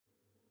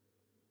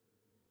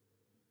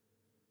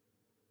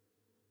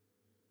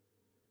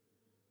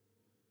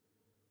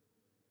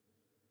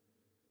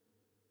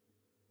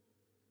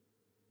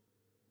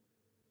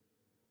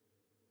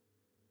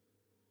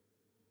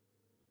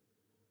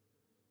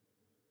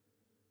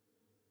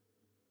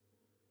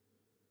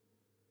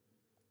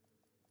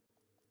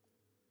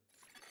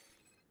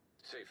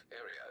Safe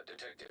area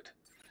detected.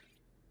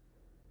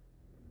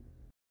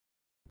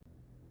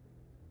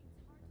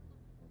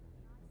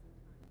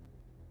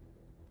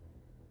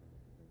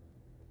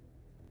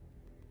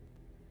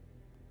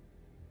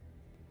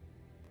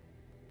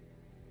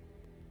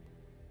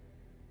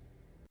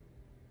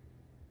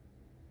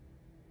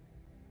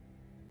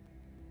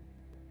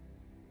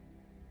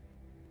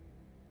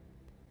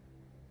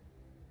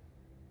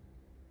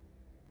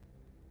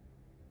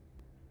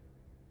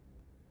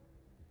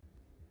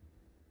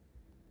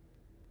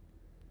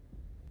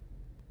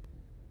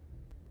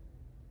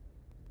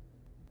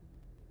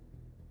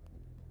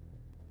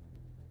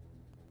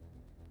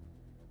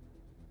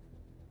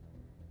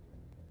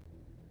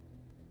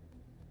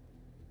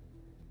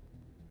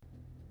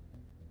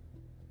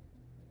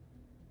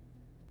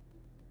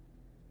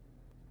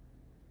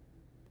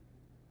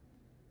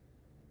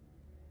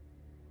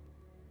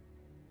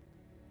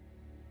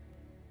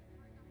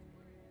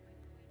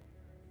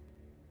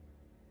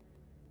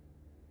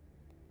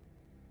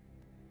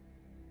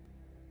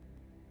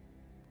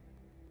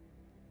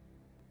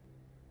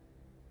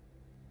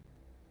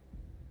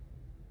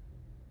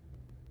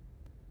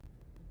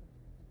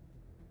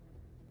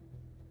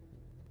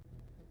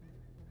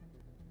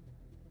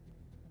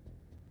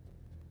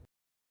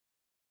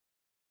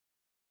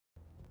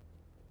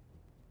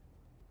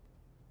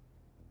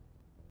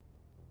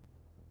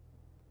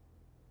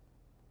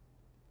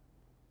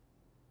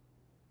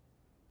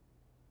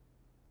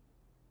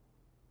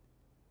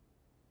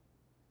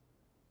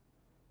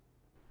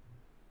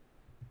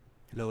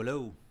 Hello,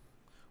 hello.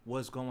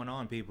 What's going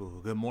on,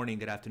 people? Good morning,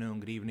 good afternoon,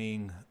 good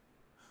evening,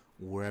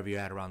 wherever you're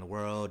at around the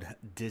world.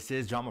 This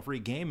is Drama Free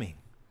Gaming.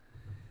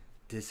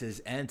 This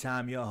is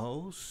Time, your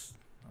host.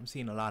 I'm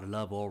seeing a lot of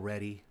love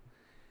already.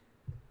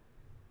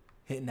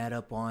 Hitting that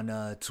up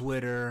on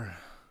Twitter.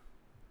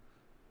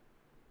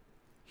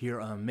 Here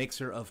on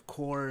Mixer, of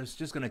course.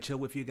 Just gonna chill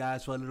with you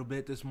guys for a little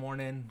bit this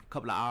morning. A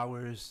couple of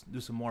hours.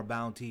 Do some more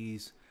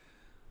bounties.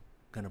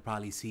 Gonna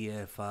probably see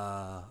if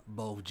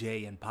both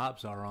Jay and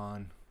Pops are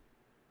on.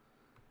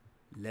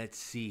 Let's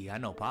see. I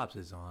know Pops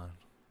is on.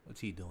 What's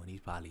he doing? He's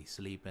probably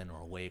sleeping or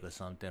awake or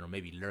something, or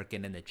maybe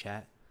lurking in the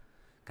chat.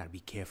 Gotta be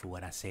careful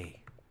what I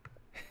say.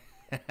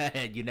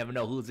 You never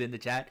know who's in the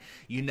chat.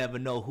 You never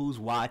know who's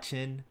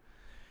watching.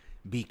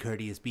 Be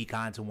courteous, be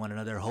kind to one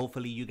another.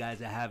 Hopefully you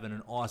guys are having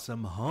an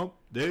awesome hump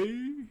day.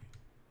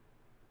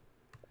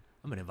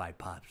 I'm gonna invite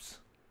Pops.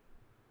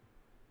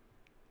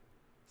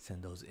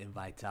 Send those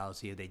invites out,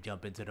 see if they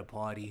jump into the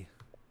party.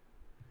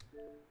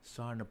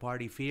 Starting the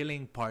party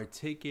feeling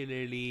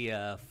particularly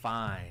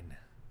fine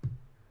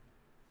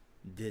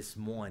this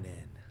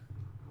morning.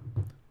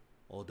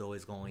 Although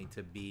it's going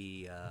to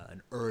be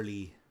an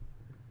early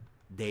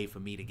day for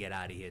me to get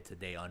out of here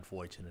today,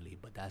 unfortunately.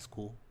 But that's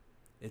cool.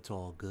 It's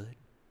all good.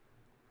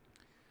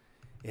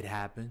 It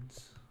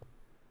happens.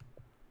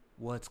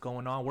 What's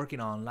going on?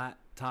 Working on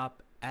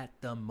laptop at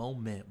the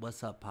moment.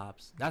 What's up,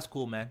 Pops? That's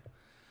cool, man.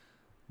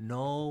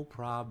 No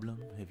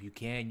problem. If you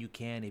can, you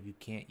can. If you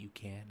can't, you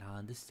can't. I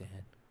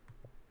understand.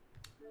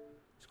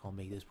 Just gonna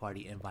make this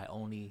party invite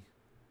only.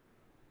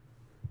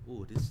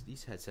 Ooh,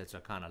 these headsets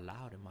are kind of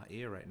loud in my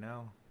ear right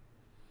now.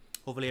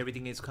 Hopefully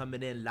everything is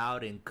coming in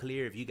loud and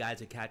clear. If you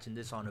guys are catching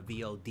this on a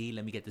VOD,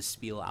 let me get the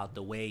spiel out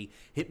the way.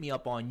 Hit me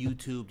up on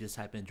YouTube. Just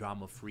type in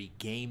Drama Free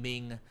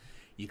Gaming.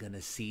 You're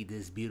gonna see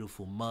this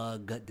beautiful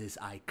mug, this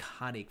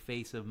iconic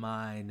face of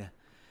mine.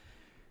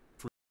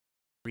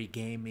 Free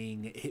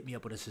Gaming. Hit me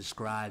up with a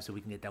subscribe so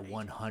we can get that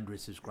 100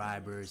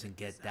 subscribers and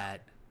get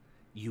that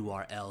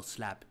URL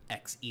slap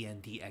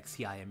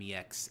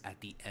XENDXTIMEX at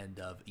the end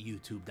of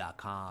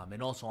YouTube.com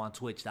and also on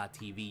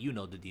Twitch.tv. You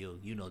know the deal.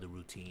 You know the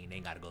routine.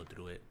 Ain't gotta go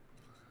through it.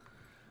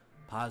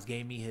 Paz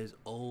gave me his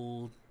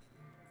old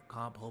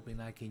comp, hoping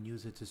I can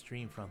use it to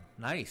stream from.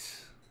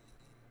 Nice.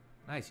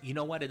 Nice. You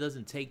know what? It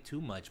doesn't take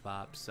too much,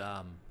 Pops.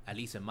 At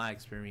least in my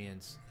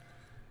experience,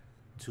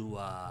 to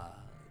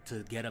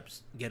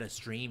get a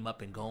stream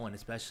up and going,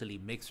 especially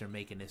Mixer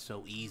making it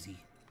so easy.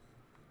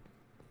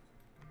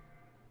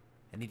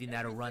 Anything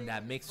that'll run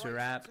that Mixer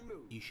app,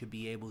 you should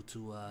be able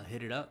to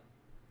hit it up,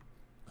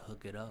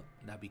 hook it up.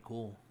 That'd be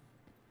cool.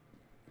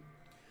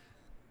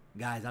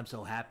 Guys, I'm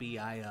so happy.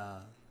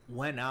 I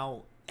went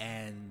out,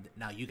 and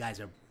now you guys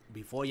are,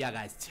 before y'all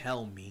guys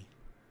tell me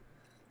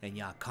and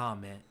y'all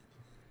comment,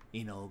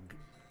 you know,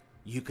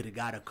 you could have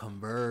got a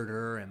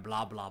converter and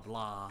blah blah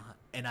blah,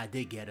 and I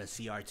did get a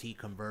CRT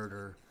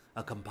converter,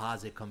 a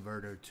composite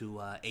converter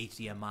to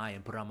HDMI,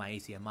 and put it on my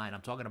HDMI. And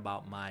I'm talking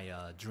about my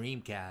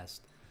Dreamcast.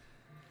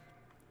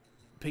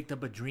 Picked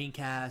up a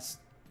Dreamcast,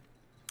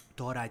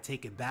 thought I'd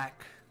take it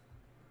back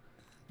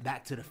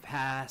to the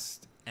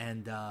past,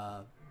 and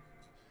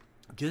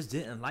just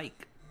didn't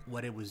like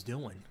what it was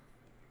doing.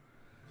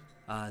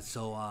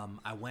 So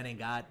I went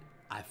and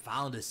I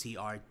found a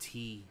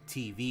CRT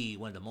TV,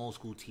 one of the old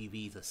school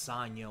TVs, a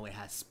Sanyo. It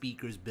has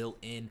speakers built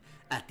in.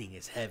 That thing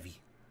is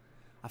heavy.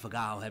 I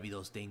forgot how heavy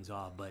those things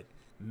are, but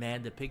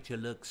man, the picture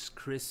looks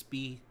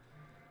crispy.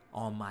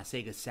 On my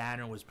Sega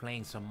Saturn, was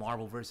playing some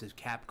Marvel vs.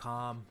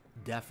 Capcom.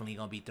 Definitely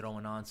gonna be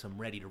throwing on some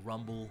Ready to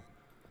Rumble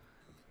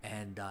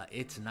and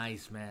it's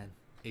nice, man.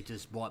 It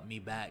just brought me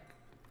back.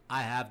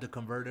 I have the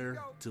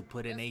converter to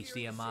put in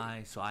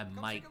HDMI, so I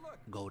might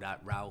go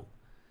that route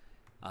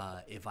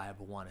if I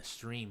ever want to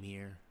stream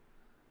here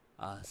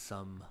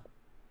some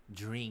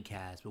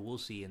Dreamcast, but we'll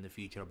see in the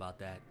future about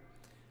that.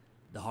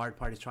 The hard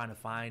part is trying to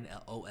find an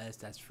OS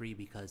that's free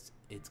because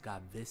it's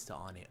got Vista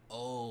on it.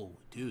 Oh,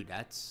 dude,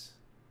 that's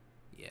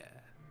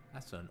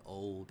an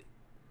old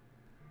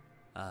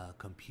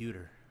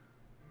computer.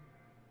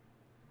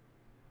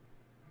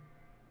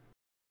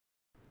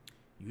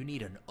 You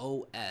need an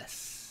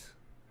OS.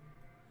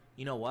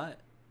 You know what?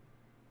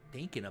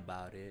 Thinking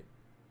about it,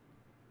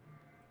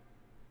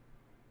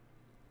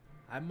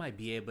 I might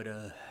be able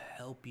to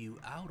help you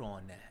out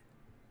on that.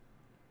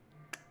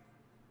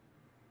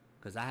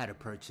 Because I had to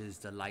purchase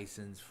the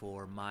license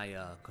for my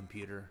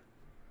computer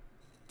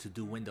to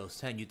do Windows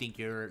 10. You think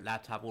your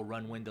laptop will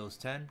run Windows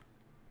 10?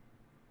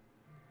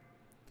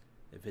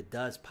 If it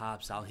does,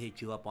 Pops, I'll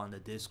hit you up on the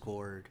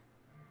Discord,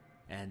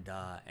 and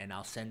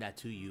I'll send that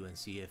to you and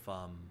see if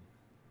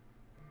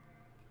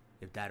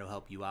that'll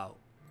help you out.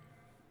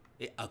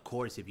 Of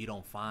course, if you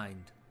don't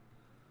find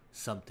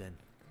something.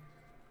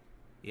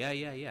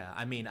 Yeah.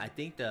 I mean, I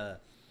think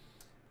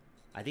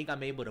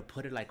I'm able to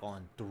put it like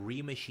on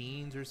 3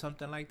 machines or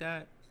something like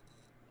that.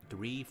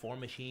 3, 4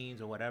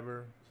 machines or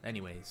whatever.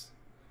 Anyways,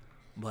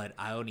 but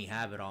I only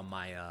have it on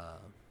my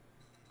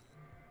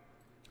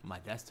my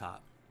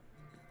desktop.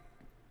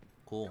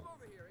 Cool.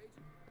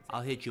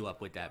 I'll hit you up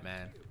with that,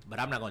 man. But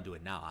I'm not gonna do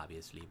it now,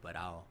 obviously. But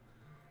I'll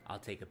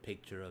take a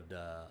picture of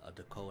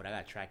the code. I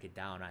gotta track it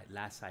down.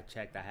 Last I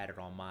checked, I had it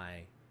on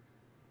my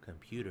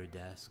computer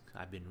desk.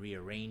 I've been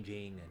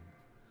rearranging and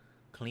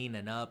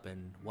cleaning up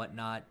and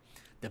whatnot.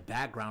 The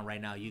background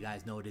right now, you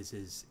guys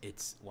notice,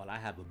 I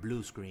have a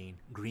blue screen,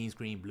 green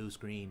screen, blue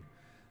screen.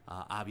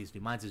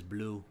 Obviously, mine's is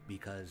blue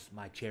because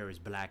my chair is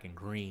black and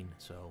green.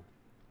 So,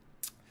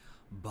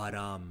 but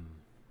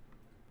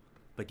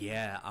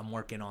yeah, I'm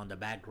working on the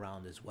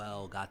background as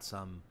well. Got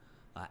some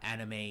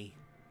anime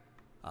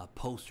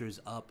posters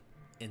up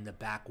in the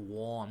back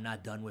wall. I'm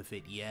not done with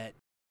it yet.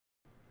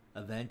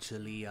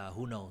 Eventually,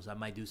 who knows? I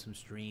might do some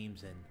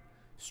streams and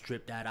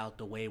strip that out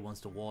the way once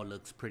the wall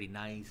looks pretty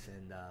nice,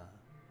 and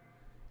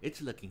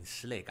it's looking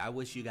slick. I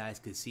wish you guys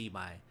could see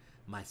my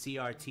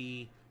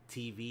CRT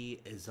TV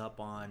is up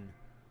on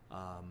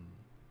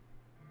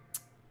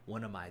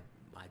one of my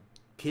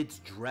kids'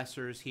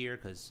 dressers here,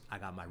 because I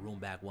got my room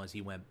back once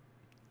he went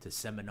to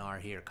seminar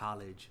here,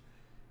 college,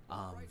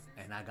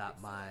 and I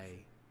got my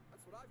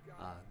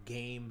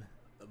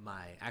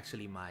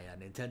my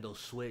Nintendo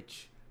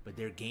Switch, but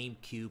they're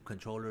GameCube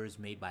controllers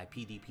made by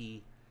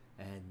PDP,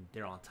 and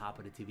they're on top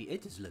of the TV.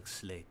 It just looks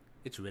slick.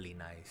 It's really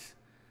nice.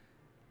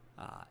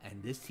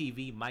 And this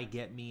TV might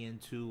get me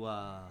into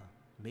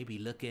maybe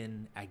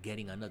looking at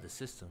getting another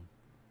system.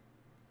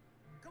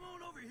 Come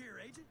on over here,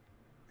 Agent.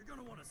 You're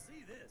gonna want to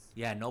see this.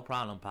 Yeah, no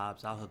problem,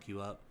 Pops. I'll hook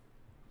you up.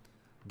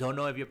 Don't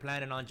know if you're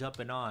planning on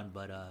jumping on,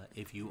 but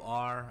if you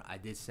are, I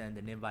did send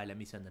an invite. Let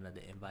me send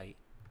another invite.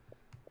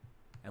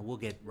 And we'll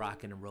get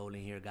rocking and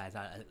rolling here, guys.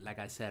 Like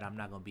I said, I'm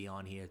not going to be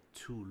on here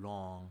too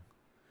long.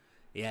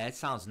 Yeah, it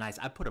sounds nice.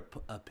 I put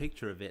a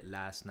picture of it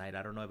last night.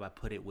 I don't know if I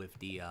put it with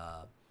the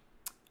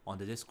on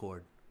the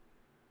Discord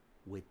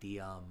with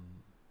the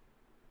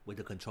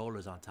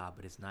controllers on top,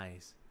 but it's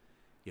nice.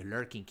 You're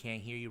lurking,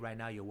 can't hear you right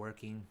now. You're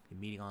working, you're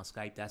meeting on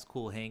Skype. That's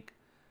cool, Hank.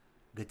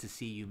 Good to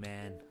see you,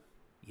 man.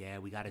 Yeah,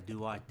 we got to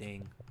do our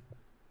thing.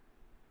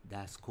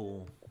 That's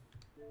cool.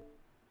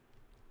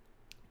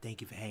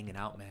 Thank you for hanging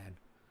out, man.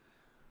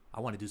 I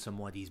want to do some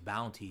more of these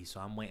bounties, so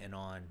I'm waiting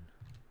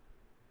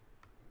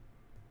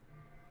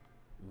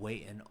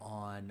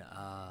on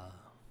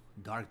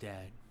Dark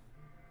Dad.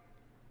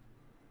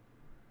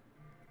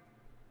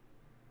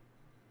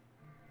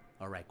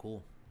 All right,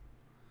 cool.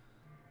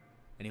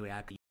 Anyway,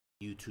 I can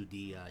you to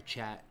the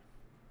chat,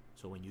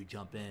 so when you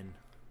jump in,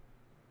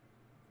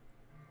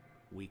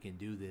 we can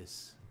do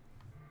this.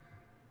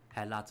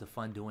 Had lots of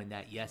fun doing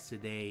that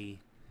yesterday.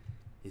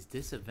 Is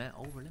this event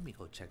over? Let me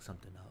go check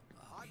something up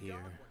here.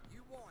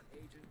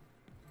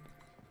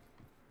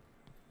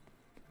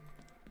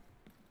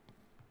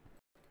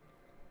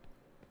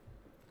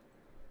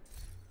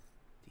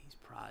 These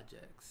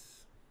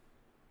projects.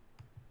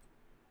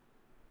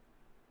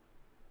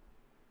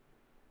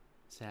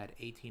 It's at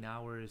 18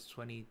 hours,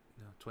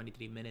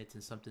 23 minutes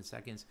and something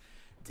seconds.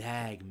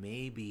 Dag,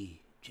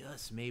 maybe,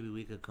 just maybe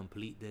we could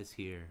complete this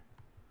here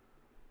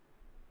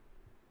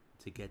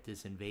to get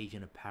this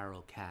Invasion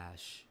Apparel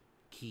cache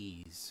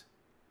keys.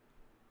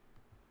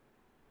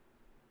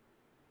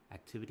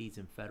 Activities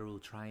in Federal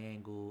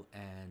Triangle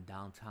and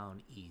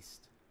Downtown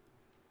East.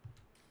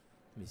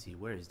 Let me see,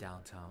 where is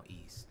Downtown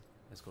East?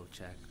 Let's go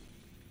check.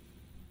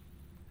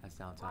 That's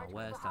Downtown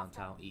West,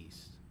 Downtown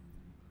East.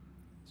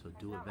 So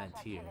do event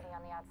here. On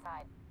the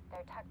outside.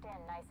 They're tucked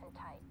in nice and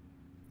tight.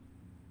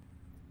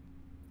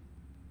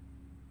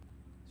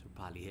 So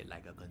probably hit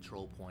like a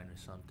control point or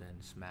something.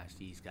 Smash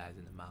these guys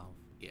in the mouth.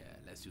 Yeah,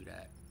 let's do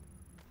that.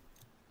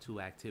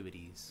 2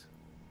 activities.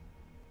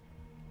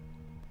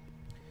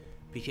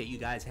 Appreciate you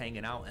guys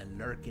hanging out and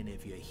lurking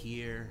if you're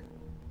here.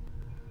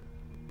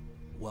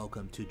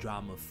 Welcome to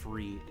Drama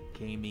Free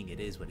Gaming. It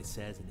is what it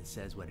says, and it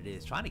says what it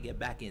is. Trying to get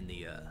back in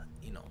the,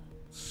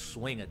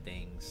 swing of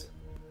things.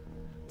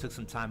 Took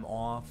some time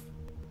off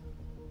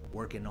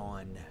working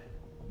on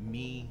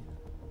me.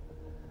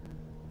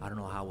 I don't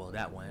know how well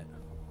that went.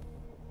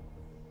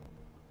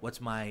 What's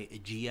my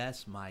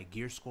GS, my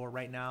gear score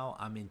right now?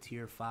 I'm in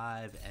tier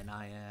 5 and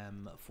I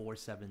am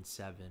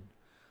 477.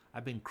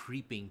 I've been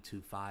creeping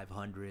to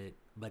 500,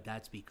 but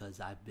that's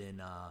because I've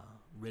been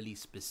really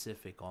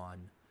specific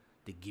on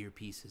the gear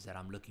pieces that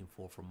I'm looking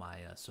for my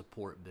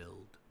support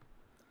build.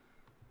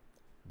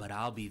 But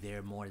I'll be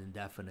there more than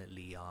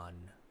definitely on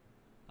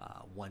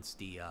once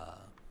the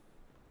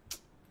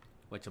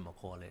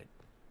whatchamacallit,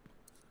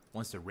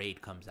 once the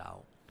raid comes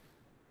out.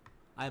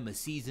 I'm a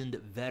seasoned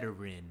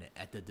veteran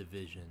at the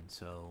division,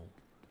 so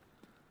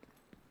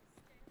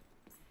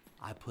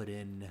I put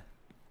in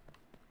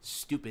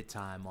stupid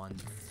time on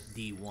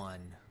D1.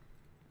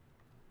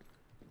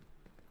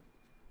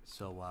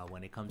 So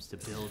when it comes to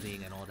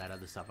building and all that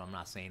other stuff, I'm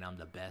not saying I'm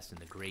the best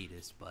and the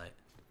greatest, but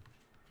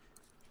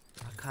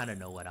I kind of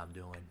know what I'm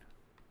doing.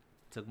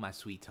 Taking my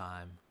sweet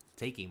time,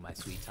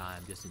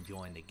 just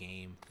enjoying the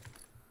game.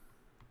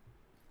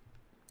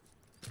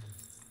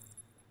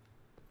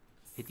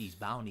 Hit these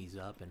bounties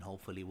up and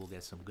hopefully we'll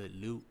get some good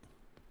loot.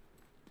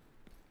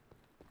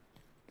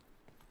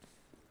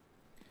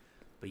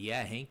 But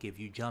yeah, Hank, if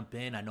you jump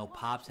in, I know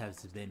Pops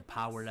has been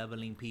power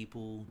leveling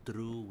people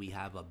through. We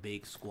have a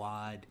big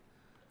squad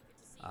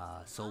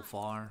so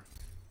far,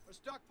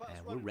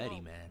 and we're ready,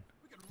 man.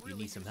 If you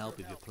need some help,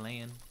 if you're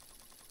playing,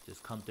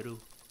 just come through.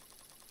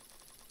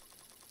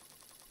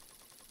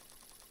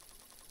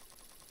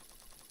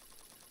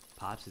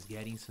 Pops is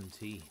getting some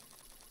tea.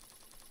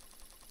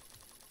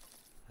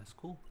 That's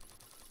cool.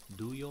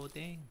 Do your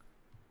thing.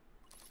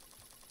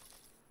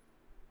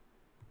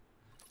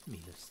 Let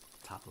me just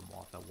top him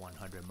off at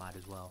 100. Might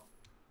as well.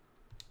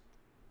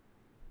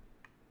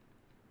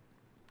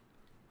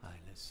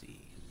 Alright, let's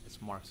see.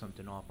 Let's mark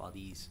something off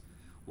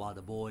while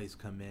the boys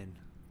come in.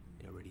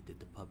 They already did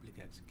the public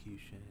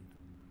execution.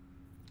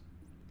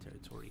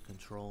 Territory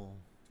control.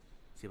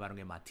 See if I don't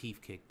get my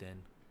teeth kicked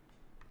in.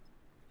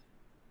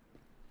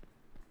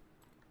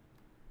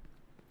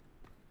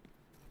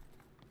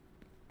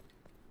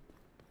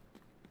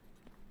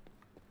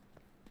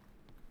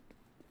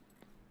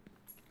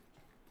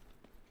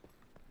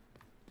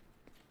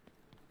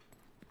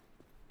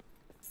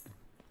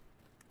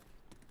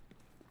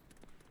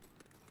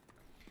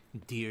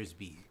 Deers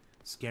be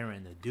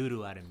scaring the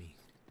doo-doo out of me.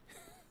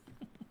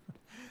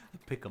 I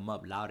pick them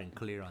up loud and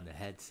clear on the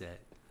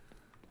headset.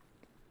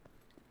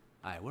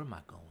 Alright, where am I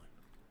going?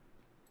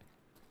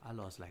 I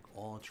lost like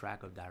all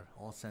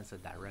sense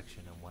of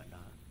direction and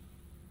whatnot.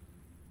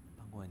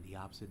 I'm going the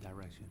opposite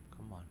direction.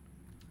 Come on.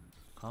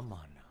 Come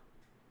on now.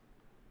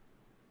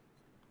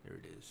 There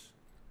it is.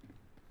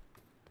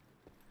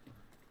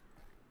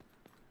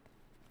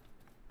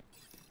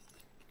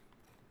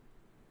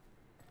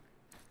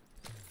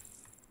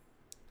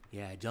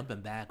 Yeah,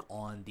 jumping back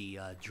on the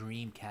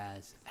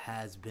Dreamcast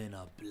has been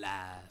a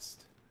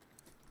blast.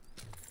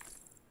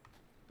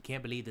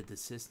 Can't believe that the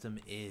system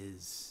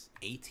is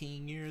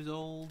 18 years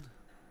old.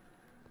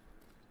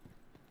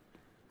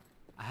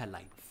 I had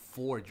like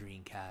 4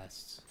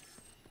 Dreamcasts.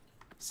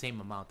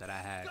 Same amount that I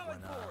had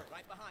when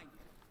right behind you.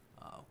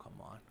 Oh, come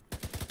on.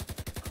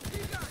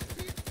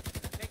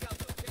 Take out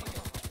those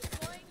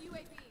deploying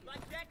UAV.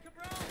 Like that,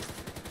 cabron?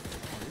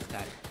 Oh, this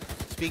guy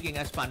speaking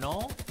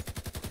Espanol?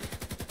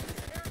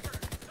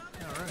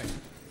 Alright.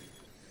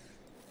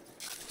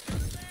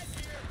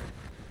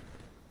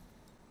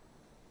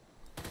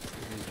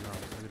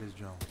 Look at his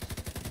drone.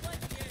 Get out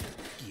of here.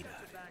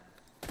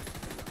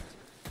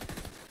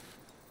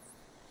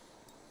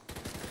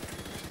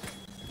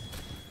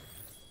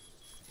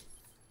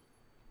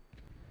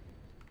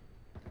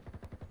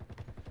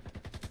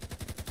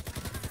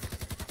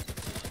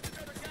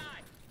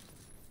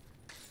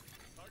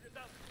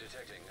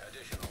 Detecting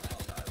additional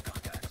hostile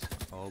contacts.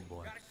 Oh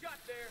boy. Got a shot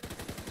there.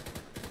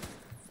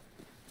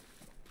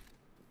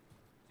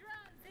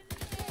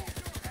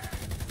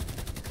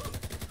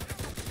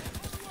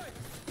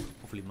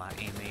 Hopefully my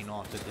aim ain't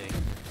off today.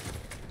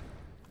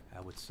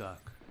 That would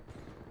suck.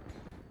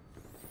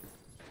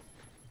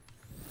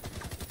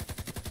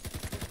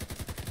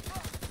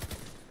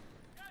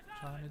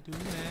 Trying to do,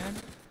 man.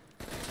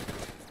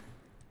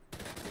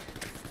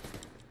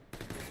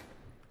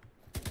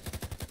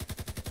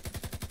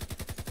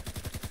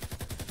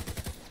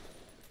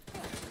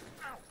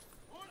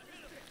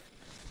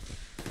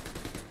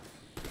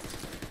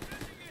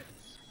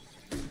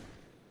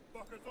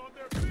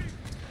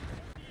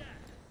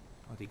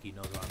 I think he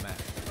knows where I'm at.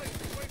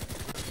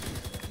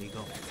 There you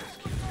go.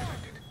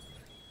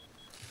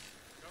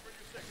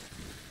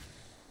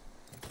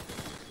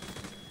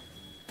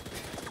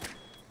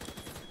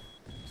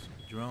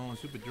 Drones,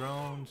 super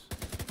drones.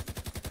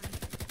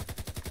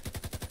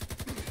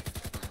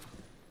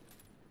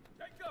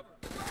 Take cover.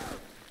 Oh,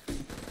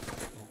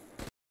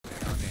 I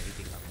don't get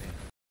anything up there.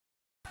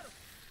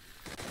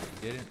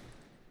 Didn't?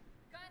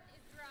 Gun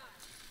is dry.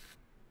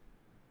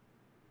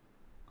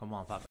 Come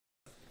on, Papa.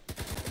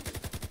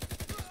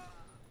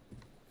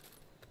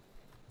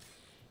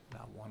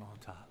 Got one on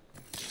top.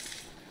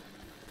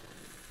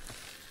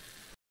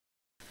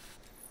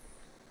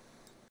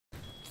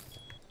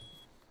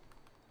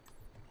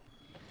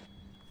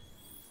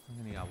 I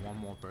only got one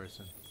more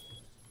person.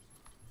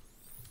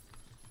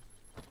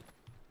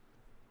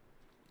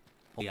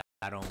 Oh, yeah,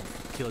 I don't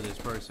kill this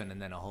person and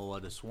then a whole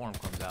other swarm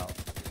comes out.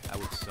 That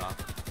would suck.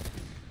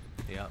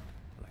 Yep,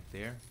 right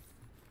there.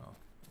 Oh,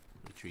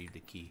 retrieve the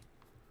key.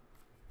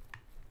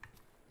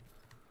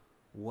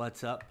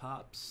 What's up,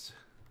 Pops?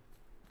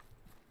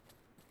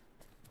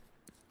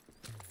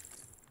 I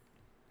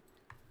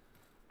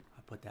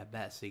put that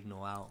bat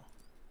signal out.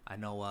 I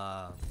know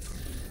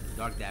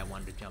Dark Dad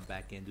wanted to jump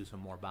back in, do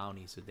some more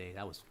bounties today.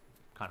 That was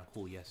kind of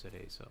cool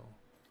yesterday, so.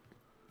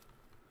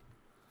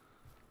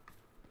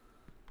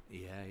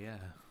 Yeah.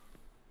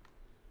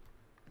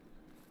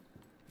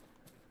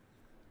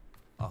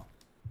 Oh,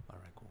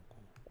 alright, cool.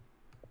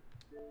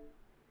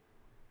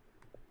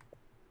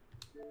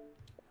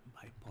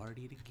 Invite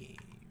party the game.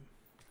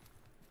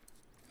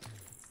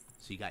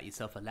 So you got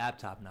yourself a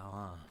laptop now,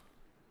 huh?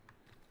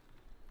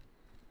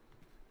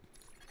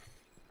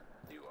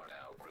 You are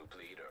now group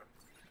leader.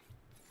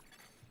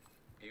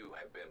 You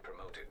have been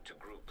promoted to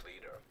group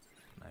leader.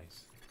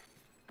 Nice.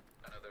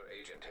 Another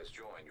agent has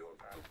joined your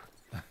group.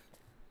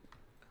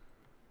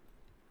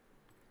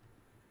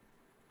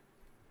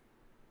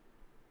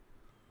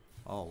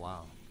 Oh,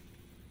 wow.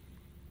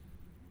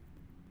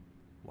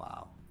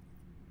 Wow.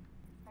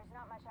 There's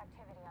not much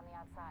activity on the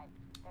outside.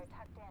 They're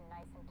tucked in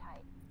nice and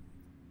tight.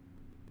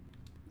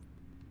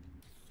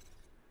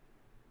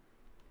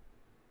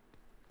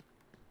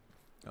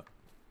 Oh.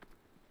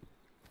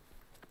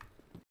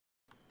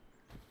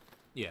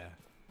 Yeah.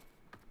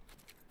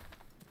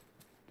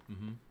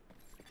 Mm-hmm.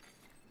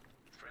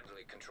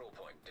 Friendly control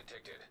point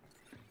detected.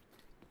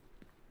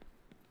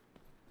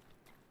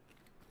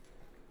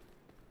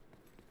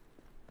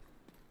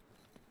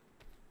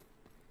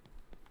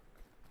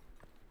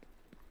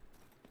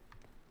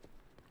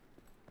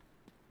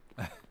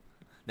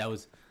 That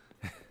was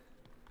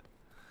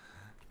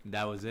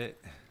that was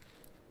it.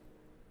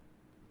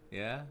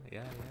 Yeah.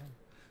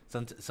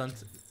 Some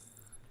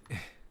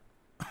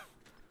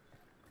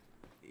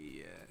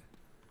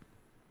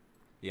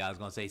yeah, I was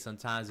gonna say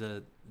sometimes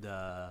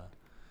the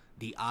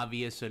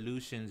obvious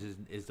solutions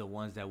is the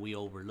ones that we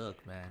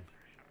overlook, man.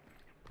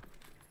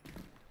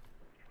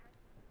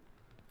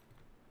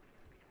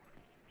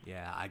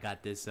 Yeah, I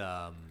got this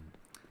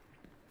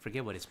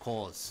forget what it's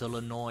called,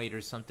 solenoid or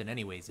something.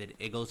 Anyways,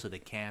 it goes to the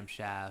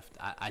camshaft.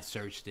 I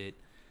searched it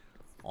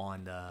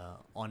on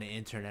the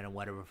internet and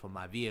whatever for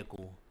my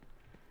vehicle,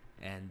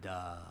 and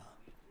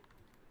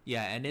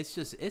yeah, and it's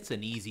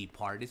an easy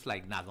part. It's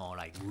like not gonna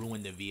like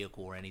ruin the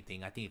vehicle or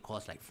anything. I think it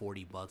costs like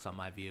 $40 on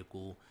my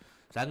vehicle,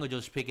 so I can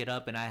just pick it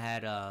up. And I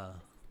had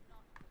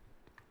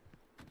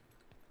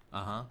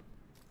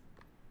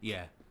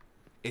yeah,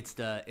 it's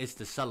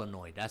the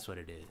solenoid. That's what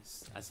it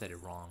is. I said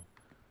it wrong.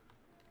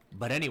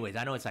 But anyways,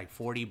 I know it's like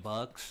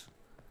 $40,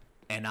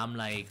 and I'm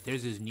like,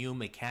 there's this new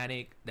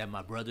mechanic that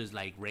my brother's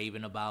like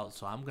raving about,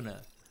 so I'm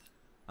gonna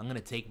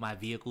take my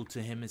vehicle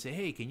to him and say,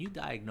 hey, can you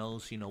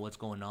diagnose, what's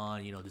going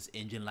on? This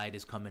engine light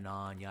is coming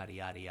on, yada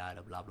yada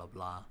yada, blah blah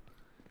blah.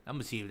 I'm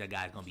gonna see if that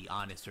guy's gonna be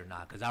honest or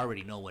not, because I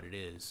already know what it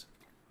is.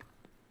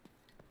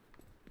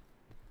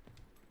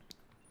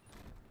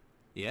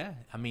 Yeah,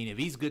 I mean, if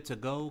he's good to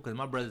go, because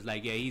my brother's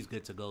like, yeah, he's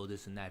good to go,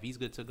 this and that. If he's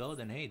good to go,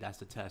 then hey, that's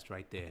the test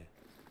right there.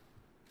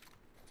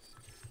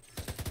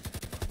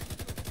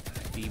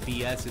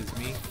 BS is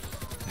me.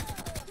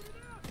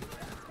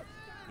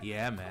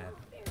 Yeah, man.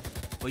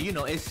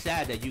 Well, it's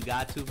sad that you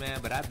got to, man,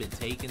 but I've been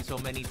taken so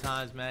many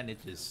times, man.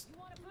 It just...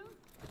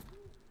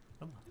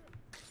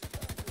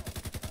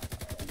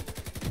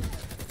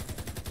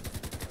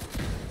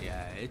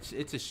 Yeah,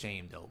 it's a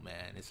shame, though,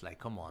 man. It's like,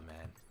 come on,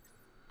 man.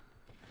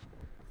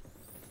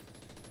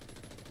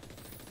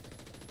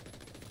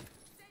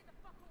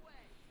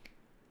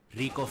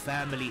 Rico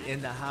family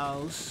in the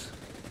house.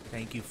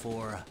 Thank you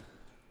for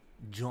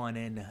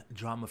joining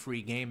Drama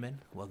Free Gaming.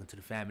 Welcome to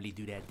the family.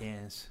 Do that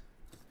dance.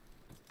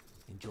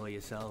 Enjoy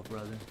yourself,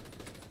 brother.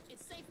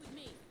 It's safe with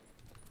me.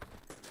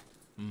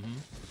 Mm-hmm.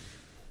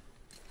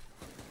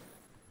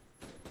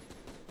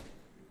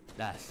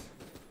 That's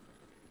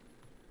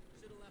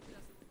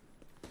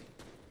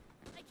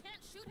I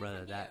can't shoot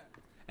brother,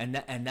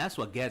 and that's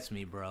what gets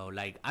me, bro.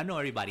 Like, I know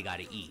everybody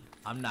gotta eat.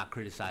 I'm not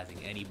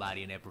criticizing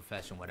anybody in their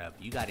profession, whatever.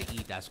 You gotta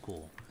eat, that's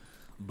cool.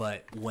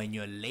 But when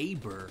your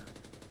labor,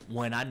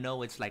 when I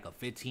know it's like a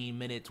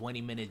 15-minute,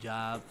 20-minute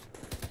job,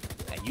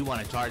 and you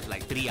want to charge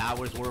like 3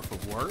 hours worth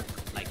of work,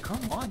 like, come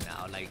on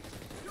now. Like,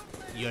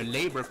 your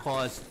labor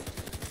costs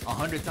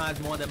 100 times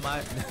more than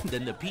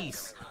than the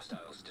piece.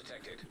 Hostiles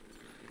detected.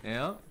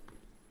 Yeah,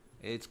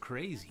 it's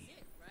crazy.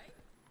 Right?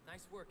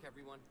 Nice work,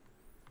 everyone.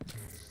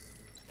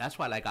 That's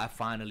why, like, I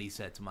finally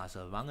said to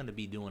myself, if I'm gonna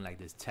be doing like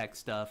this tech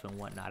stuff and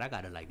whatnot, I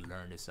gotta like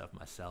learn this stuff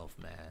myself,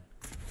 man.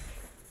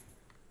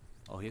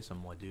 Oh, here's some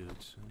more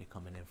dudes. Where they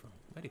coming in from?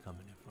 Where they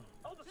coming in from?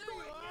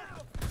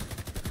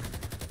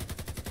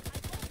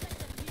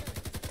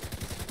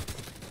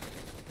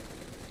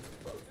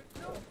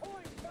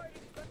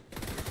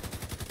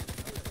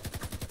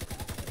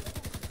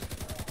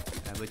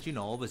 Yeah, but you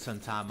know, over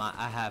some time,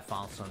 I have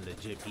found some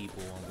legit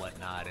people and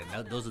whatnot,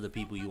 and those are the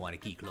people you want to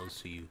keep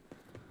close to you.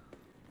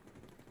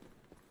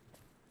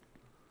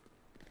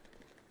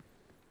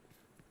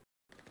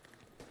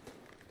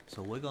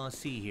 So we're gonna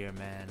see here,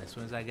 man. As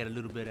soon as I get a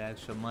little bit of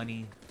extra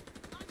money,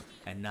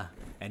 and not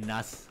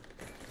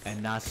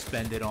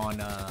spend it on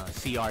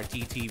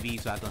CRT TV,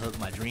 so I can hook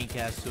my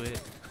Dreamcast to it.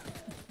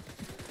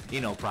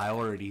 You know,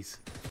 priorities.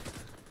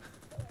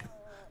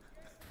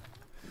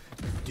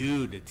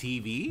 Dude, the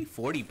TV,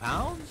 40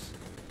 pounds?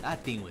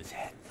 That thing was,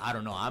 I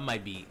don't know.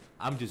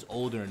 I'm just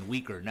older and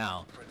weaker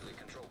now.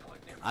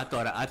 I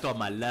thought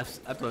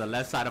the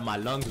left side of my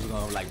lungs was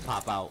gonna like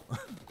pop out.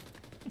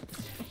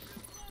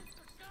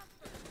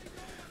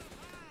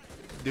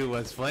 Dude,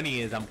 what's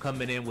funny is I'm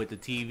coming in with the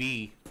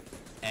TV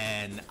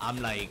and I'm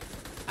like,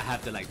 I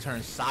have to like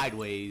turn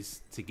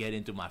sideways to get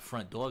into my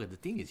front door because the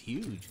thing is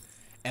huge.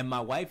 And my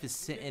wife is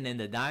sitting in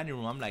the dining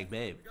room. I'm like,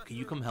 babe, can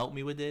you come help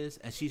me with this?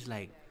 And she's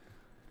like,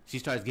 she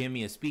starts giving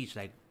me a speech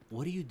like,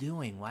 what are you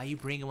doing? Why are you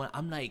bringing one?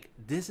 I'm like,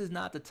 this is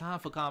not the time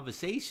for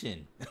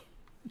conversation.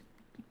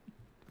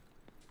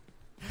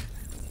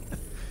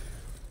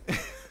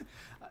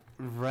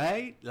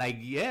 Right? Like,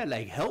 yeah,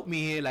 like help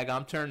me here. Like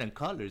I'm turning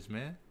colors,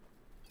 man.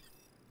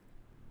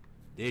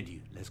 Did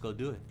you? Let's go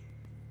do it.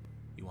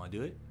 You want to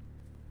do it?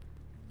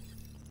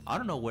 I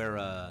don't know where,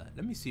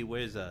 let me see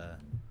where's, let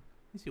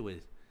me see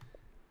where's,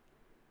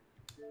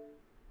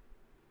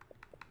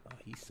 oh,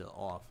 he's still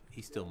off.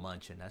 He's still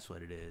munching. That's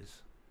what it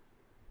is.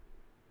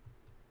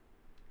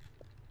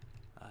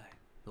 Alright,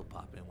 he'll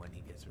pop in when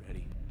he gets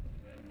ready.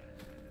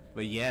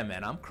 But yeah,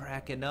 man, I'm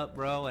cracking up,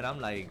 bro, and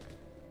I'm like,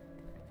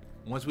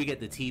 once we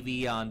get the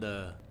TV on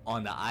the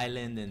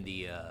island in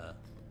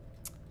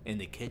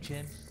the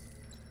kitchen,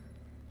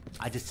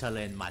 I just tell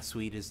her in my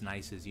sweetest,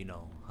 nicest, you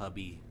know,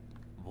 hubby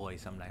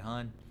voice. I'm like,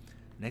 hon,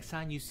 next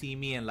time you see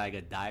me in like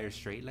a dire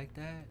strait like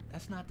that,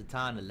 that's not the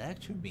time to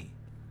lecture me.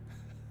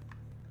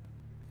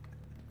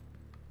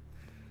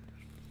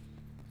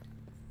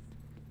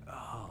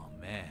 Oh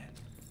man,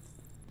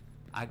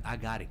 I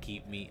gotta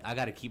keep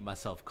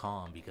myself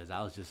calm because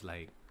I was just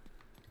like,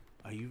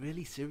 are you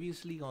really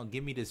seriously gonna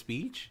give me the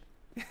speech?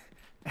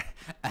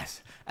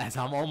 as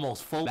I'm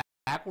almost full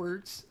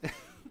backwards.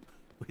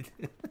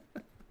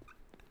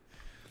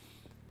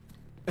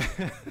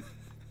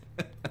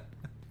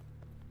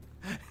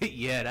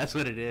 Yeah, that's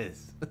what it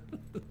is.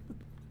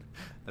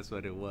 That's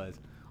what it was.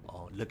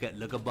 Oh, look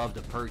above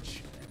the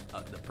perch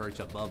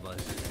above us.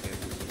 As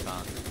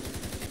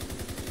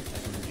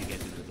soon as you get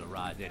to the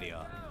garage, there they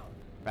are.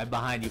 Right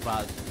behind you,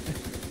 Bob.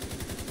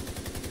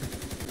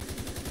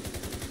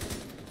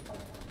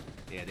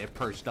 Yeah, they're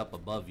perched up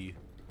above you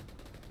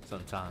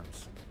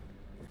sometimes.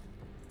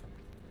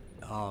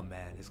 Oh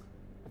man, it's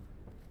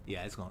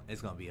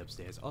gonna be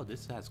upstairs. Oh,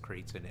 this has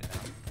crates in it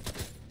now.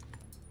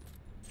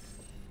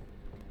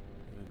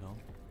 Here we go.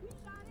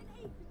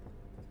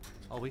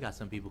 Oh, we got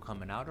some people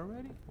coming out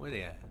already? Where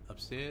they at?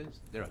 Upstairs?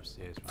 They're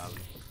upstairs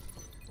probably.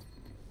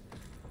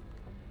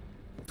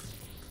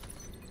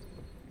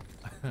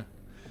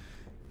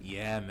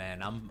 Yeah,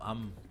 man,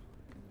 I'm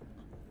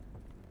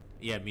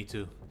yeah, me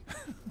too.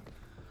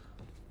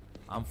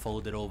 I'm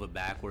folded over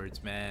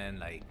backwards, man.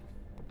 Like,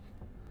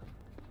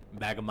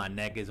 back of my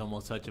neck is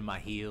almost touching my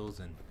heels,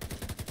 and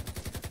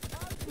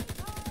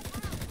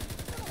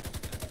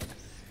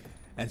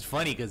it's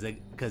funny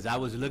because I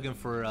was looking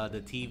for the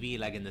TV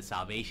like in the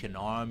Salvation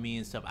Army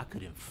and stuff. I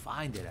couldn't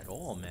find it at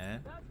all,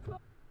 man.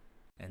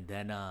 And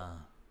then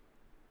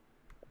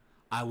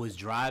I was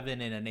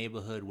driving in a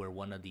neighborhood where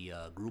one of the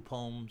group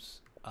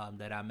homes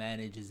that I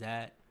manage is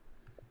at,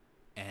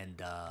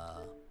 and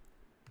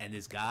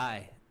this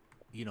guy,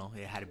 you know,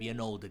 it had to be an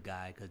older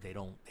guy because they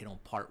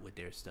don't part with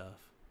their stuff.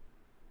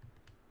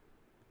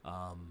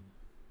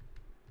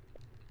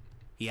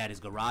 He had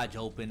his garage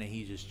open and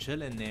he's just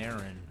chilling there,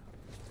 and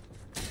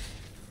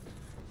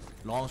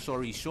long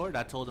story short,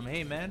 I told him,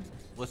 hey man,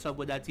 what's up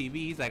with that TV?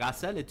 He's like, I'll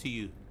sell it to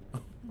you.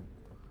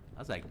 I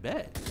was like,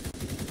 bet.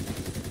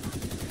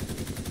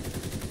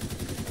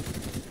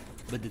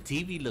 But the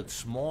TV looked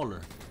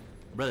smaller.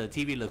 Brother,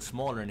 the TV looked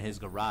smaller in his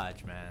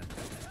garage, man.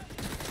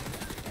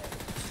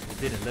 It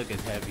didn't look as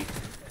heavy.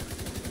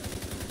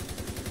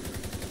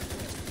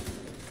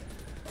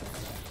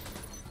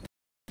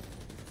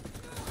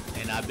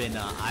 And I've been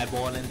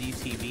eyeballing these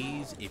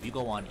TVs. If you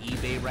go on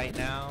eBay right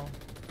now,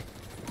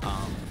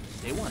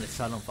 they want to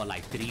sell them for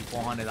like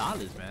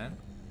 $300-400, man.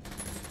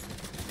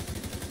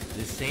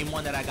 The same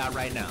one that I got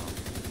right now.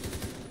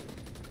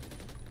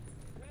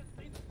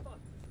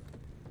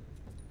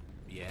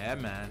 Yeah,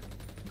 man.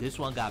 This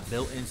one got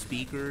built-in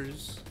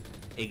speakers.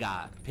 It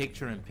got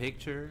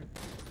picture-in-picture.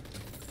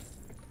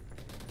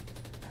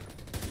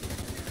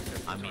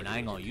 I mean, I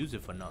ain't gonna use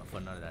it for none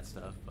of that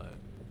stuff, but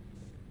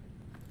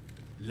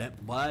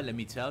let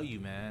me tell you,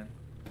 man.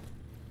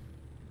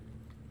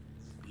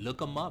 Look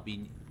them up.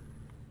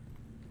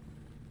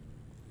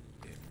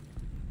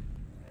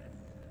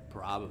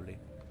 Probably.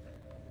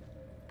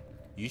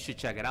 You should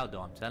check it out,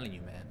 though. I'm telling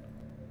you, man.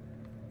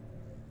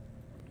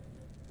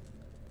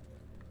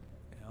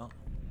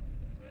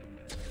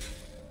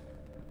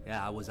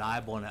 Yeah, I was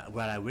eyeballing.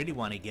 What I really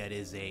want to get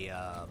is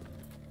a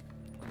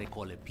what they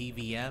call it,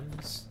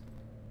 PVMs.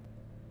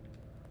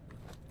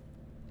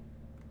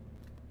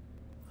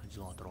 I just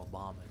want to throw a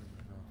bomb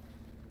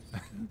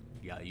at him.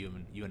 Yeah, you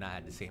and I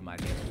had the same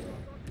idea.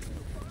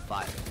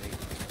 Fire.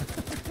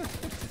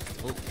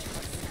 Oh.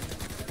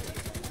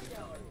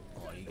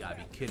 Oh, you gotta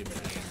be kidding me! He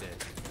ain't dead.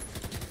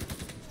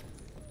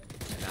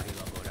 And now he's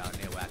gonna go down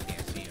there where I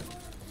can't see him.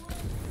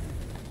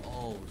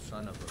 Oh,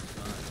 son of a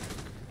gun.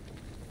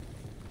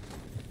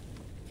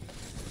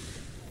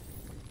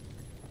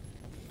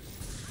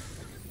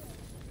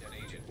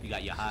 You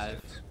got your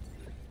hive?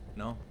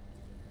 No?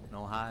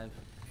 No hive?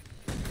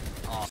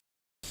 Oh,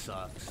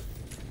 sucks.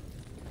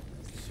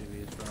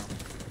 Serious, bro?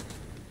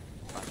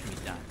 Watch me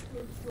die.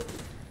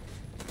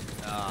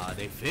 Ah,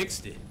 they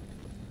fixed it.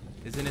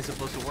 Isn't it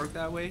supposed to work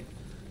that way?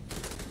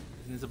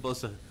 Isn't it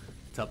supposed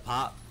to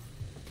pop?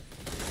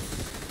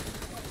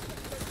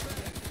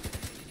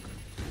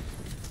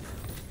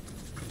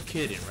 You're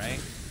kidding, right?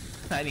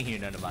 I didn't hear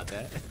nothing about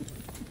that.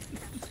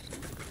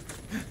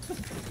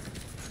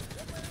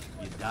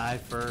 You die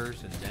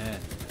first and then.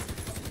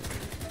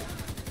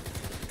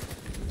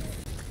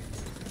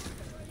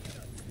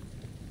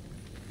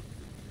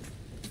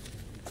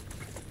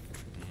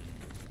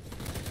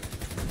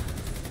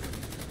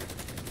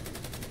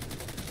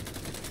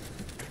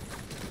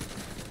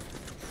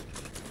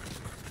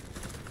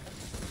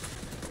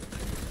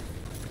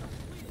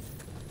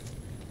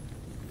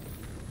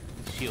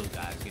 Shield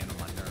guys getting on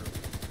my nerves.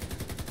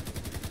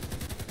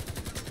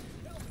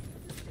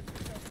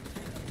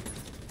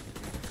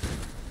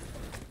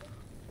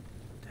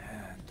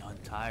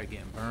 Tired,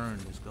 getting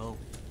burned. Let's go.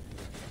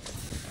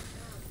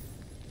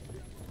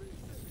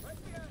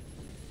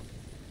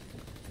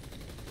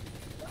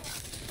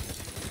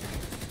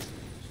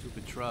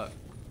 Stupid truck.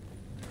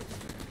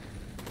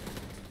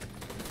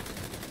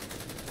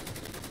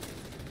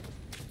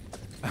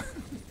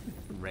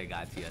 Ray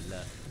got to your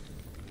left.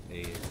 There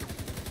he is.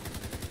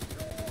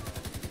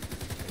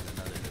 There's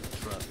another little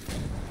truck.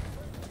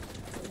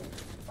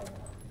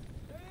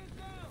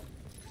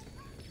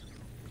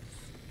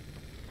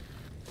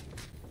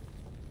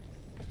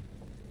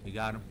 You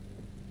got him?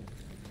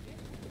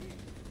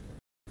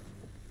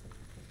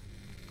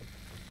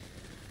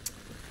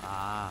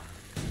 Ah.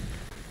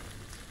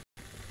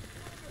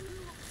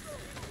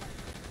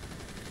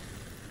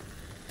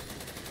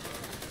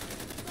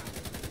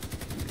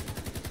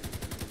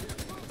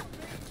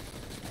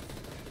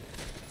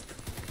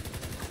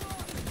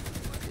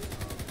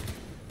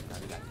 I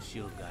got the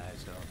shield guy,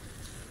 so.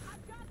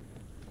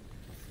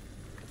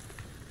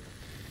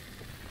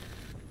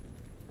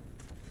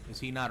 Is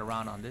he not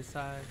around on this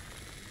side?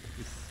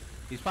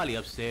 He's probably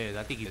upstairs.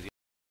 I think he's.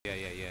 Yeah.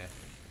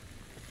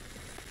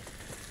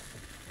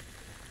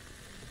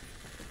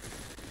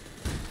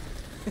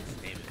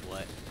 His name is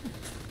what?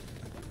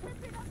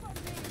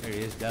 There he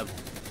is, Devil.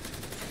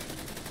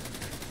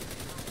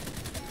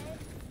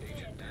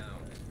 Agent down.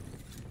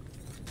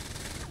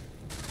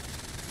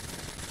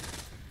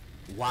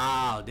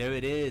 Wow, there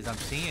it is. I'm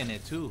seeing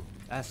it too.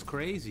 That's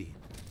crazy.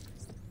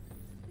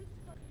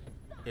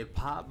 It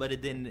popped, but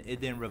it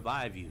didn't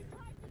revive you.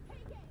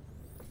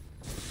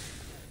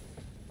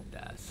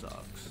 That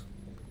sucks.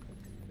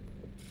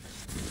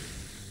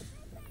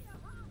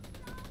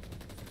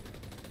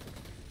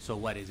 So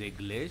what, is it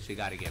glitch? It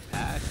gotta get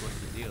patched? What's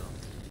the deal?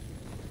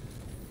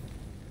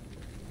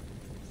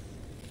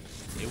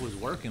 It was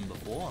working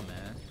before,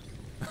 man.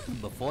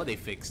 Before they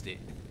fixed it.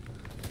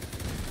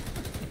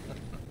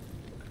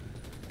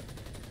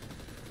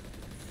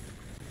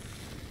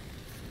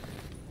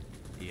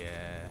 Yeah.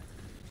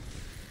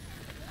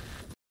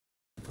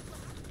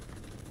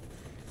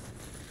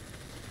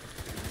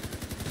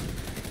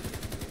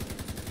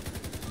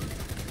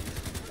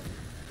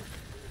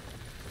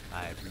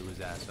 I blew his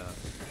ass up.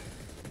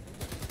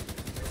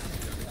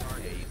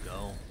 There you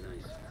go.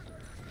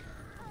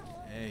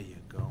 There you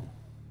go.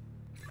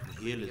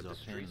 The healer's up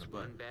here in the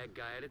butt. One bad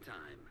guy at a time.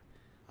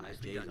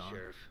 Nicely Jay's done, on.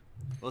 Sheriff.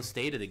 Well,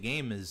 state of the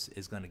game is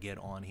gonna get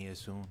on here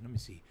soon. Let me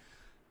see.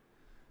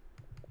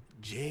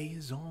 Jay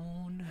is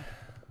on.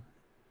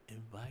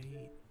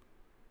 Invite.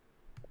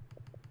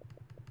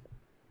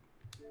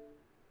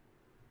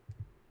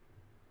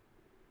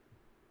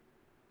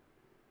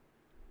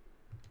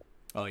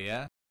 Oh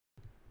yeah.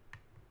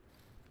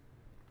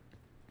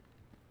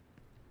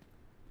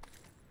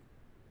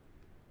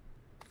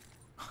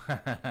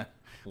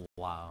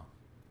 Wow.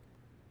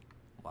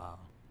 Wow.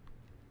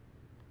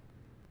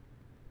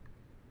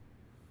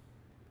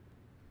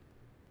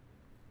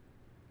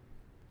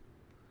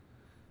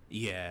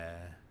 Yeah.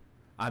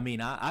 I mean,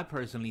 I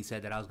personally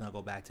said that I was going to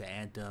go back to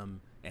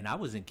Anthem, and I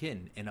wasn't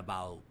kidding, in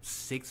about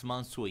 6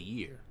 months to a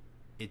year.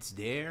 It's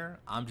there.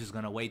 I'm just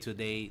going to wait till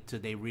they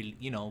really,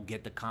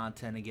 get the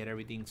content and get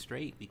everything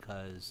straight,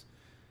 because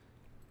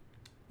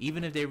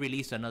even if they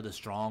release another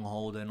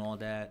Stronghold and all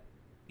that,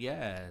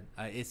 yeah,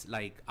 it's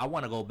like I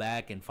want to go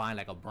back and find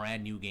like a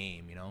brand new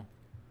game, you know.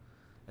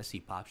 Let's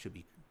see,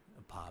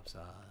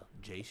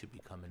 Jay should be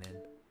coming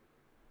in.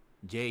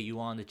 Jay, you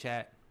on the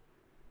chat?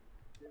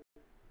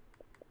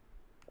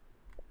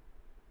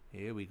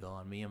 Here we go.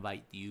 Let me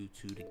invite you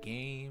to the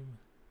game.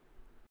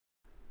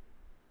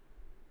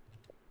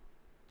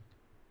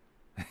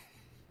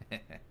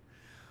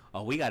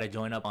 Oh, we gotta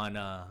join up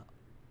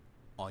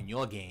on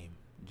your game,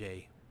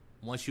 Jay.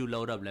 Once you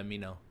load up, let me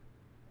know.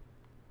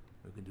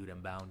 We can do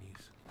them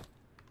bounties.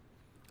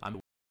 I'm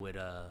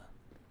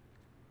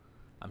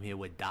here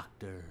with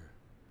Dr.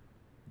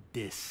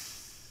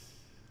 This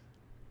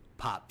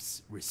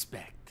Pops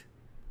Respect.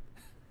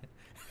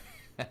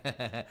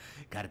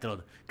 gotta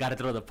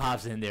throw the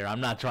pops in there.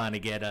 I'm not trying to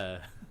get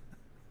I'm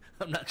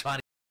not trying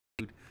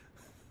to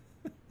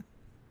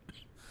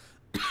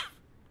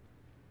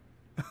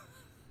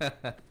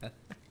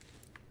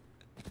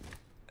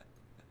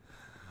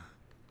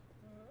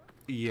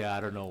yeah,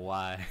 I don't know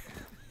why.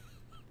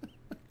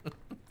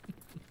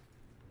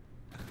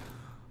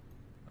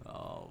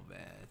 Oh man.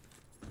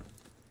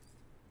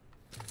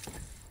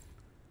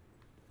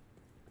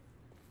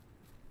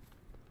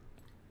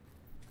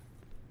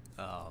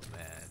 Oh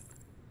man.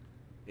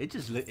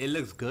 It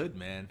looks good,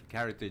 man.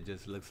 Character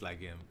just looks like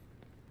him.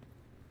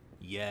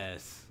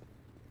 Yes.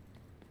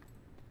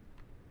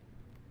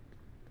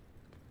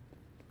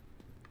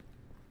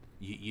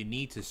 You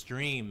need to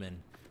stream,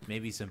 and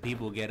maybe some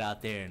people get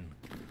out there and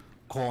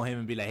call him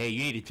and be like, hey,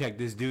 you need to check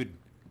this dude.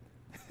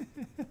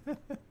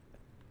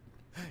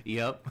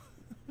 Yep.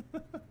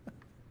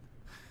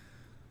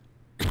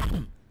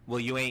 Well,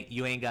 you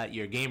ain't got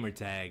your gamer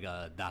tag,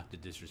 Dr.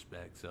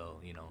 Disrespect, so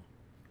you know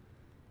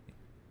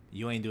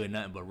you ain't doing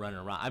nothing but running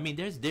around. I mean,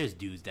 there's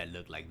dudes that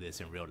look like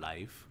this in real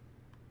life.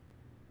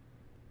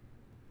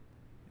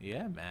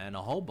 Yeah, man,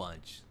 a whole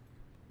bunch.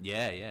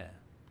 Yeah.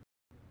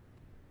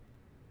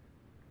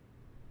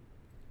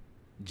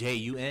 Jay,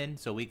 you in?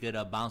 So we could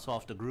bounce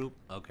off the group?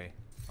 Okay.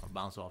 I'll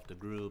bounce off the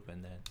group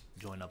and then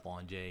join up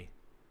on Jay.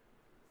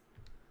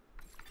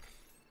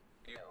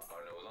 You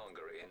are no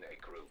longer in a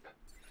group.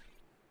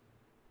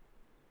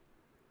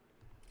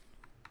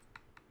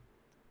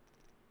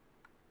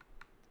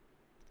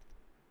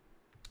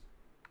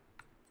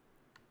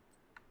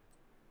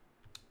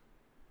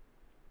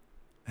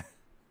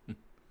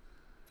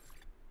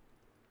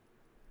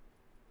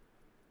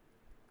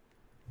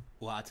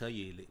 Well, I'll tell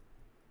you.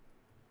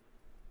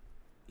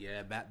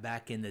 Yeah,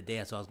 back in the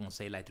day, so I was gonna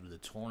say, like through the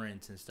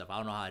torrents and stuff. I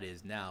don't know how it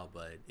is now,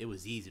 but it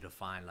was easy to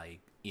find, like,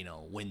 you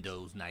know,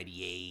 Windows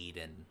 98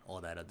 and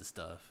all that other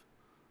stuff.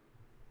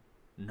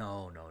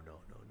 No.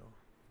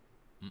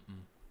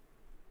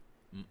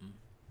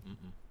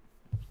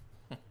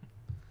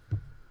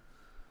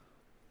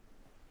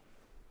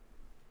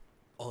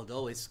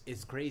 Although it's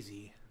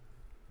crazy.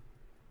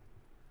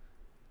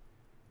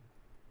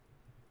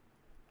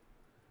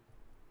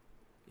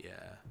 Yeah.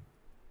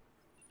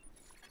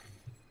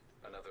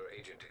 Another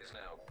agent is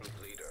now group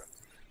leader.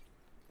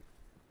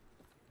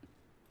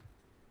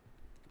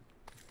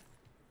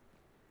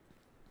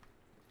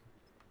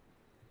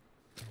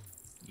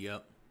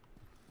 Yep.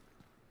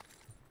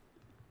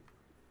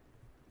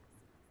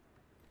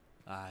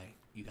 Alright,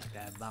 you got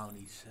that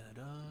bounty set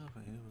up.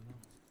 Here we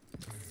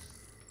go.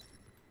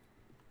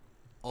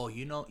 Oh,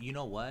 you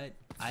know what?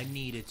 I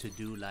needed to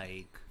do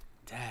like,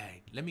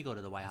 dang. Let me go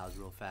to the White House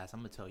real fast. I'm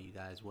gonna tell you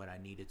guys what I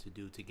needed to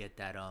do to get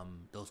that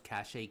those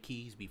cache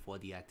keys before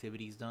the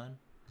activity's done.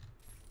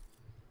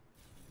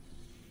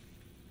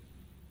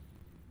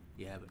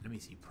 Yeah, but let me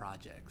see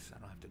projects. I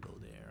don't have to go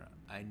there.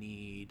 I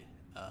need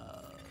where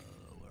are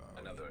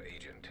Another we?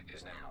 agent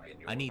is now in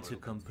your I need group.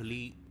 to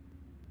complete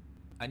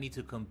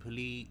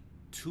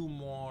 2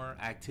 more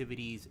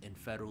activities in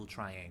Federal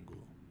Triangle.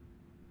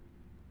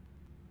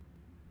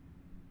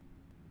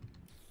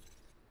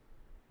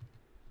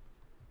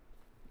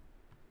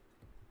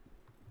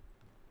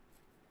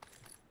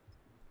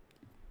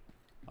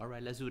 All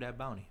right, let's do that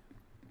bounty.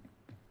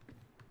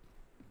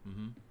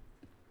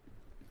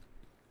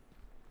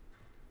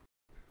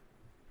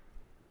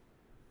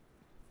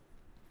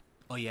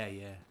 Oh yeah.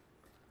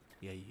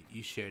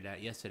 You shared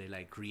that yesterday.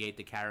 Like, create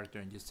the character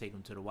and just take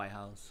him to the White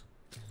House.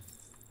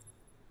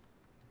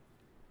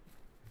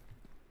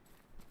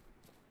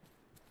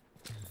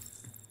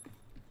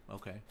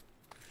 Okay.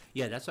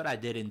 Yeah, that's what I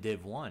did in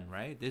Div 1,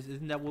 right?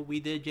 Isn't that what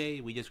we did,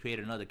 Jay? We just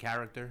created another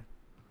character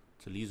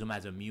to use him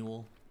as a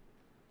mule.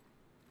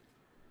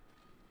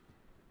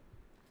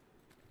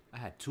 I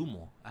had 2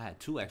 more. I had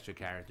 2 extra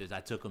characters. I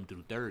took them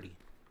through 30.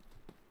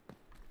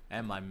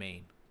 And my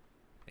main.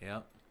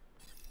 Yep.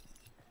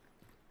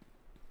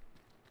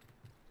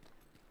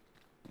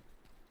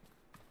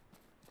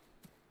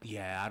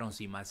 Yeah, I don't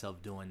see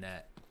myself doing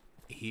that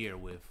here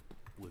with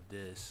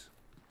this.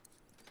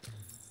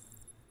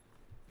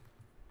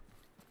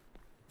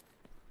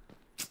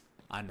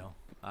 I know.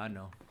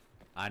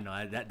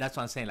 That's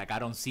what I'm saying. Like, I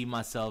don't see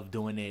myself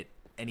doing it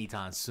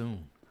anytime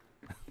soon.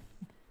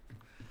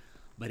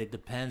 But it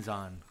depends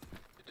on.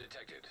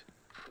 Detected.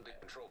 The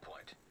control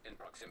point.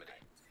 proximity.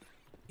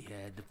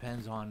 Yeah, it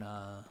depends on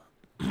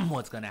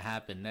what's gonna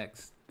happen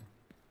next.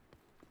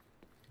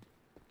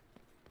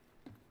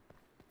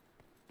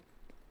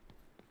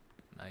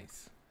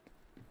 Nice.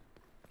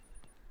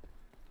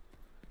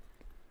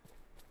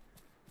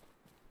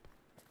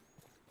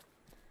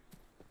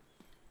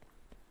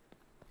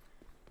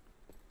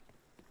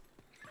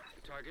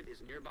 The target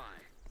is nearby.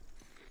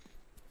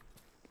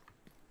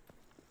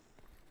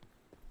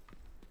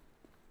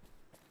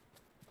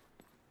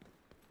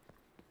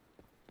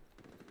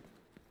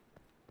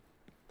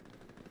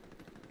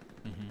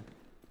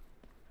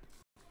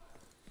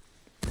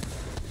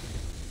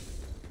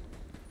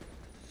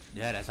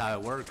 Yeah, that's how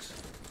it works.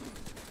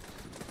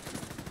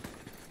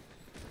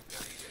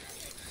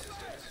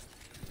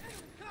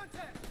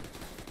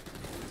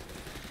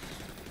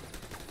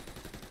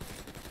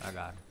 I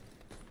got him.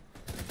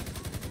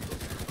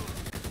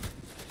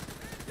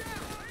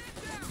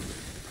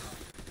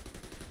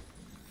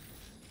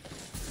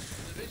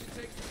 Division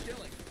takes the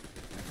killing.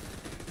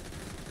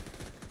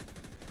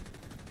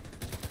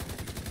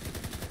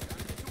 Time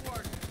to get to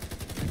work.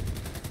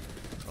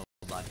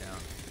 Robot down.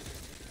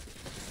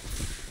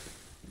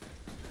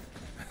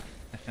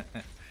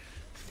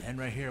 Stand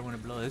right here when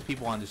it blows. There's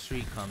people on the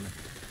street coming.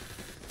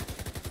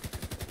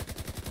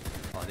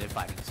 Oh, they're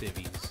fighting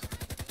civvies.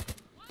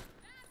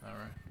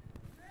 Alright.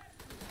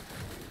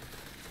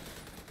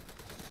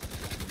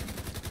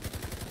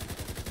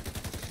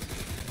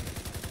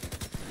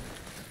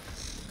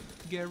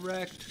 Get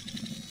wrecked.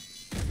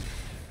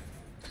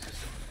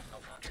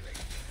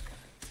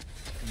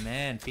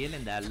 Man,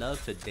 feeling that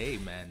love today,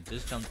 man.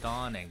 Just jumped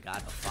on and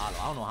got a follow.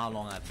 I don't know how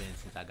long I've been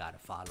since I got a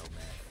follow,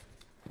 man.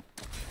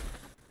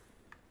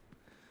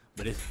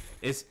 But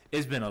it's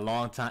been a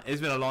long time.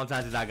 It's been a long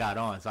time since I got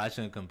on, so I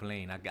shouldn't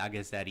complain. I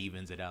guess that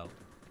evens it out.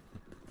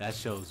 That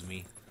shows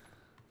me.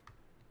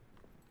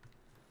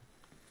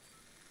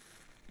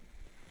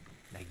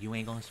 Like, you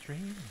ain't gonna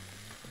stream?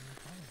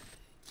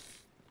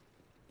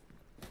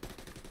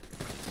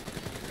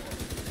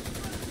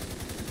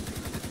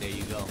 There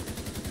you go.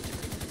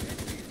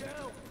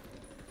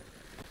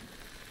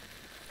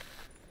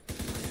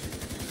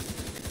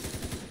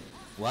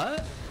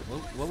 What?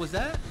 What was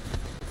that?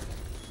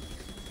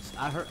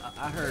 I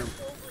heard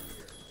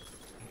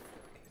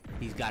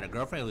he's got a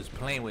girlfriend. He was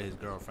playing with his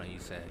girlfriend, you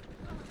said.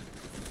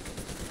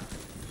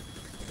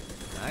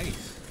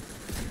 Nice.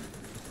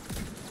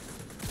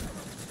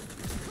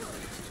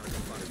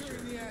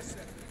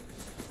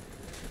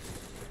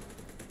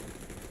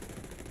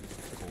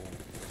 Cool.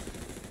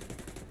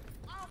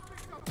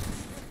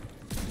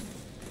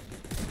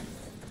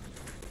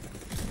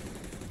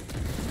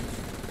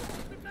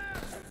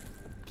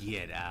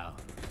 Get out.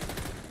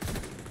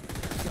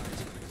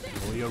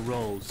 Slow your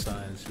roll,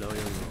 son. Slow your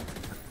roll.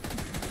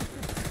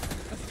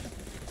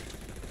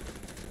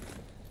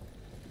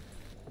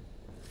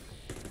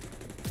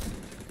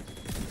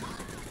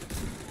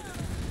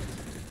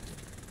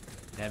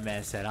 That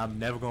man said, I'm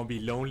never gonna be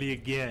lonely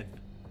again.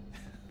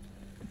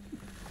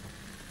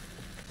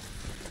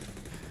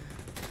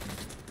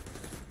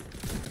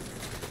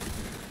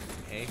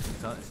 Hey,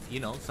 so, you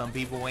know, some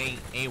people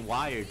ain't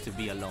wired to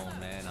be alone,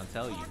 man. I'll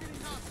tell you.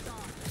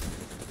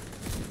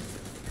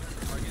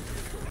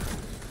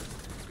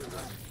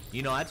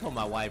 You know, I told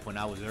my wife when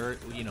I was,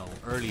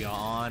 earlier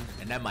on,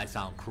 and that might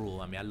sound cruel.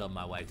 I mean, I love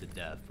my wife to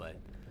death, but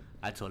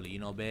I told her, you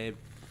know, babe,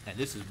 and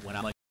this is when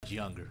I'm much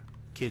younger.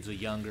 Kids are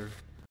younger.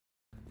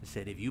 I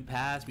said, if you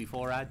pass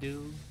before I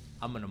do,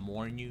 I'm gonna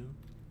mourn you,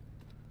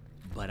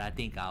 but I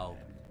think I'll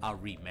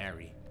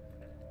remarry.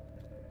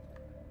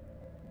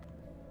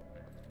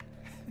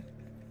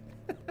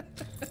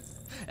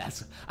 I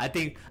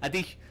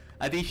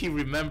think she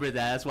remembered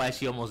that. That's why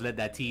she almost let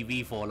that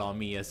TV fall on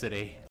me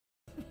yesterday.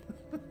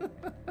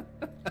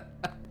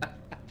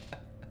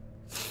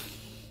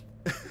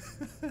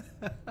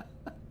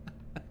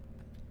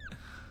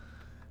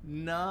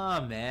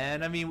 Nah,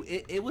 man. I mean,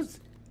 it was.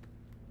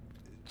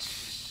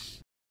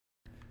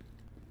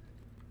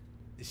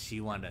 She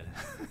wanna.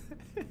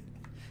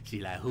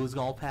 She like, who's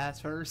gonna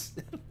pass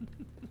first?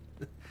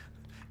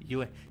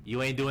 You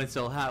ain't doing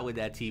so hot with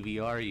that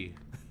TV, are you?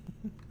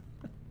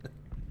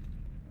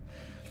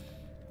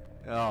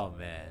 Oh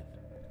man,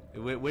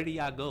 where do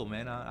y'all go,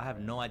 man? I have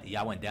no idea.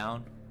 Y'all went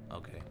down?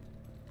 Okay,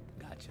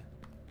 gotcha.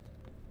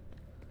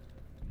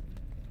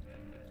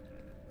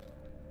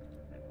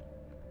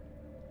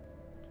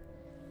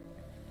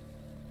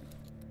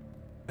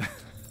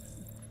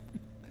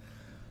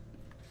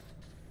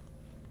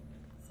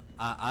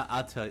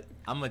 I'll tell.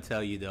 I'm gonna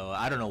tell you though.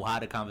 I don't know how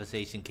the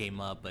conversation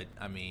came up, but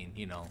I mean,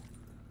 you know,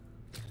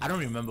 I don't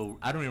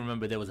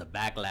remember there was a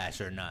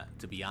backlash or not.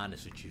 To be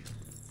honest with you,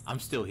 I'm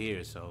still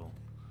here, so.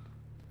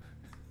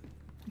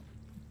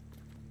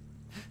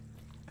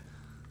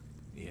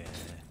 Yeah.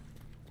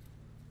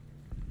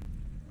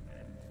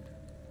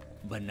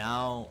 But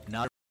now,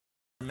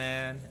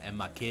 man, and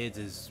my kids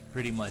is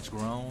pretty much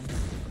grown.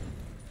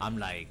 I'm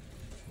like,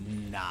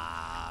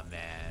 nah,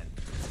 man.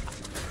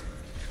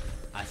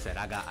 I said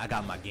I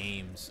got my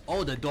games.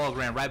 Oh, the dog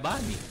ran right by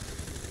me.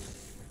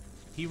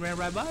 He ran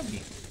right by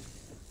me.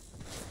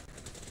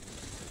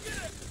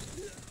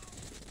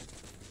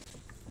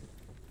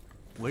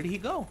 Where did he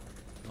go?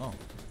 Oh.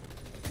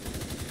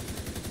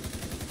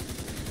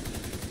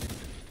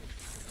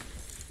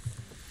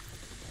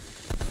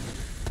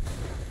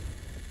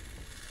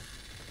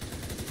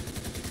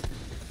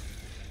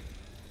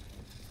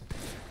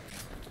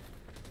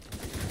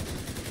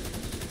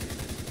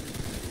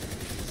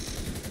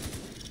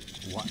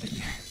 What?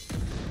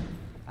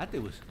 I think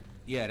it was,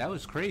 yeah, that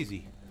was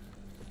crazy.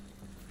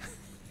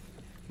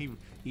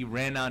 He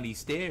ran down these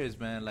stairs,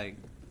 man, like.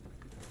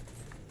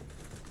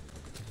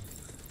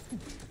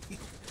 He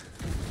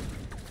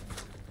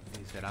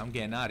said, "I'm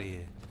getting out of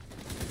here."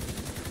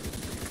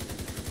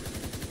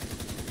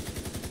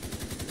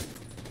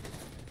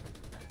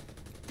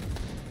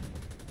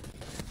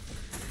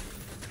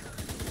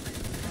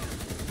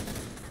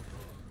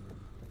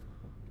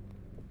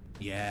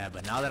 Yeah,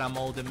 but now that I'm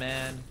older,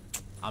 man,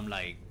 I'm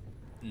like,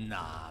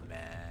 nah,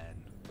 man.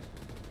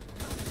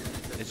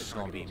 It's just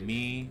gonna be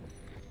me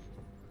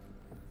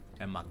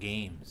and my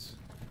games.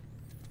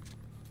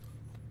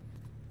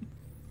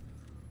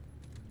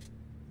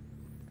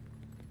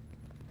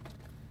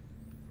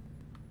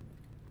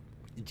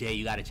 Jay,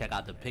 you gotta check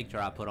out the picture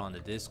I put on the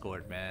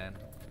Discord, man.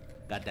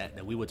 Got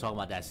that we were talking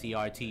about that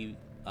CRT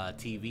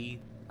TV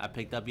I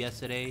picked up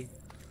yesterday.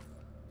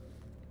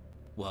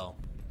 Well,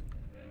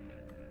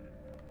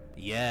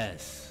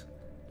 yes.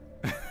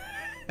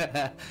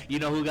 You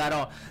know who got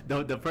on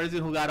the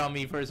person who got on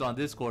me first on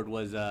Discord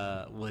was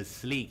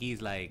Sleek.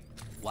 He's like,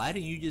 why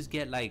didn't you just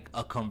get like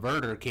a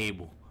converter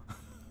cable?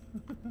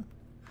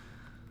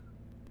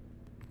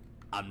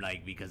 I'm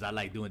like, because I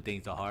like doing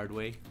things the hard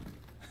way.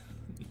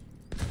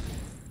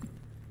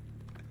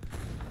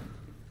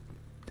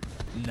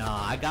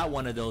 Nah, I got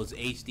one of those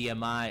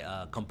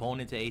HDMI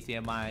component to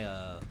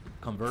HDMI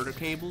converter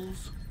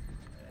cables.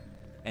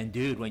 And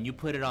dude, when you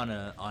put it on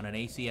an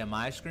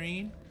HDMI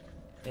screen,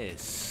 it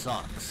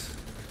sucks.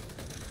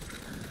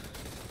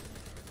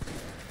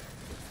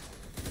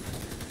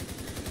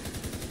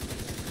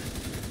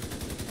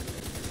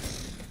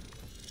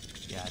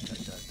 Yeah,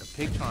 the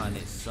picture on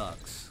it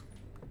sucks.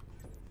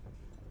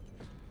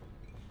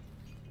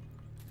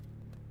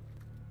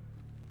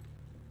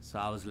 So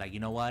I was like, you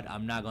know what?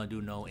 I'm not gonna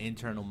do no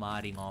internal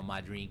modding on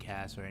my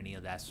Dreamcast or any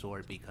of that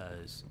sort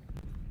because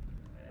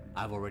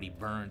I've already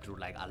burned through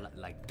like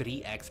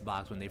 3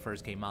 Xbox when they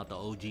first came out, the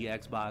OG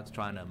Xbox,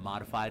 trying to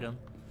modify them.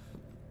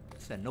 I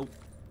said nope.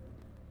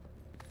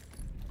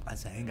 I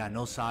said I ain't got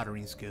no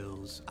soldering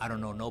skills. I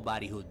don't know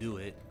nobody who'll do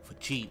it for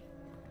cheap.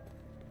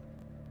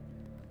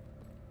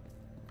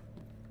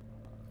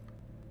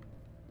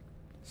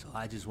 So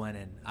I just went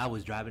and I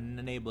was driving in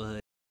the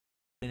neighborhood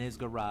in his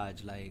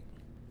garage like,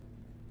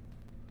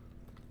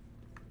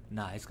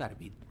 nah, it's gotta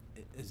be,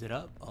 is it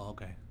up? Oh,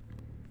 okay.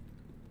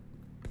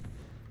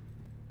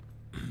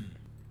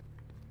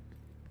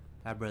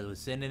 That brother was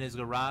sitting in his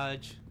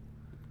garage,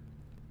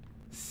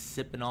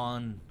 sipping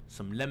on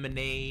some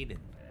lemonade, and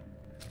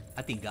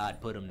I think God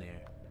put him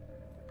there.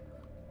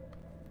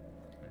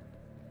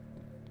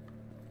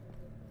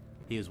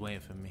 He was waiting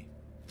for me.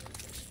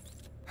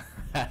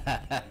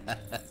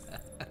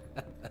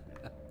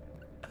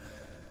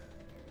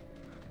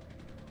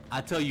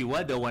 I tell you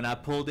what though, when I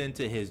pulled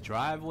into his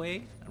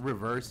driveway,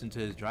 reversed into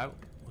his driveway,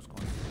 what's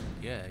going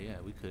on? Yeah,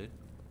 we could.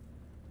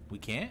 We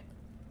can't?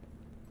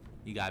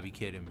 You gotta be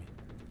kidding me.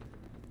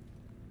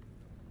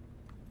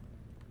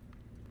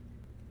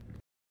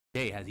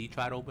 Jay, has he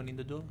tried opening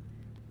the door?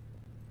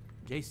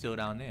 Jay's still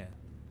down there.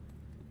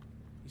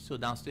 He's still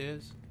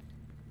downstairs?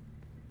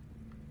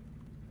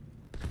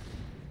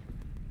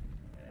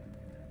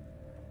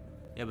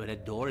 Yeah, but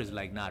that door is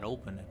like not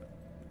opening.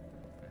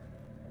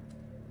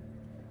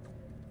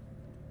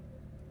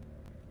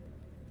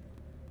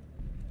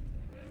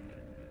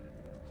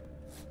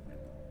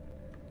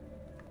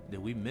 Did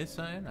we miss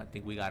something? I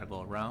think we gotta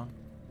go around.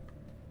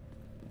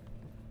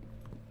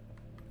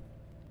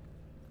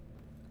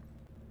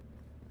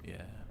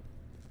 Yeah.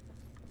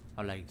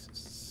 Or like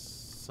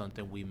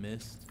something we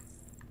missed.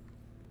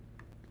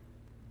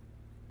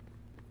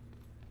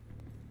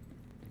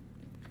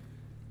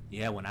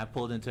 Yeah, when I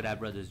pulled into that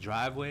brother's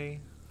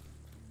driveway,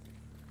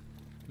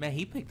 man,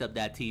 he picked up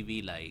that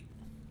TV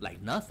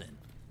like nothing.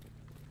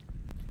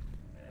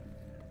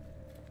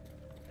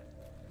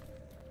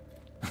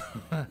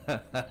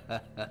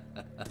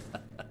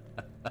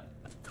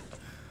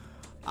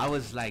 I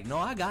was like, no,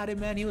 I got it,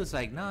 man. He was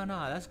like, no,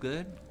 that's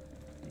good.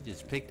 He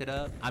just picked it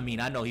up. I mean,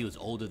 I know he was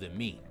older than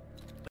me,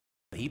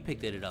 but he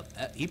picked it up.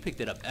 He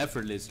picked it up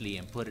effortlessly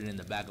and put it in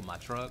the back of my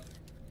truck.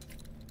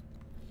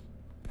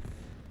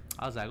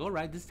 I was like, all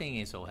right, this thing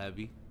ain't so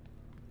heavy.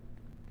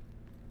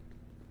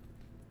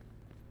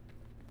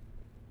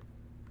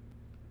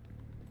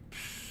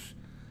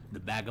 The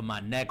back of my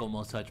neck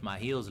almost touched my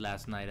heels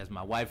last night as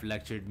my wife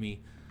lectured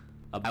me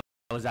about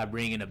was I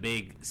bringing a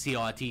big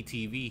CRT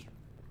TV.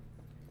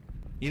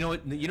 You know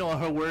what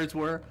her words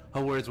were?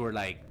 Her words were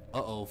like,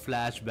 uh-oh,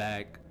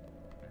 flashback.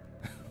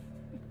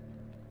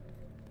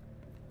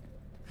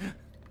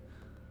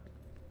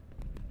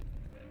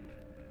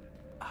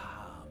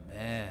 Ah,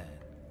 man.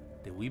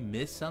 Did we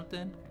miss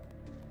something?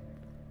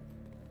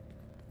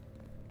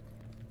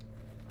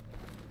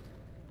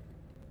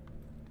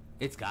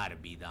 It's gotta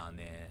be down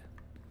there.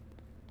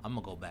 I'm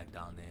gonna go back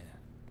down there.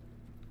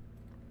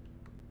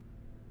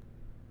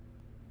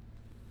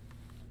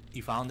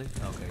 You found it?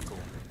 Okay, cool.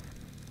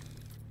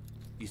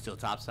 You still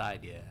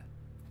topside? Yeah.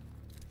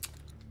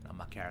 Now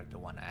my character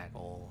wanna act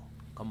all.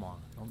 Come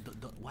on.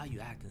 Don't, why are you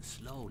acting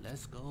slow?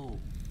 Let's go.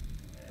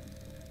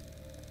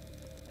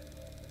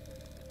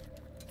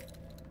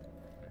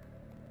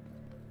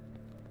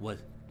 What?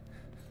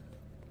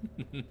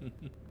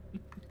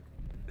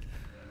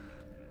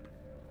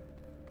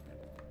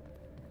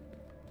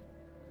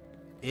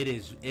 It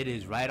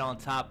is right on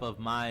top of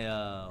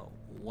my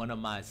one of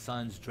my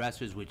son's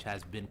dressers, which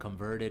has been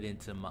converted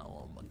into my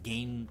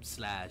game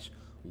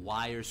 /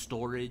 wire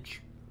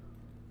storage.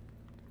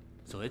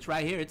 So it's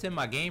right here. It's in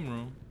my game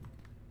room.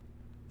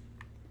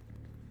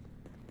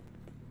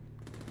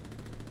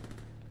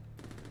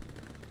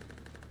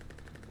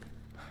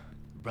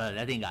 Bro,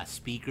 that thing got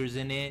speakers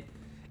in it.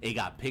 It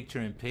got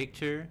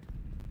picture-in-picture.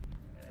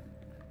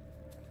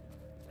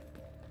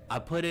 I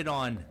put it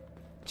on,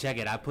 check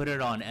it, I put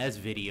it on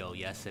S-Video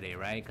yesterday,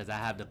 right? Because I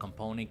have the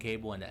component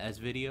cable and the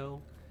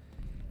S-Video.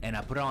 And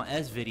I put it on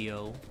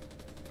S-Video,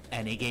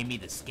 and it gave me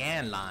the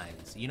scan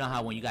lines. You know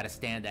how when you got to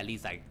stand at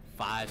least like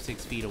 5-6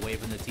 feet away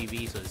from the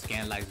TV so the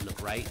scan lines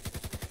look right?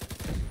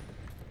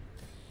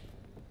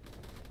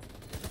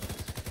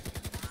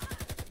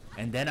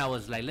 And then I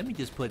was like, let me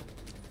just put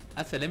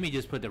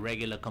the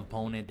regular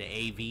component, the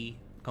AV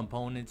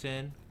components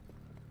in.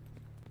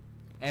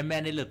 And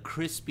man, it looked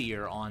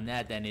crispier on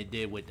that than it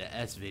did with the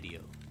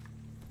S-Video.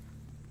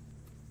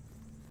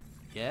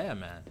 Yeah,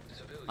 man.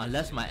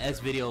 Unless my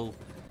S-Video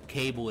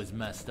cable is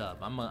messed up.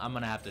 I'm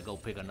gonna have to go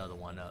pick another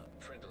one up.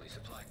 Friendly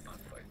supply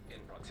convoy in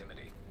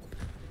proximity.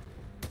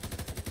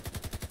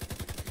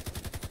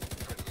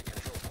 Friendly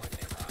control point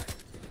nearby.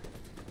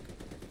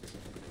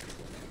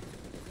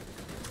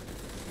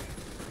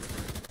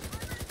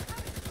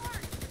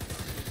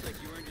 Looks like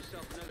you earned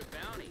yourself another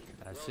bounty.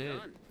 That's Well it.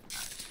 done.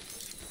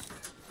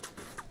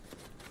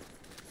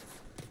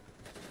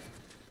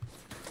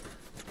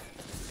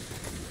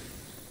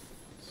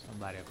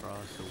 Somebody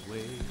across the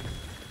way.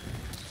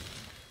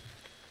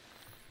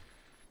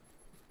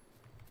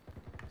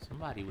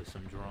 Somebody with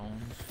some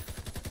drones.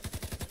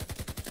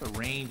 What's the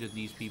range of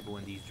these people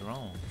in these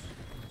drones?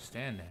 I don't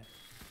understand that.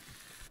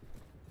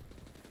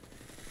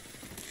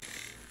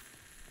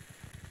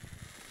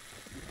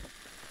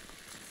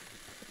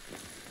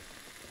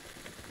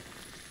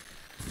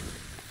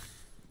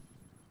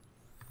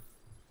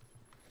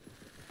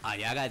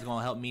 Y'all guys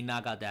gonna help me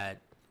knock out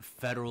that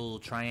federal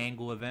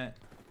triangle event?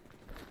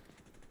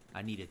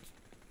 I need a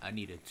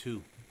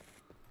 2.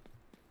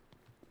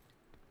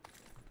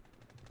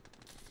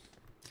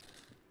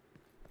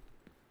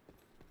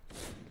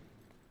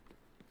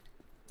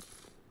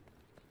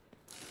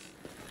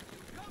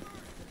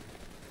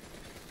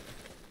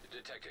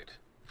 Detected.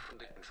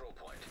 Friendly control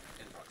point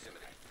in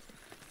proximity.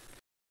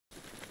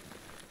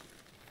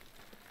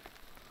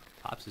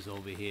 Pops is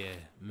over here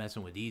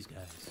messing with these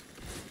guys.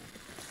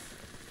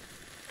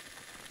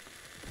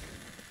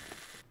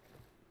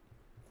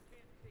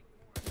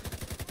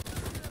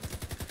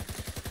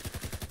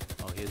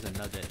 Oh, here's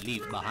another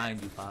leap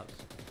behind you, Pops.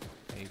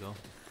 There you go.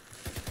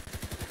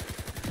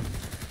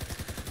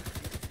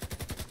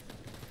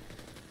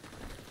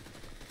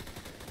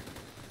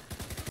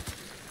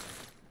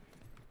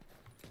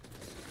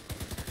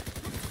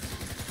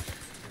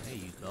 There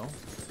you go.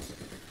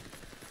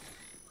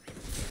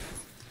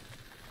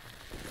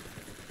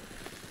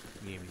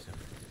 Give me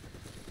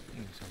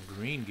some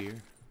green gear.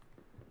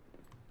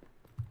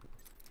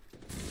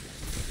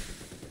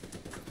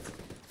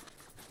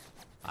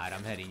 Alright,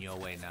 I'm heading your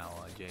way now,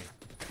 Jay.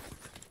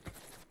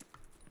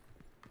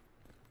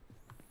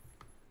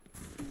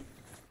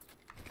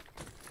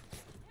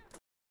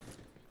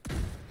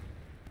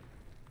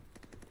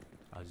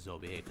 I was just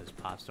over here because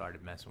Pop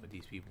started messing with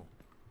these people.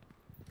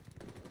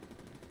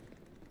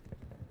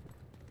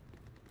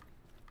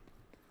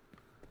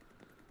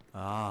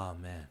 Oh,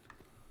 man.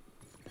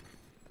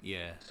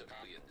 Yeah.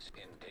 Civilians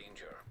in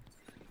danger.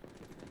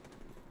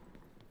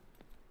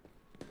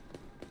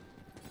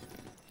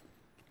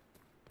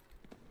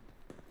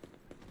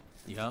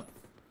 Yup.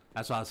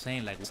 That's what I was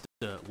saying. Like,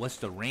 what's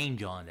the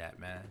range on that,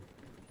 man?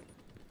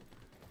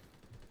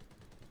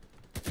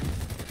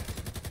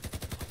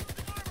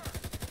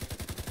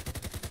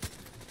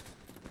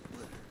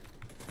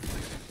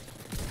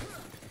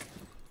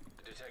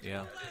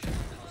 Yeah.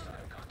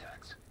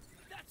 Contacts.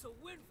 That's a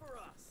win for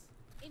us.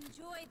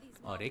 Enjoy these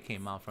Oh, they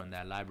came out from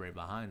that library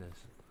behind us.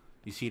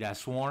 You see that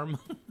swarm?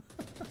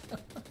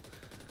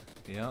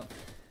 Yep.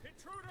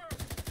 Intruder!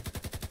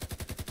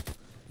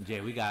 Jay,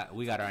 we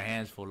got our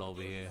hands full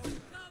over here.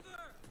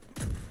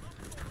 Cover!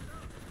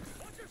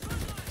 Watch your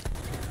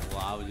sideline! Well,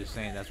 I was just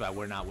saying that's why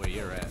we're not where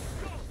you're at.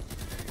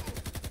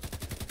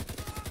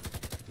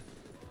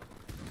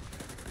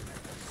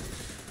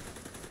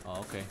 Oh,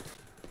 okay.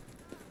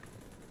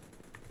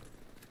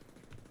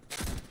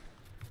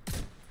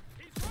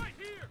 He's right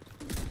here!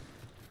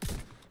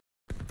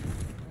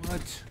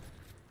 What?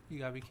 You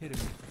gotta be kidding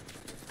me.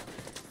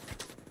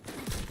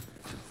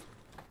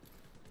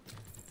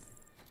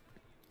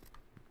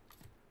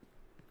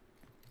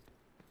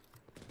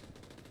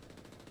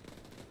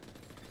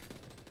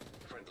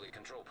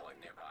 control point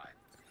nearby.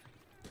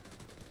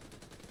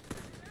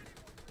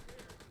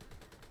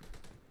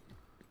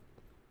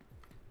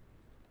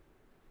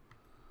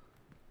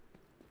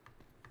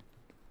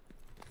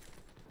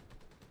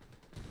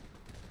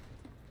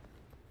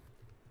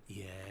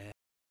 Yeah.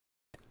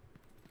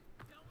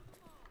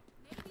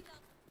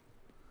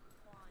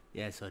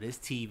 Yeah, so this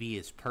TV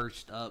is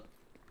perched up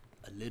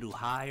a little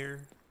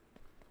higher.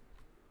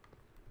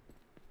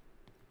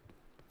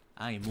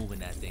 I ain't moving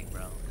that thing,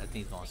 bro. That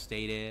thing's gonna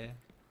stay there.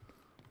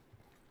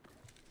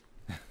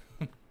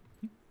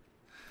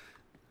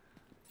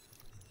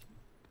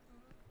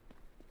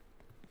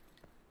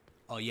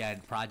 Oh yeah,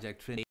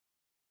 Project Finish,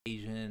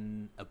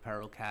 Asian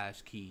apparel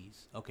cache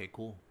keys. Okay,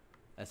 cool.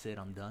 That's it.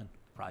 I'm done.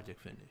 Project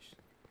finished.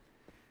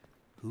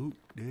 Oop,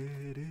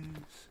 there it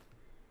is.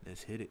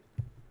 Let's hit it.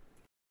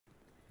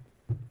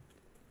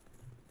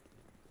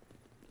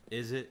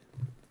 Is it?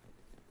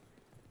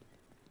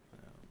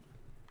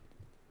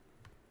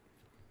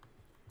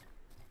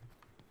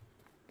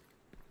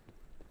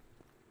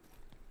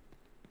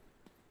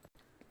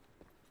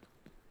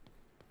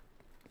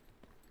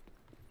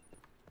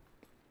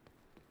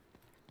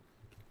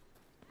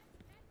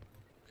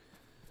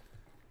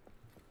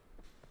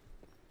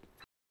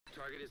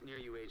 Target is near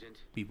you, Agent.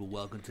 People,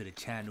 welcome to the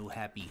channel.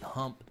 Happy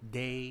Hump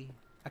Day.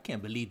 I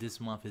can't believe this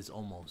month is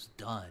almost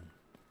done.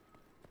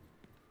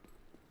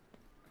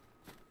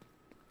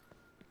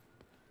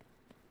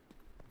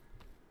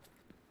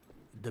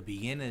 The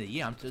beginning of the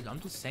year, I'm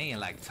just saying,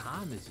 like,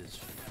 time is just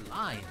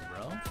flying,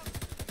 bro.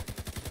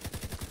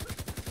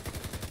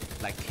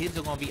 Like, kids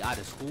are gonna be out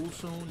of school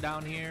soon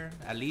down here,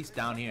 at least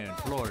down here in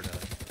Florida.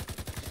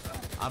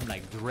 I'm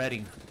like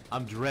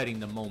I'm dreading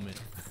the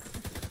moment.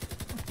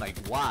 Like,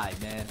 why,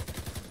 man?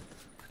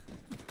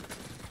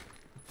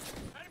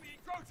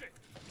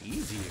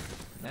 Easier,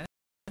 man.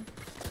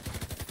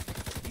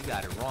 You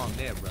got it wrong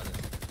there, brother.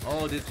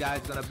 Oh, this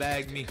guy's gonna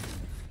bag me.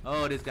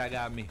 Oh, this guy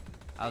got me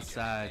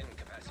outside.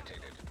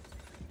 Incapacitated.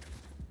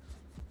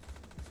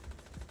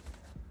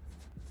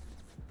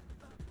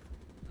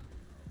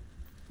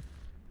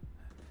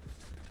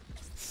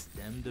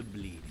 Stem the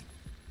bleeding.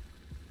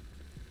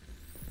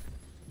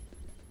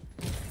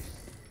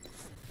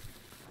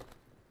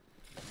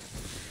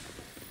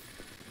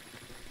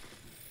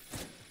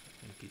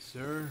 Thank you,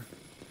 sir.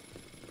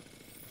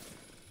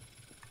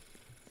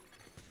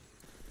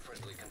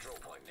 Friendly control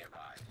point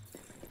nearby.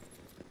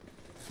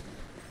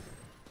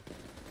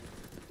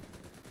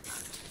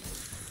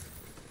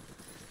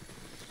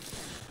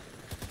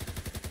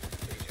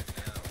 Agent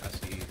down. I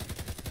see you.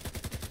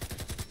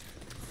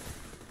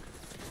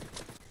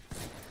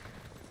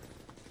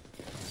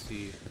 I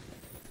see you.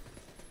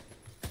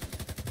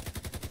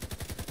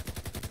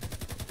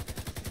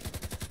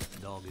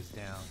 Dog is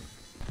down.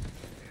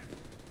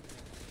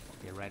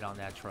 Get right on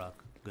that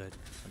truck. Good.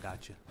 I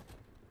got you.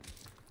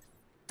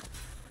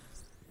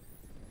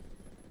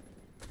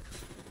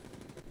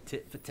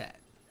 Tit for tat.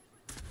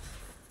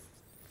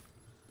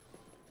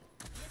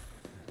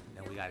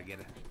 Then we gotta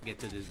get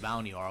to this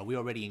bounty, or are we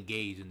already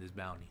engaged in this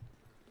bounty?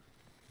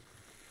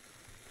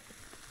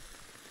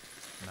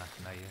 Not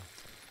yet.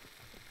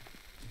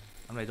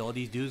 I'm like, all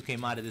these dudes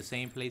came out of the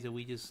same place that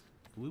we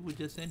were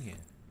just in here.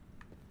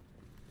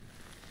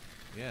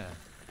 Yeah.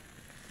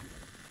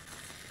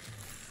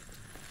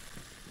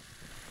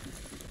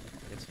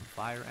 Get some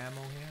fire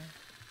ammo here.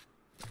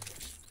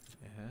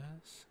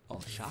 Yes. Oh,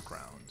 shock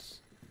rounds.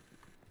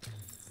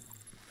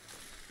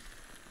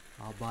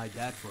 I'll buy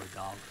that for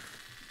 $1.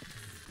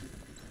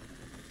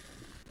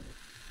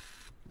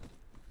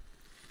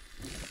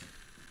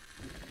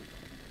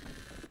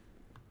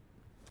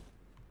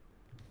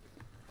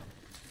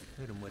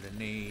 Hit him with a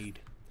nade.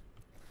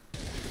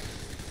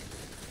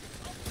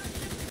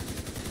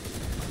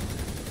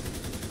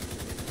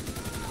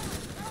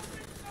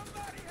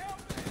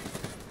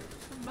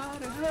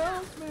 Somebody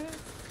help me!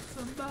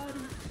 Somebody.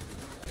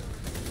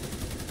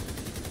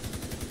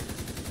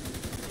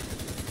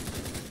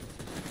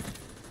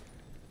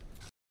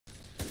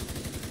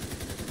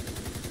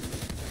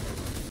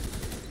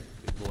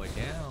 Good boy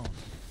down.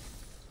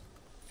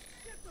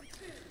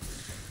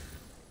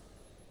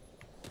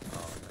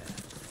 Oh man.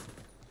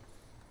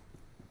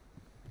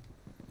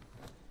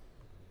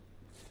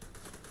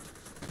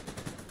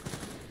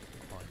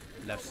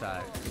 On left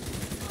side.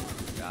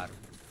 Got him.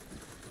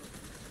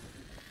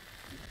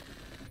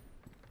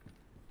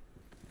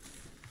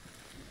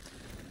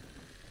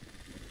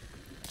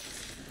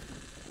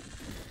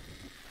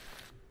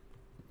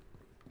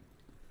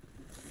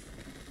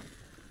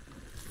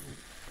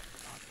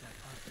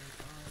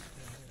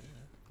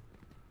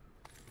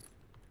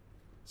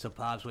 So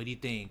Pops, what do you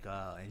think?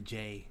 And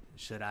Jay,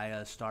 should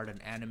I start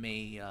an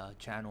anime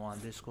channel on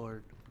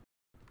Discord?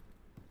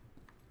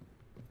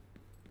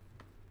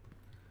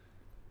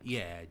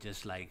 Yeah,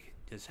 just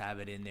have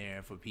it in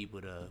there for people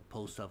to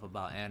post stuff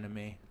about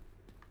anime.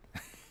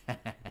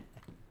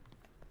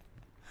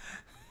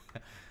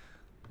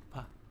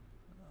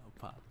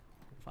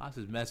 Pops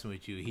is messing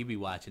with you. He be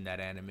watching that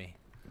anime.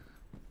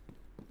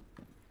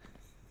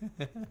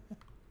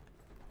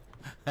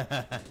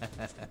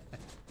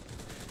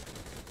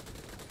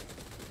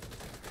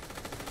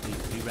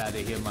 He'd rather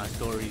hear my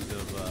stories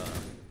of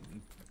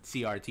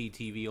CRT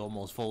TV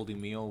almost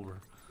folding me over.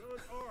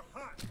 Good or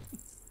hot.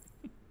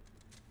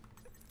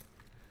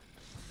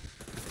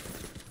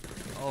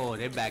 Oh,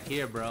 they're back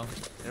here, bro.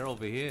 They're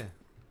over here.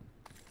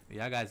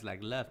 Y'all guys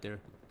like left there.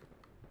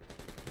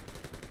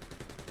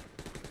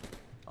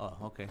 Oh,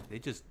 okay. They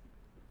just...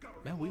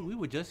 Man, we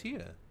were just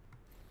here.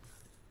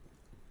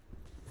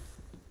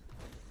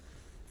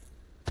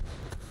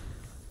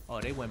 Oh,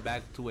 they went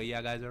back to where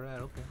y'all guys are at.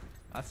 Okay.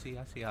 I see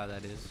how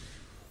that is.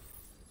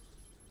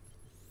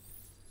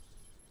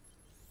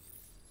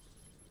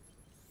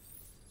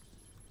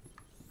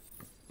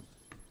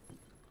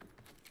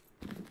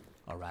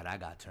 Alright, I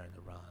got turned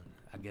around.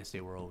 I guess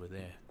they were over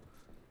there.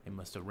 They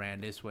must have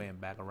ran this way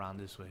and back around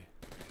this way.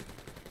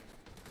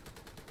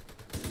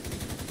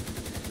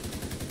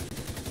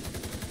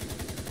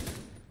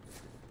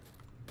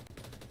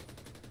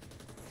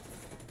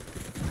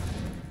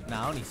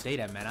 Now, I only say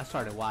that, man. I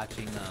started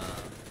watching,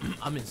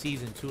 I'm in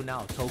season 2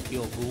 now,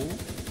 Tokyo Ghoul.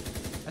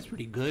 That's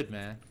pretty good,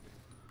 man.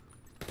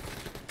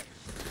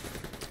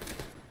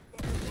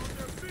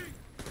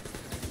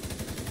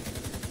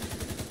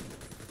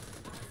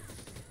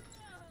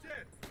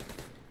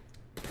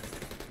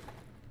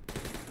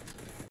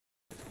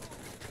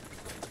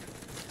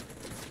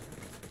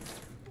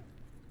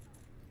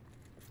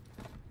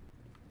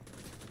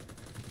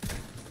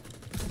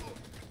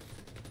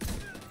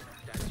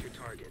 That's your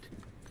target.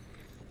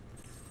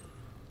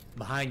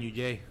 Behind you,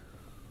 Jay.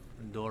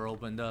 The door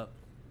opened up.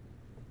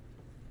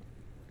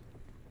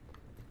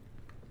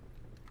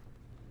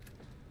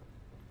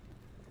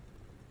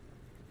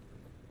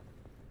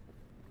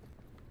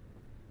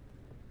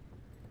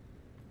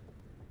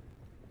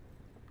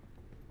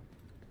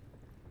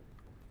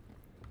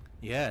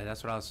 Yeah,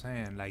 that's what I was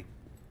saying. Like,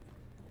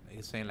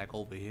 it's saying like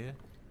over here.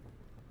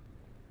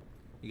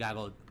 You gotta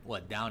go,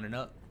 what, down and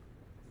up?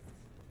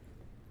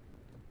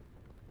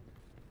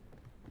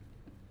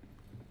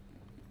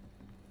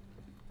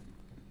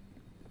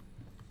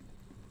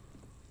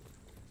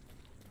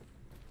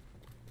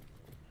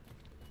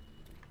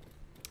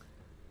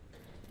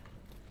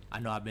 I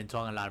know I've been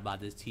talking a lot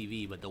about this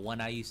TV, but the one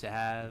I used to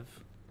have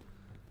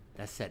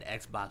that said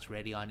Xbox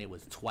Ready on it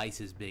was twice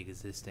as big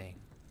as this thing.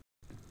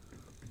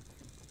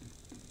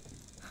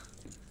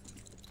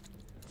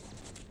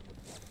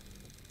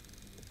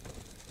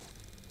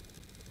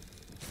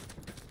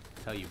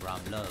 Tell you, bro,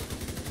 I'm loved.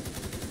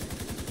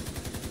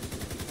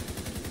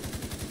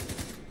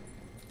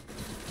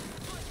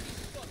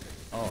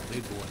 Oh,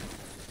 big boy.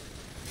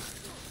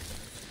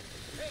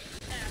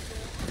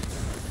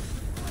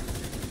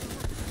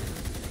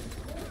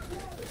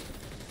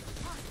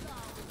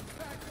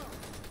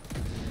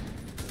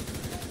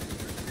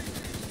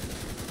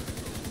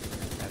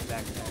 That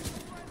backpack.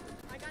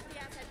 I got the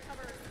asset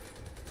covered.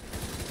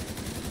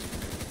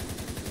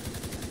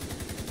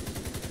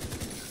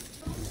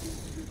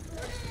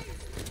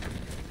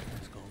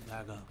 Let's go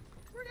back up.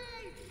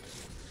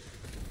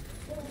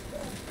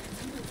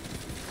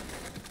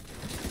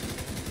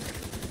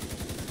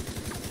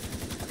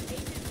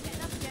 Agent's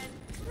getting up again.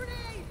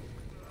 Grenade!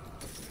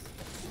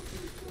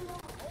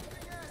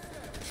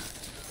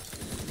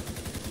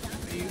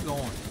 Where you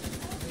going?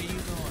 Where you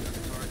going?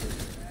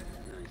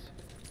 Nice.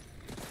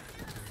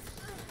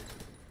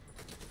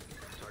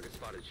 Target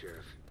spotted,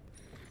 Sheriff.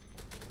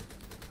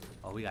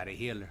 Oh, we got a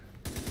healer.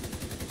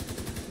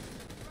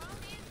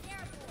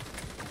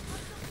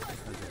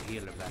 There's a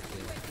healer back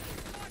there.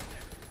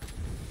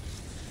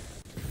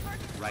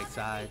 Right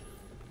side,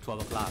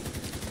 12 o'clock.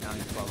 Now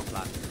it's 12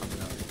 o'clock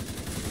coming up.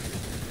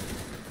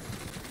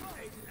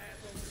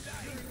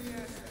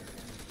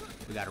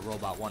 We got a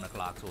robot 1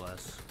 o'clock to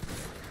us.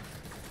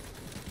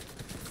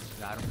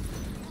 Got him.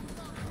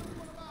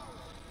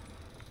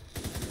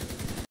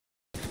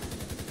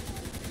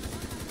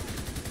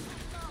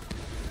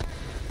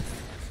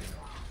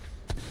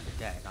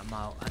 Dang, I'm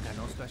out. I got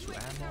no special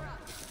ammo.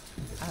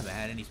 I haven't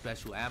had any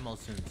special ammo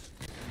since.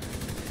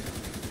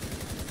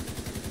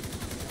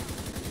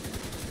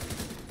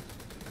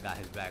 I got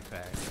his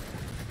backpack.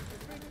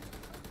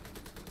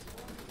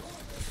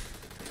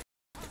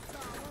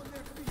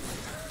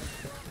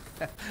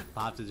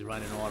 Pops is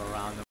running all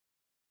around them.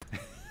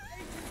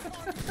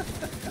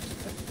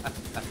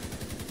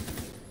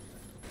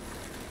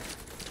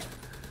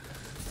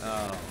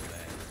 Oh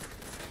man,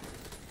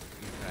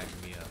 you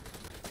cracking me up.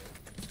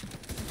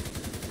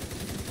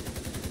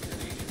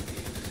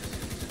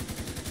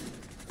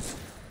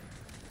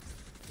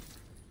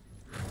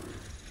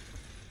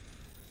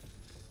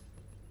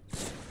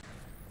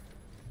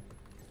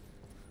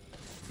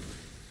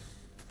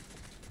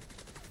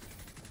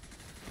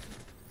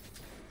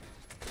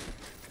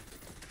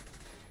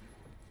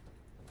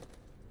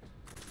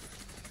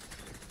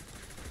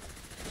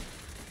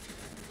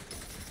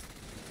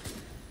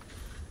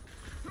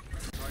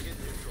 Target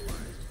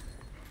neutralized.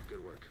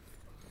 Good work.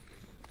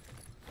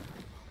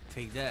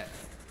 Take that.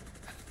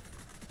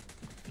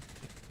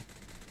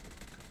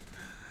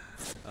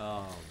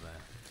 Oh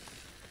man.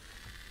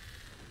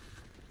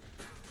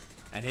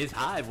 And his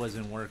hive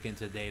wasn't working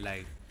today.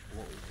 Like,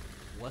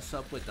 What's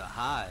up with the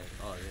hive?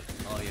 Oh yeah.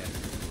 Oh yeah.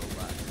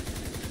 Robot.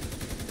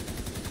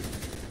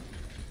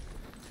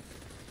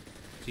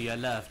 To your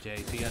left,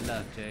 Jay. To your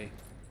left, Jay.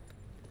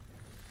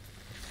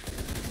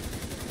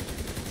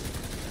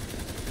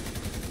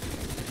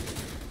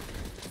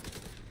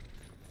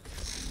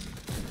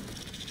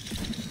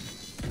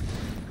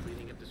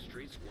 Cleaning up the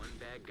streets one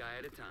bad guy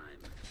at a time.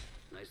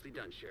 Nicely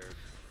done, Sheriff.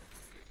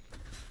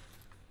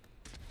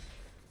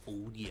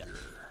 Oh yeah.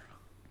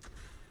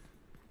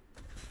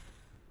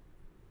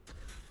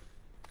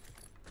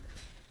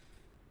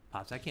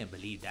 Pops, I can't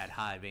believe that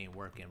hive ain't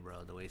working,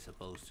 bro, the way it's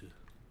supposed to.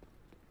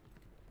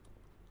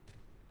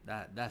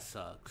 That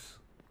sucks.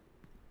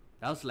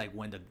 That was like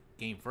when the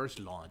game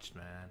first launched,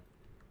 man.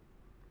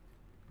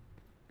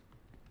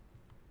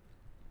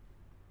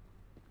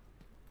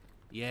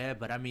 Yeah,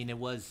 but I mean it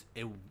was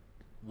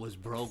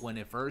broke when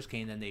it first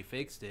came, then they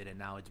fixed it and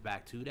now it's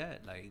back to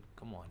that. Like,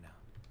 come on now.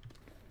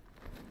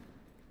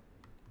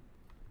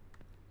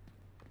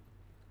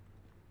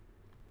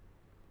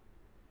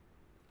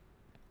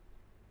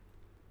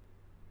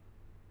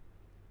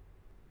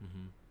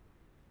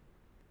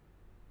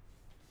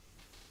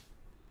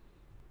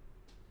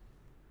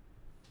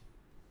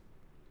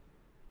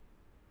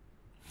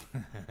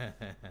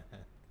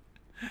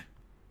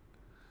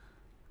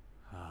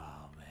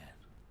 Oh man.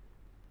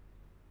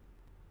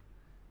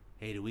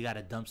 Hey, do we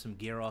gotta dump some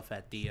gear off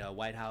at the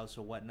White House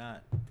or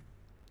whatnot,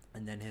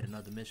 and then hit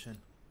another mission?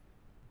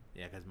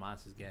 Yeah, cause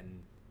Monster's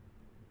getting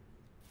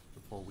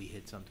before we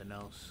hit something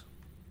else.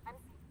 I'm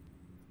seeing.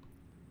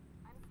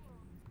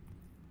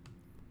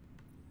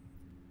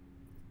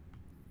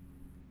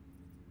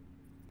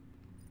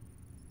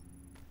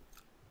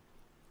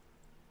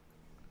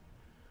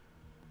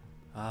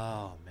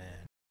 Oh man.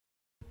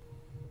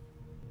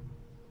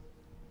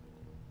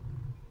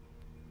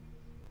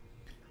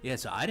 Yeah,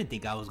 so I didn't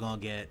think I was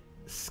gonna get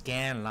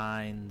scan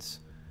lines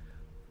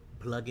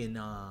plugging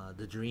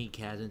the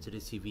Dreamcast into the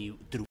TV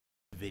through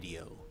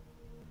video,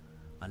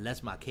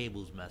 unless my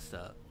cable's messed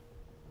up.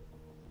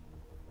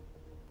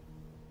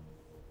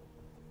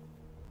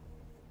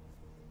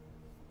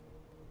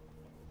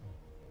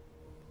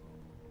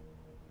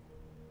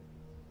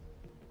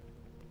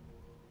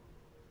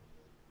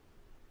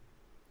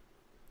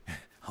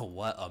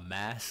 What, a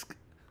mask?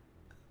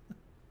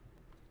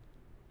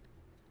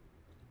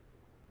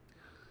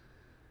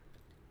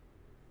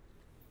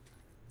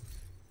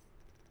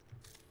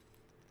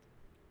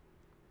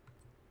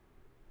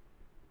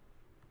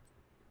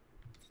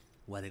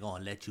 What, they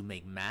gonna let you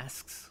make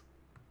masks?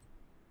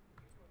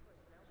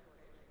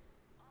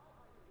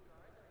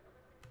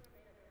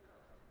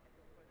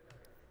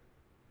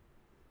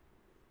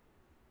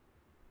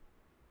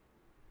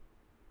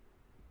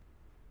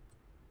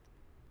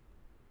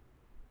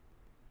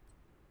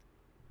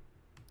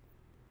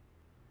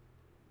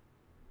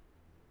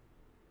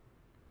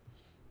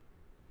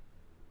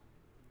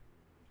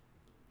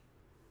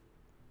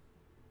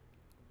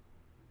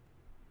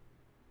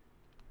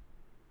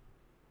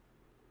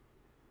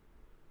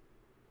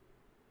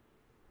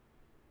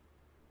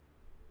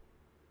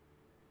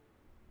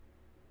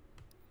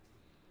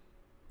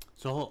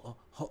 So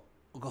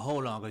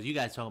hold on, because you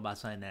guys talking about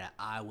something that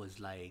I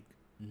was like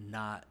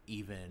not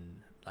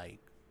even like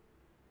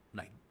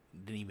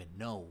didn't even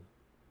know.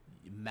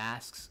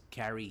 Masks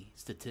carry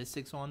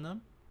statistics on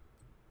them.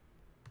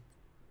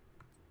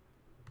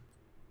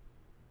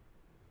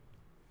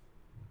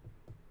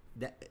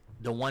 That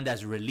the one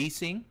that's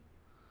releasing.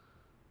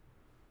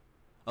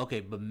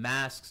 Okay, but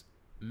masks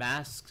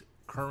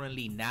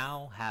currently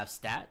now have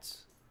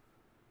stats.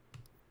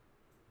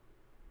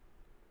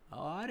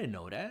 Oh, I didn't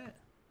know that.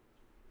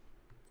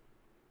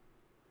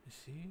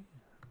 See,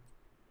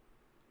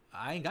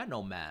 I ain't got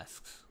no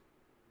masks.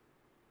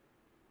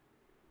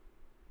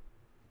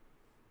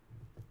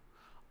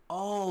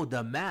 Oh,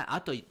 the mask. I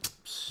thought.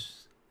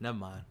 Never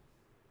mind.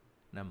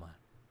 Never mind.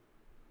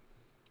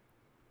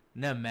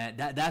 Never mind.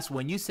 That's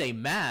when you say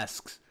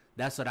masks.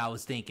 That's what I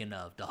was thinking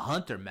of. The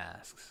hunter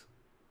masks.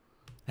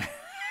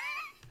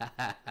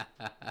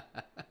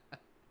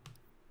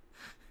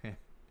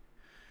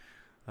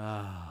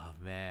 Oh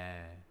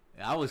man,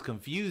 I was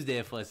confused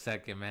there for a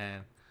second,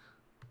 man.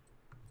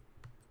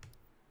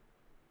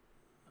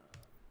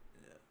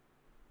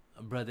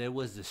 Brother, it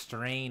was the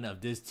strain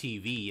of this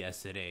TV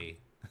yesterday.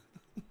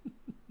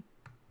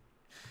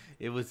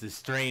 It was the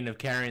strain of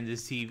carrying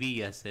this TV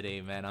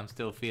yesterday, man. I'm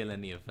still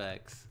feeling the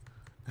effects.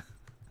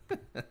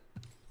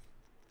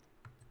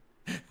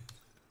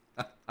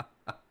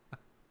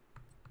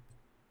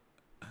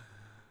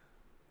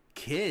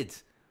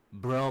 Kids,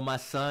 bro, my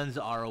sons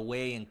are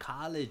away in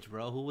college,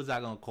 bro. Who was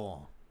I gonna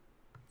call?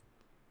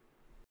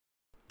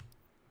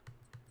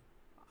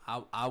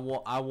 I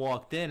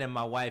walked in and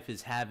my wife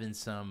is having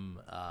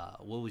some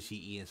what was she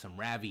eating, some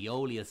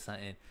ravioli or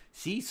something.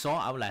 She saw,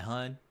 I was like,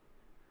 hun,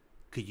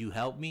 could you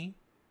help me?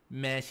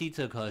 Man, she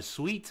took her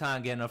sweet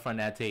time getting up from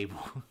that table.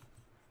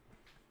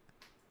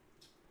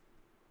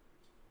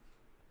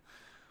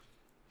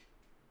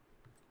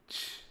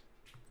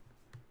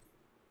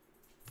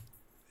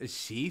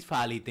 She's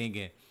probably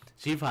thinking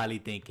She probably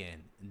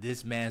thinking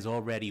this man's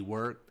already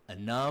worked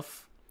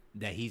enough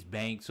that he's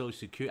banked Social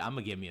Security. I'm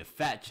gonna get me a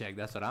fat check.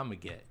 That's what I'm gonna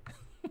get.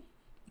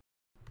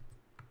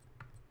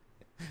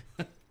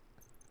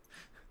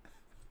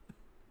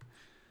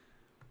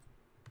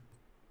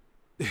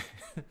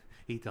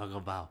 He talking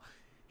about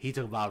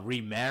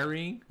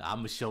remarrying. I'm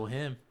gonna show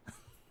him.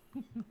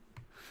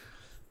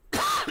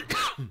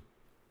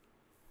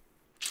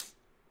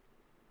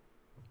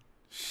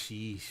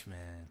 Sheesh,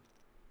 man.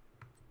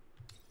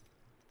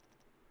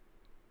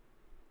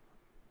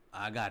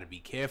 I gotta be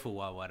careful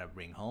what I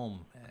bring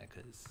home, man,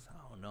 cause I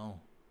don't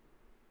know.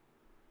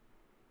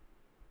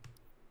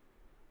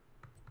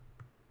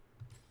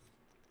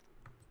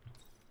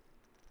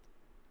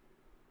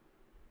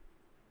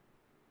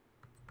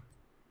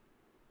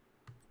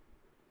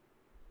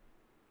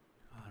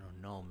 I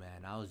don't know,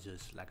 man. I was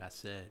just like I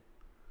said.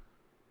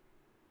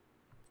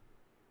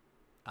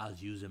 I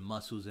was using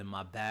muscles in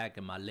my back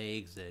and my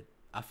legs that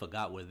I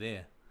forgot were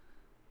there.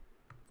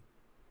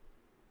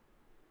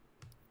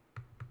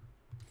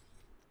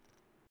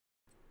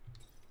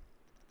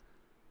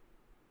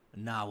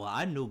 Nah, well,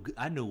 I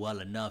knew well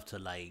enough to,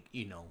 like,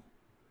 you know,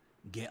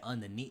 get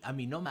underneath. I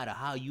mean, no matter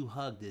how you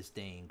hug this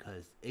thing,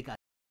 cause it got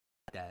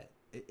that.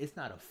 It's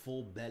not a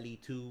full belly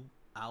tube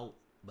out,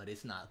 but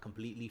it's not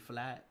completely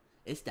flat.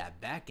 It's that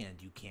back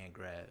end you can't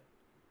grab.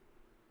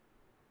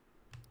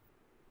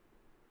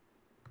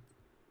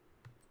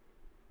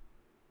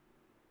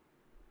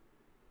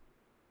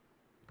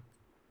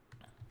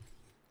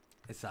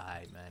 It's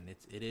alright, man.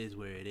 It is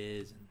where it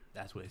is, and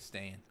that's where it's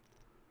staying.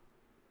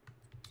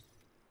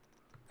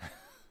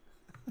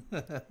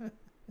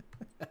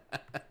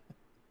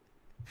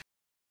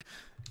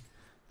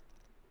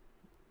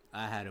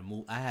 I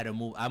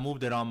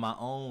moved it on my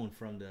own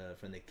from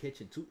the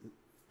kitchen to.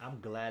 I'm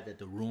glad that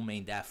the room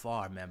ain't that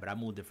far, man. But I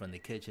moved it from the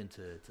kitchen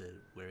to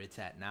where it's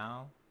at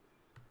now.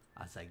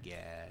 I was like,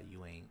 yeah,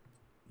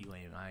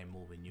 I ain't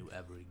moving you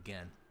ever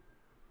again.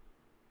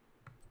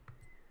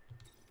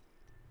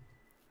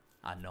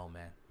 I know,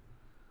 man.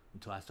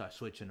 Until I start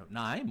switching up.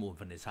 Nah, I ain't moving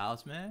from this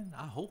house, man.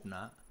 I hope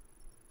not.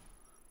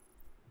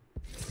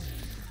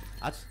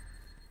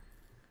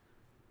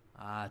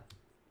 I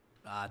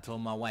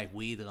told my wife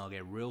we either gonna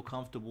get real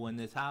comfortable in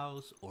this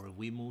house, or if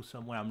we move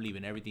somewhere, I'm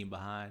leaving everything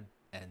behind,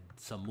 and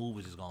some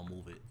movers is gonna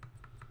move it.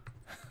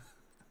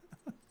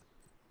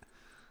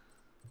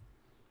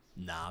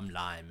 Nah, I'm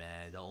lying,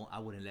 man. I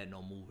wouldn't let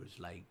no movers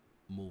like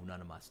move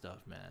none of my stuff,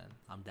 man.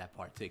 I'm that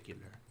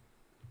particular.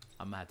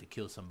 I'm gonna have to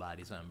kill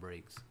somebody if something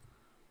breaks.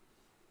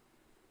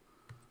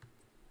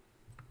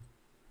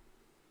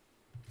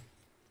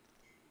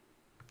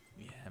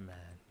 Yeah, man.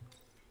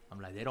 I'm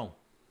like, they don't.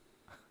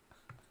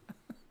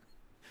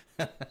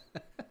 Man,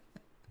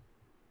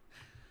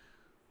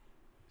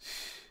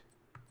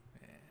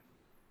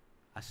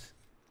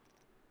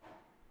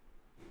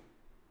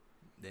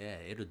 yeah,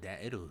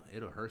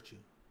 it'll hurt you.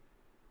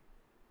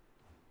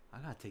 I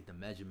gotta take the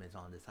measurements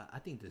on this. I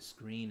think the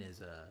screen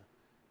is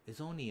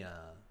it's only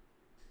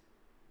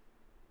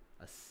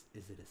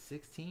is it a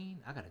 16?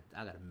 I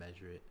gotta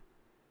measure it.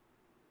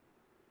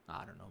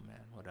 I don't know,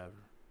 man. Whatever.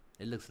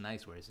 It looks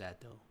nice where it's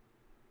at though.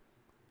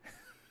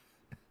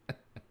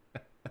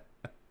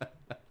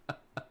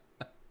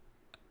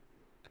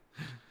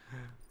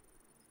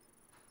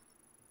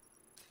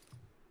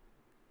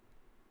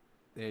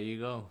 There you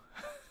go.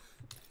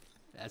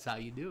 That's how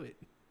you do it.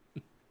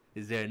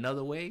 Is there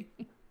another way?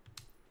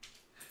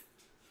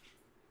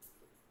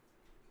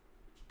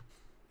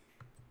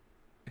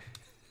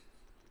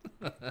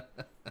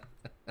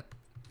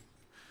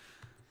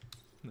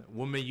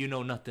 Woman, you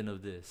know nothing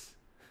of this.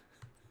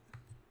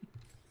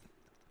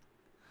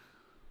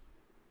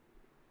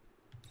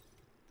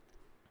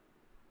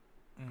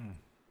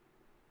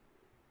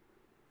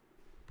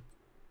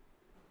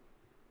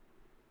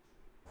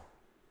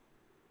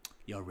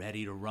 You're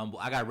ready to rumble.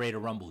 I got ready to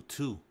rumble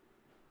too.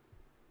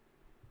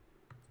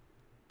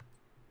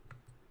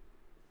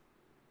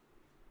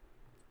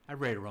 I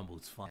ready to rumble.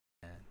 It's fun,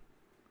 man.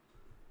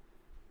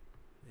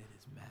 It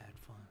is mad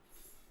fun.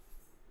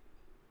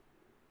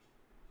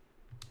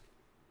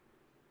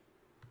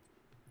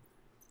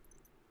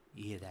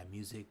 You hear that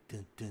music?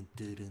 Dun, dun,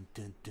 dun, dun,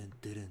 dun, dun,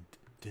 dun,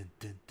 dun,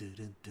 dun, dun,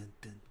 dun, dun,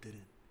 dun,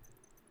 dun.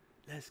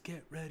 Let's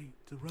get ready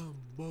to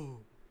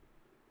rumble.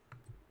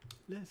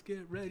 Let's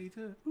get ready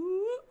to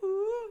ooh,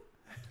 ooh.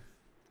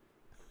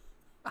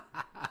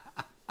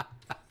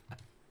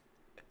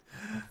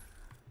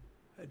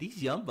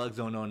 These young bucks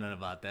don't know nothing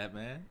about that,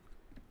 man.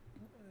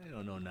 They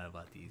don't know nothing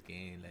about these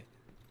games.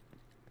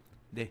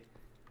 Like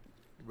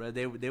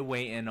they're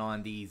waiting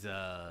on these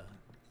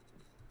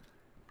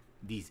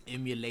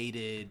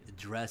emulated,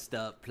 dressed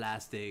up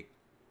plastic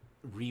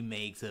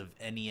remakes of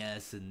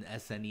NES and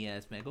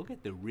SNES, man. Go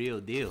get the real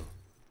deal.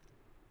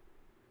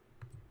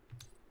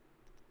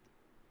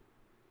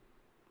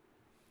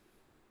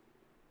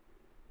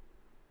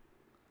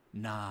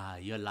 Nah,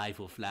 your life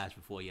will flash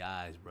before your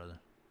eyes, brother.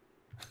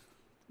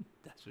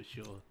 That's for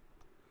sure.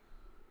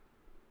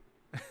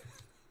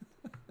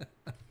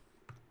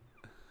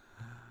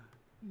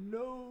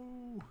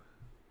 No.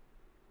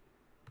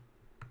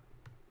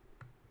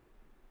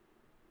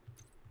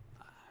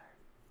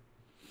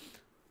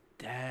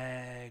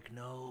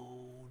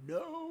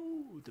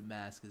 no. The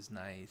mask is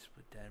nice,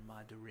 but then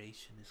my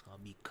duration is gonna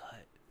be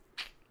cut.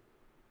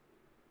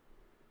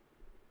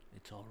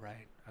 It's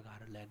alright. I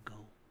gotta let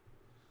go.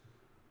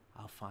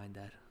 I'll find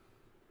that.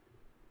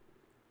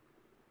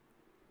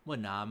 Well,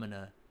 nah,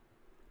 I'm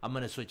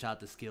gonna switch out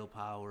the skill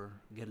power,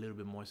 get a little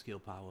bit more skill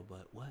power,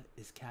 but what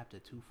is capped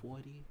at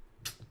 240?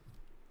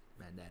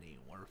 Man, that ain't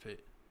worth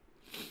it.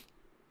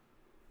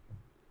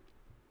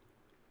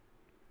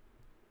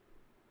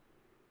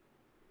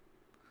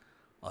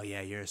 Oh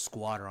yeah, you're a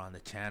squatter on the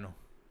channel.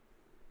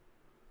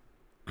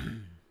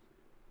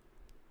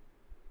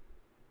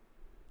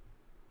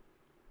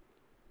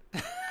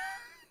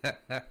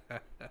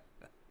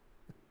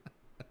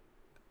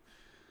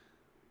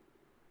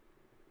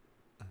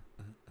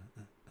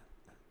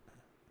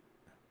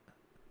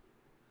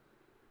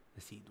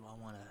 Let's see, do I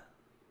wanna...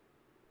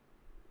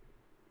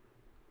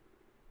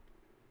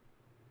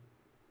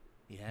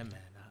 Yeah, man,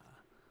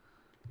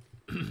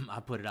 I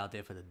put it out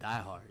there for the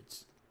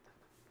diehards.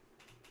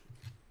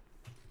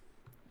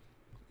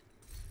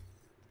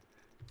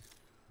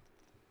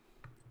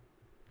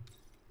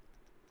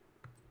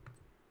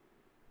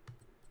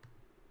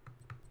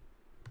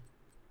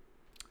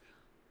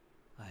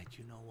 Alright,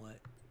 you know what?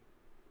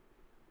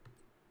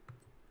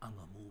 I'm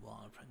gonna move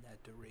on from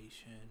that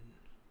duration.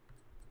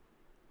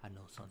 I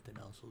know something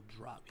else will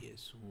drop here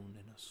soon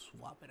and I'll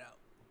swap it out.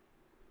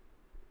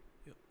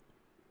 Yep.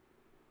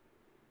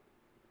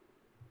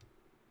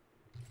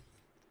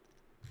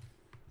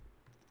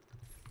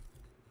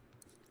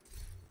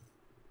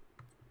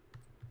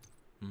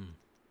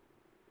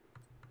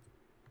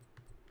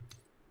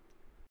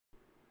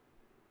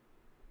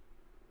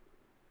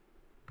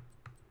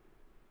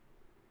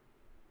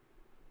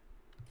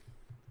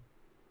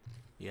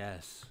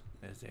 Yes,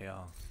 yes they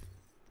are.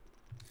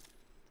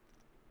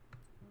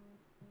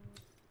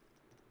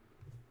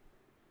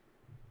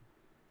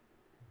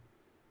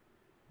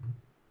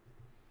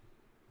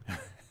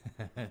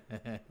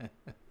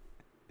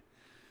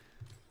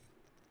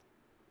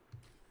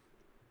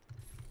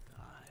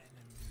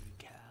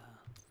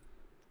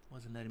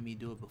 Wasn't letting me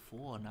do it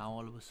before. Now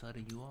all of a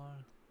sudden you are.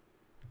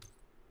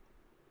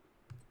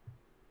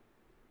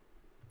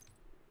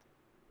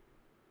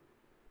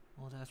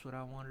 Well, that's what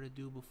I wanted to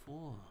do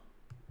before.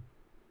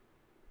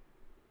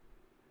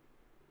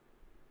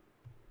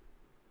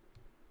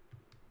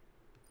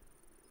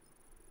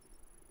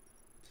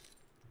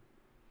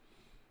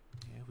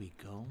 There we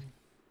go.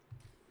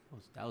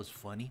 That was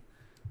funny.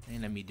 They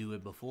didn't let me do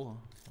it before.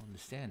 I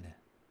understand that.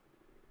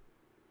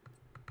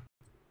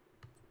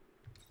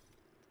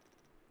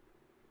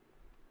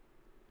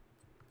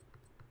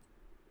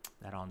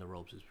 That on the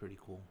ropes is pretty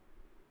cool.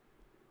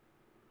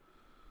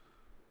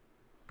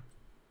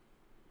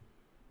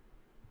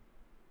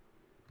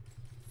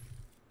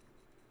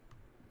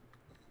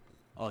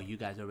 Oh, you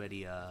guys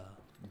already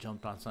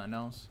jumped on something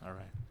else?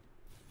 Alright.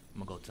 I'm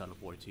gonna go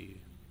teleport to you.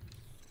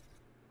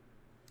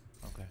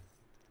 Okay.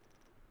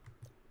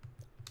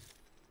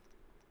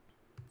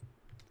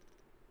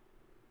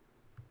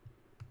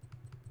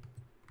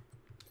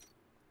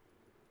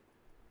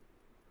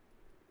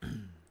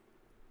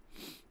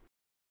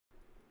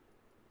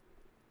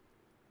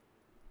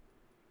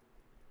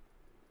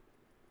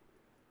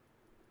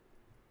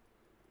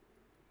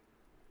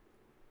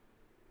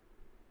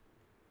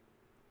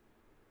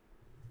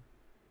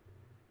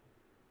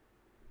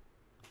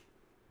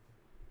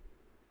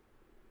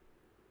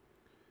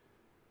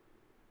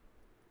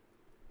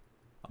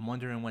 I'm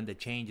wondering when the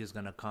change is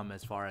gonna come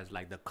as far as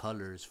like the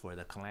colors for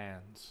the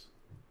clans.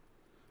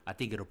 I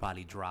think it'll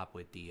probably drop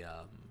with the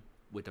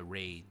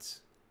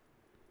raids,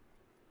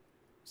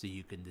 so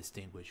you can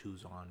distinguish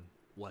who's on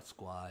what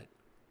squad.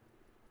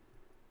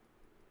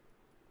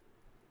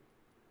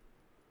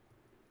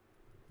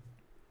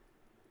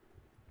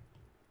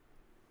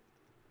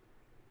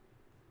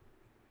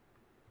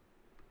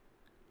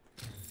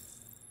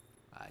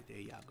 Alright, there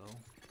y'all go.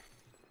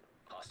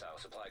 Hostile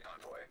supply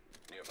convoy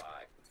nearby.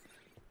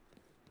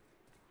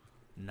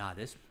 Nah,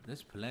 there's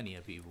plenty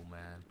of people,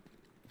 man.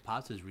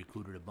 Pops has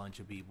recruited a bunch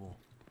of people.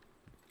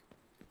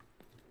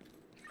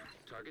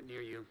 Target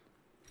near you.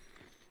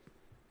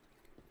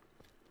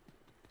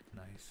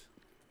 Nice.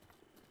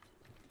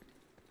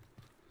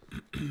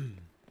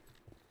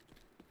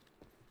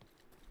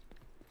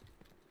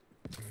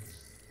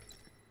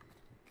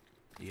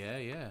 Yeah,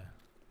 yeah.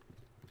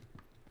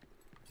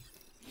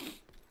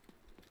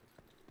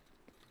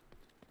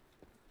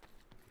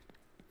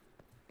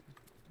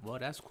 Well,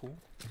 that's cool.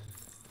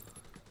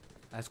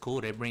 That's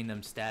cool. They bring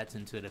them stats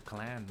into the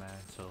clan, man.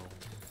 So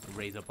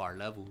raise up our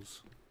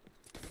levels.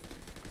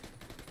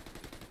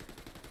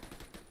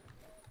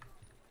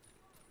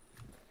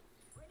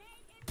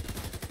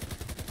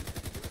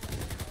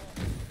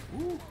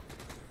 Woo!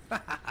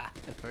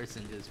 The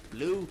person just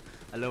flew.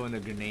 I love when the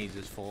grenades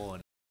just fall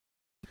and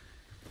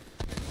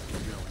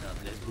blowing up.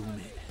 Let's boom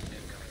it.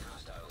 Incoming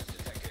hostiles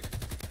detected.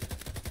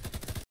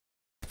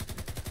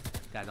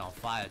 Guy's on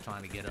fire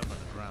trying to get up on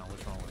the ground.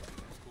 What's wrong with him?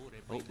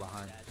 Oh,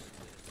 behind.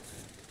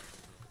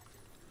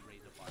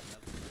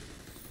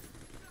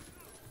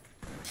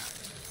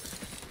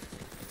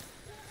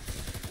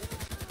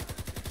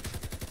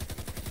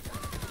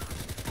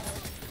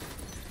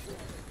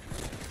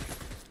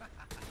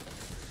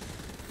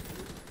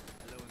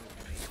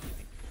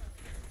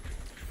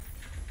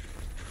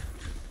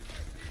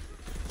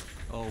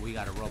 Oh, we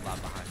got a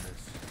robot behind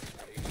us.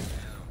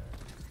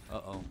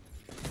 Uh-oh.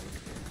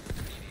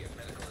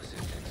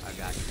 I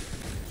got you.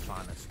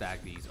 Trying to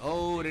stack these.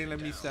 Oh, they didn't let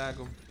me stack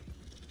them.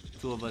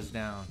 2 of us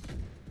down.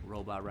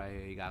 Robot right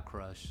here. He got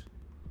crushed.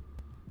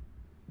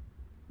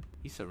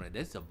 He's surrounded.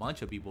 There's a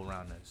bunch of people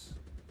around us.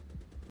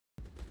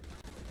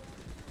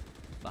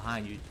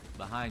 Behind you.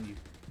 Behind you.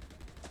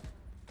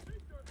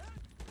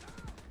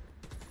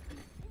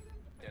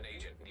 An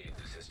agent needs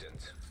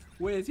assistance.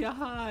 Where's your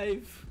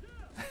hive?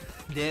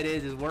 There it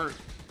is. It worked.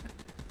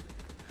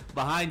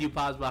 Behind you,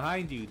 Pops.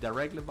 Behind you.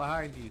 Directly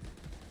behind you.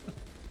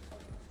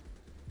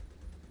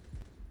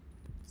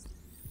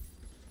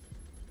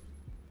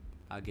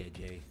 I'll get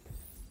Jay.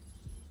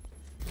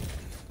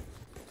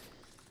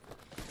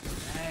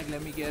 Dang,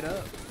 let me get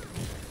up.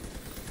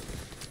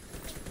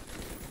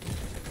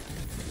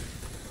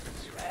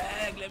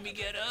 Dang, let me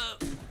get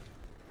up.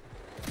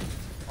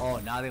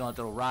 Oh, now they're gonna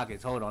throw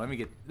rockets. Hold on, let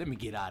me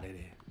get out of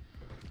there.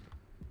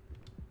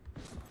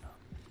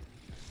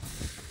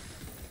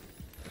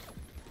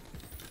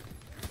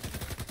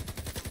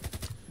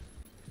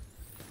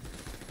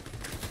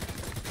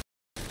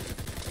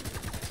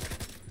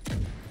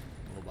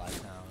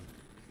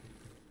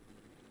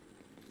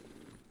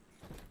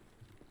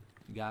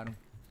 Got him.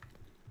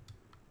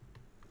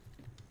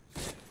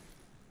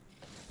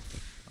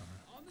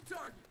 On the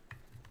target.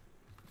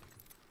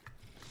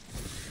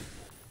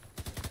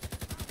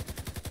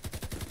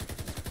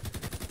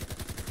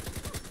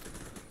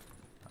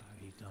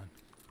 He's done.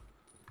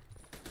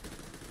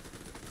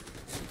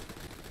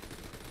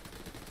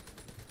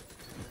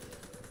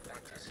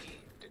 Access key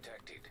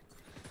detected.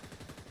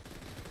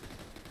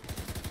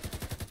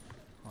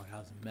 Oh, that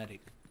was a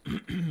medic.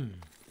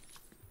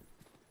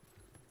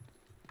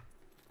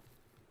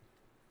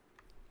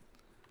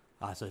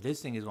 So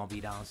this thing is gonna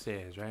be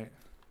downstairs, right?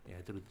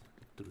 Yeah, through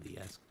the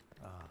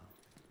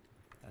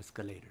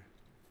escalator.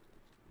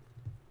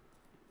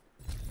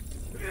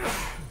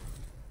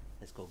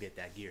 Let's go get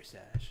that gear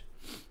sash.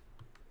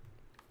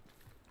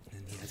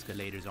 And the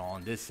escalators are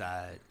on this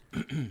side.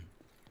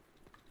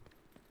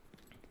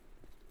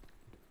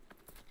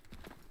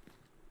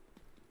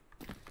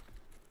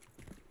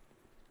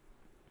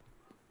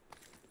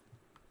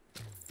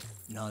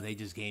 No, they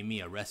just gave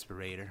me a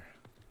respirator.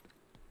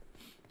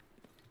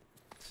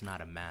 It's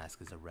not a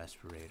mask, it's a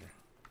respirator.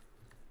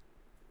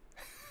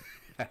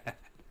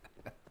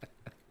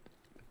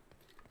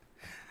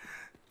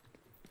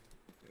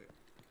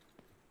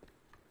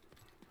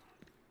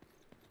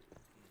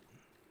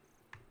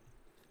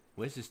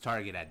 Where's this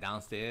target at?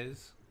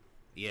 Downstairs?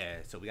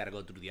 Yeah, so we gotta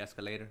go through the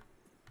escalator.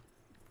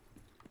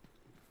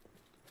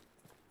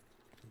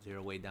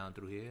 0 way down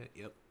through here.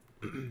 Yep.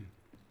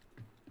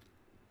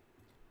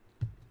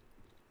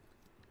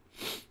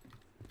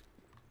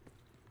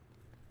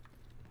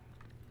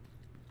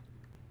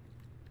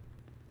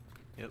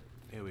 Yep,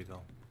 here we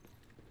go.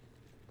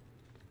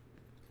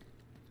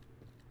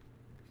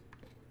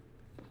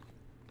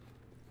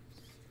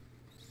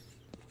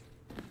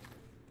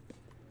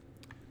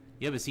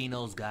 You ever seen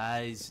those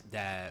guys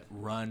that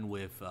run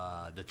with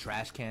the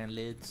trash can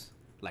lids,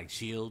 like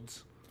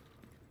shields?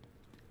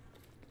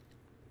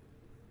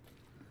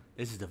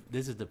 This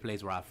is the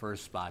place where I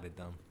first spotted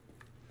them.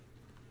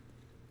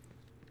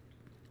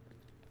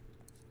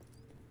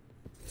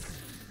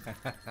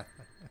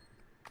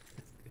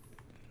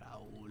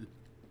 Raul.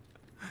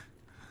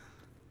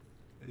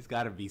 There's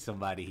gotta be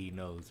somebody he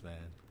knows,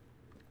 man.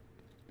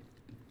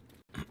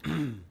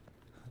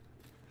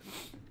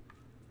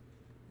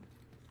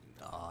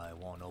 Oh, it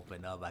won't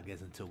open up, I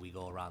guess, until we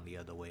go around the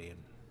other way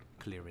and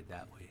clear it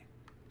that way.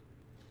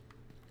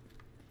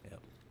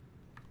 Yep.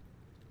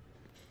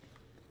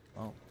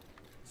 Oh,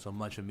 so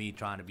much of me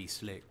trying to be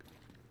slick.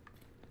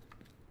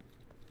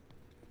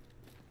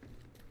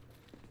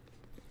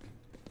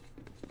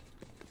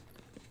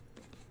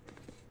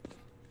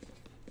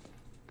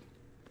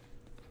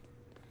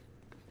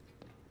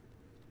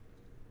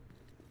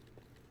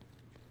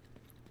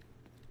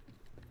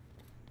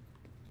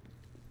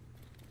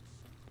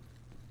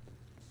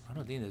 I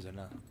don't think there's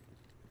enough.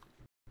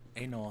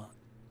 Ain't no.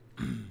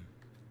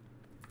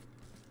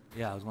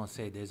 Yeah, I was gonna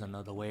say there's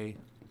another way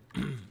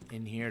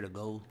in here to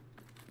go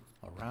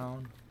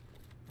around.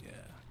 Yeah.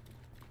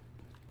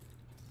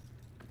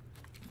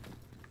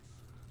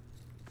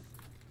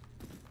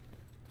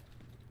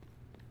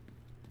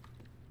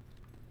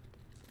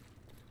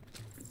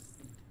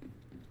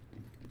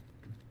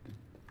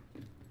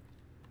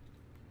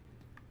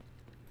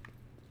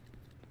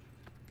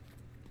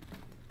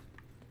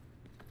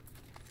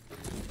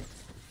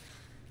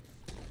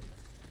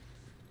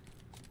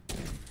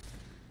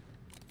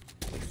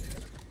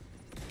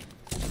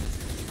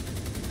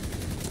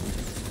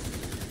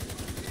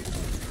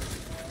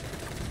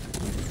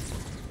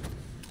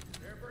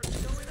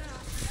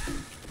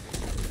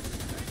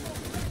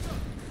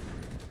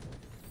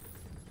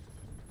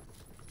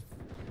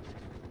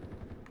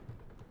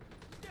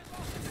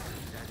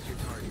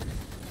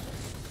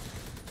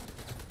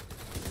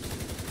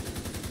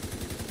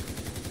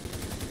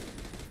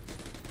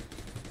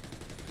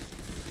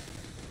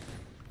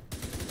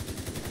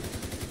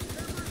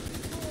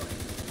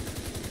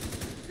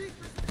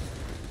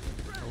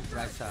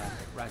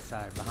 Right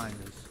side behind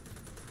us.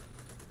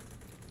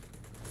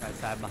 Right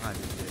side behind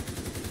us, dude.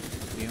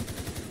 See him?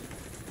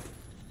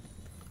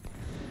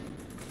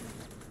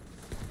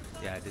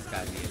 Yeah, this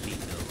guy's the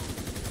elite though.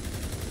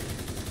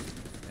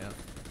 Yep.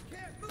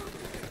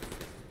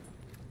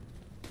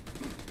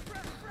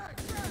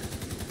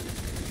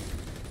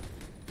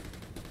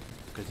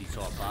 Because he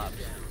saw Pops.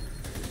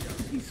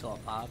 He saw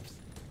Pops.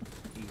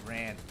 He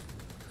ran.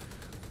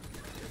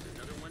 There's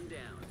another one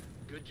down.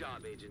 Good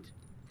job, Agent.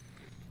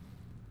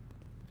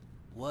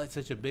 What?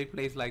 Such a big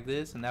place like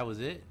this, and that was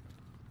it?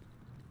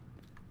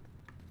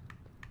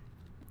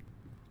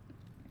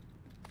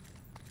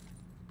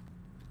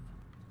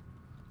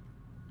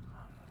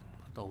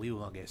 I thought we were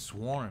gonna get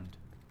swarmed.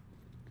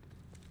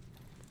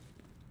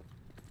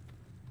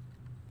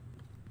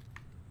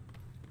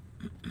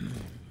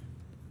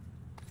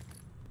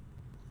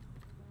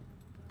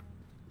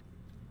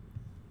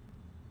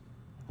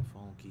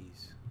 Phone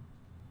keys.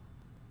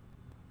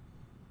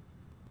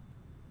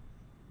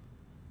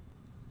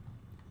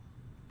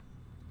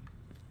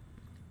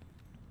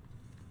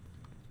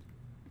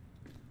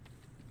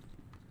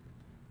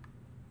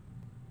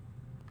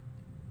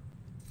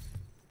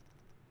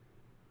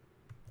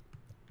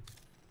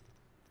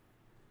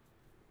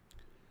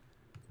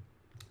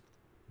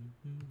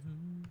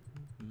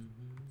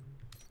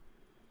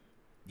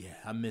 Yeah,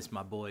 I miss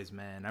my boys,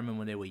 man. I remember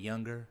when they were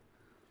younger.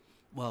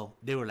 Well,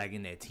 they were like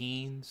in their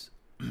teens.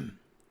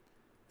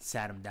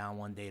 Sat them down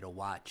one day to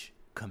watch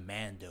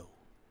Commando.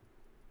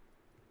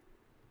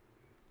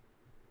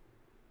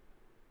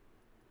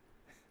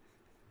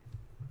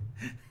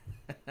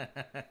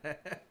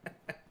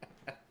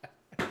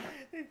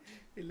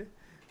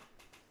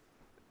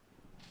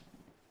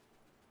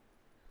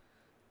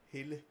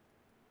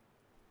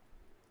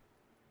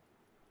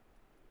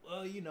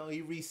 Well, you know,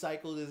 he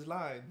recycled his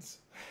lines.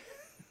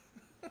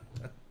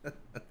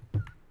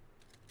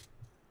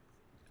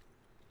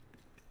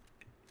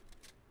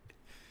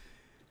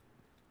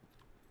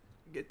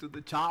 Get to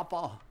the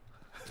chopper.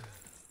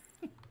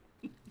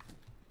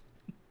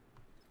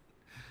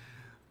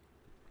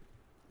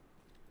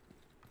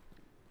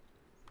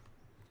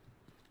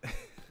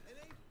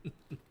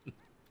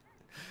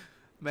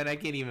 Man, I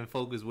can't even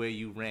focus where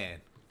you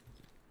ran.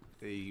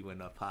 There you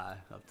went up high,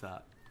 up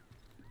top.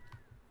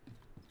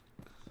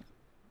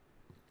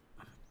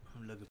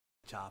 I'm looking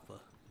for chopper.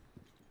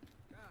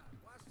 God,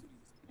 watch who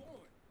he's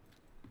born.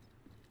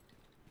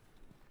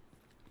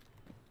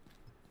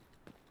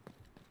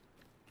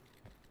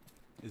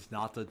 It's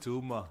not a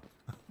tumor.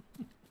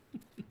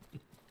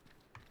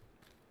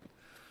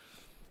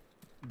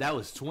 That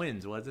was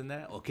Twins, wasn't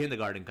that? Or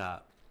Kindergarten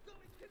Cop.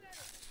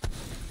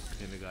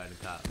 Kindergarten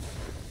Cop.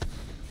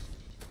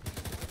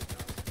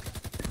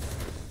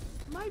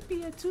 Might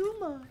be a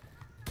tumor.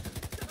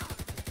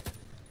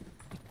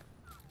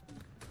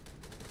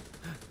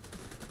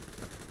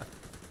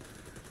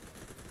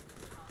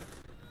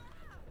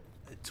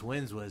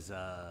 Twins was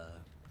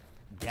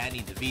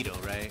Danny DeVito,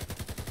 right?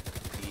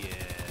 Yeah.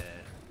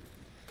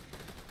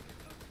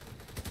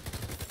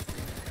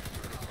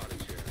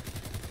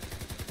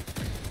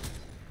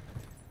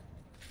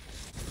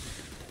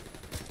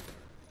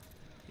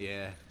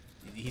 Yeah.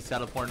 He's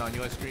teleporting on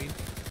your screen?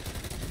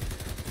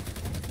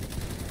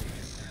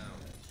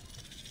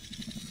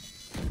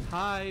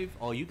 Hive.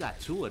 Oh, you got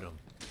two of them.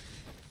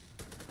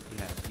 You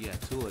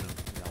got two of them.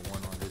 You got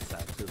one on this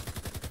side too.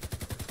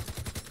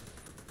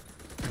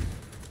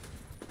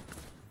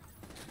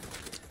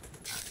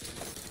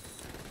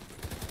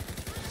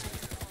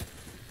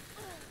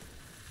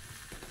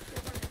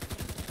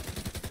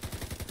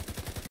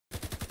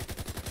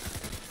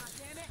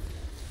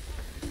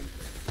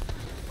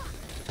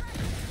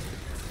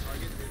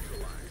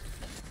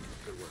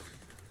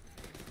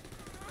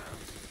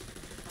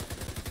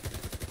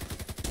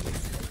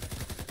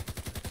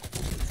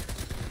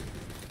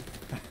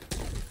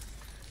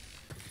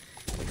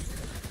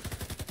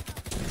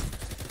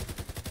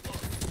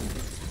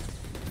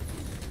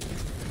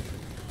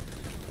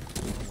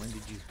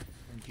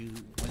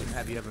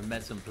 Have you ever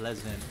met some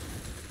pleasant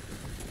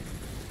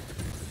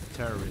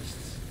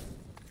terrorists?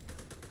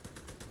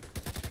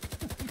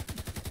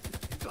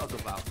 Talk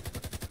about.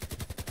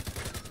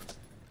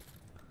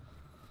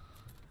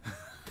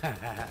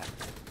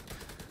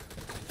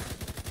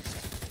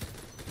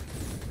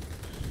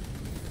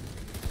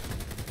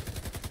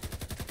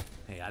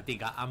 Hey, I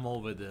think I'm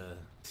over the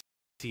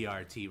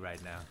TRT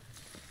right now.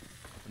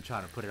 I'm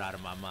trying to put it out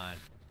of my mind.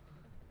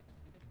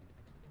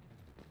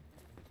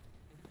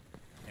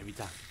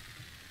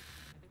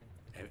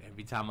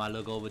 Every time I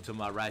look over to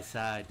my right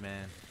side,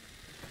 man,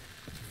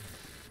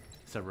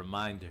 it's a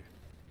reminder.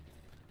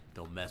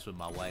 Don't mess with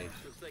my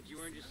wife. Looks like you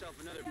earned yourself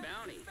another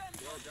bounty.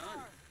 Well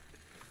done.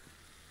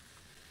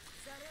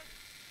 Is that it?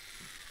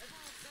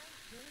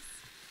 This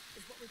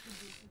is what we can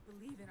do if we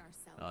believe in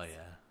ourselves. Oh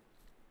yeah.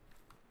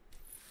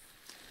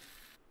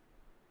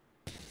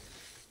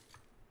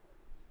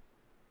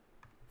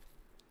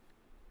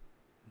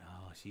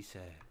 No, she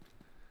said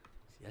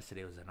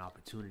yesterday was an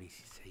opportunity.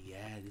 She said,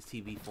 yeah, this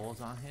TV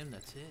falls on him,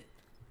 that's it.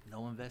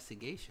 No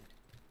investigation.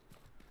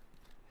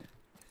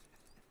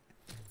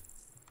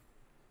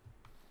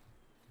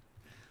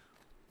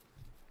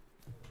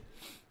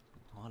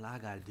 All I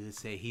gotta do is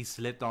say he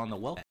slipped on the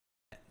welcome.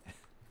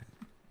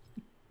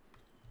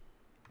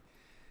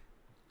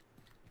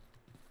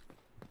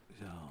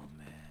 Oh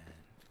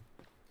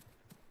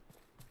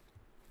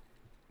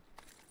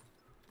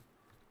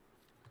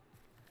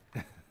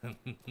man.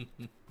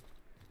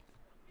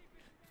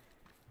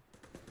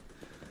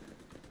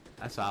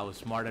 That's why I was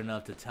smart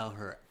enough to tell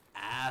her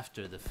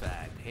after the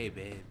fact, hey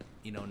babe,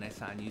 you know, next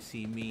time you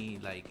see me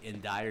like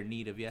in dire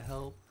need of your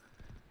help,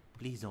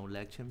 please don't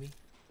lecture me.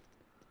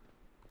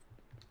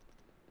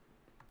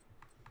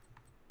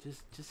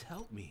 Just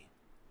help me.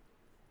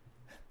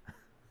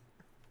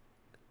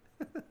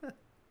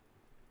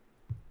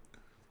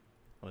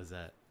 What was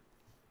that?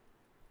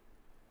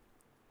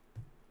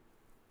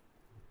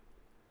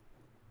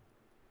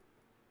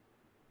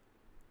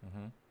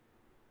 Mm-hmm.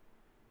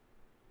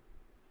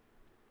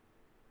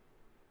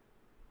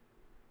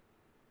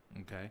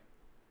 Okay.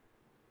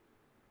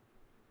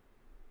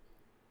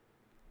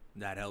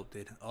 That helped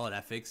it. Oh,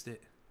 that fixed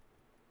it.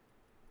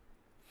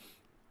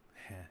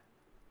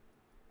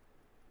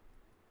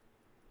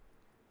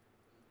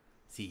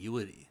 See, you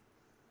would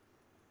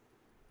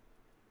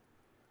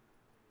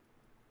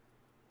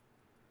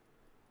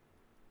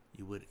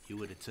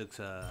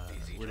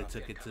have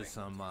took it to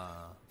some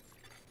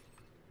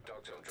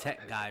Dark zone drop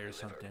tech guy or delivered.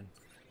 something.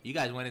 You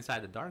guys went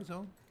inside the dark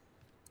zone?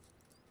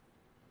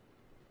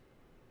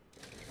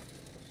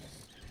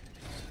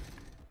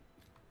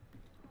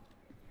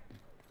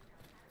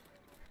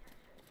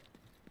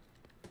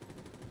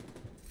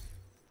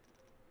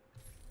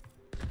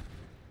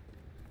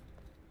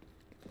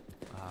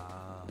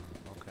 Ah,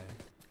 okay.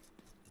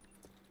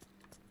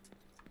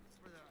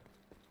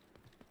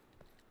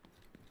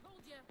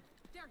 Told you,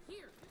 they're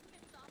here.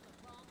 It's on the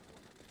wrong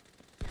one.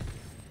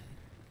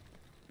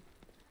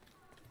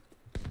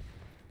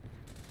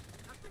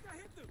 I think I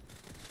hit them.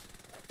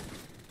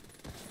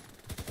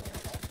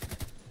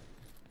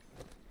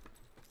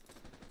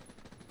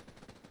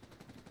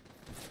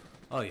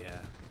 Oh yeah.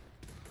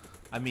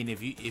 I mean,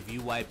 if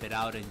you wipe it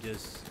out and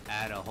just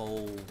add a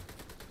whole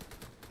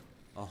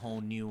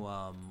new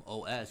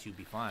OS, you'd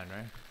be fine,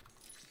 right?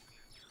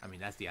 I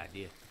mean, that's the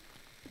idea.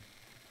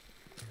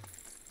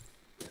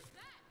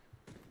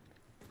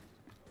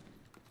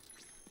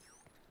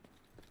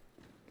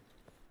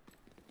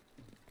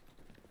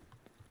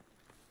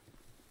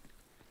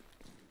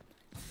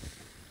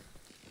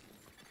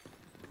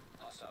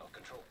 Hostile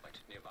control point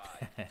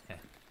nearby.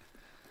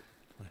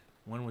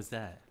 When was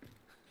that?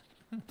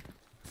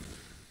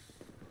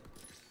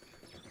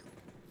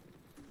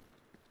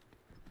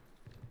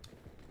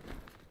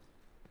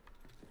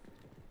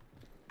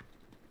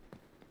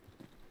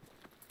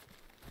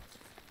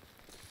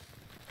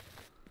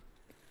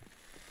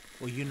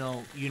 Well, you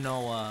know,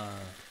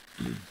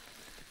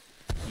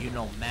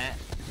 Matt,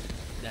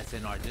 that's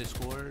in our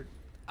Discord.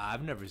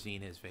 I've never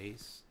seen his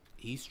face.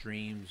 He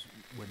streams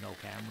with no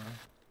camera.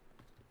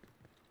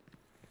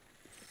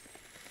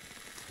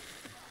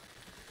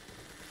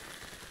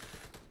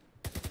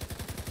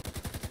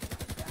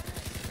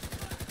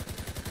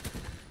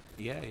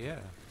 Yeah, yeah.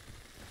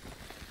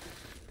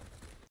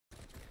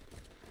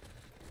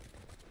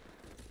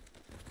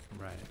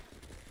 Right.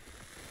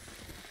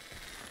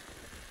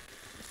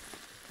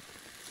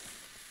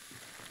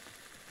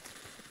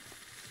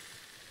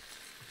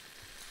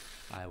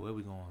 Alright, where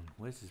we going?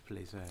 Where's this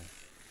place at?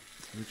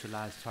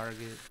 Neutralize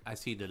target. I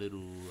see the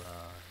little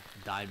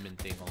diamond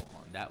thing on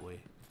that way.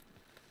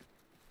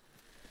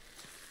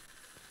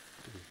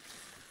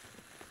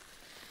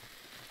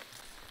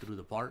 Through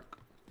the park.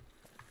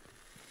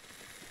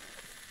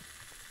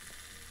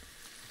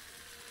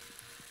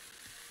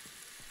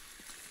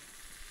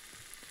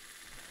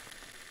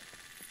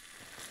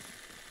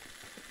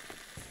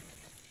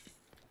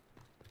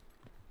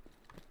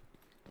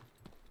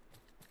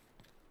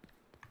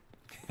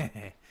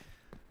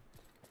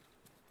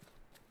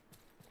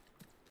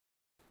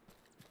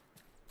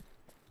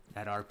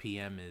 That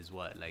RPM is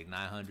what, like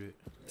 900?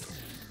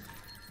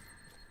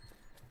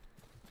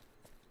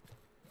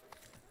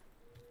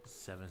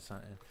 7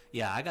 something.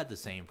 Yeah, I got the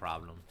same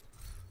problem.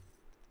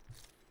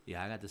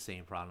 Yeah, I got the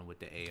same problem with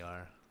the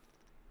AR.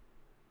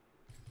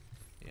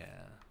 Yeah.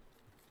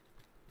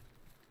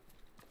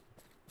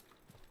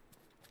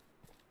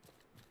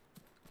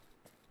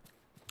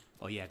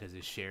 Oh yeah, because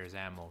it shares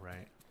ammo,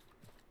 right?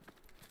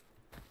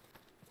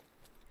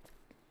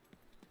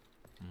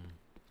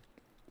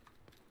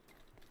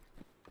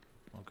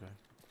 Okay.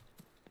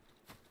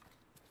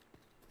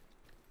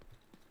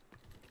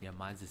 Yeah,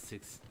 mine's a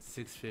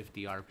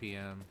 650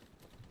 RPM.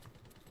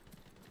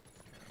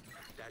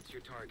 That's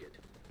your target.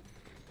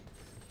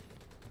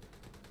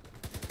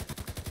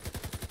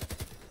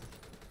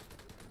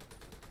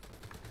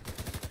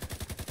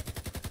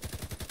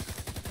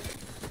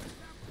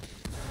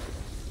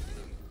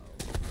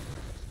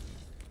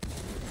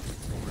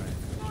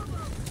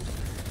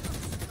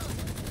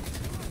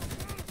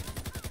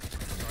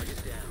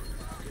 Target down.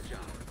 Good job.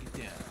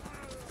 Yeah.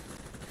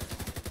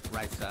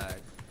 Right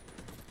side.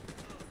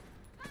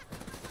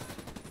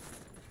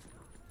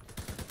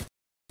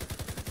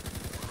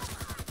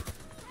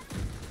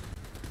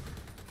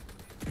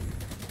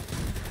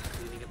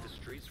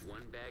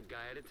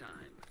 guy at a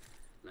time.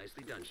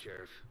 Nicely done,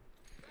 Sheriff.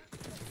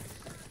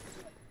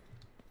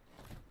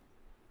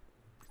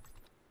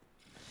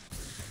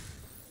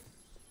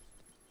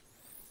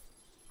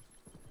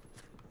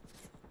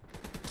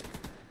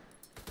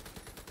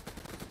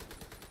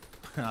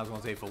 I was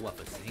gonna say for what,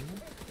 for singing?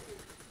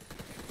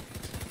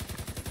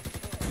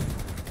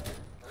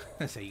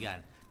 So you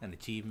got an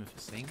achievement for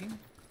singing?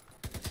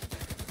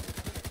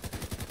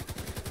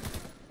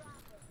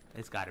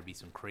 It's gotta be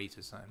some crates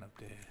or something up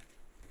there.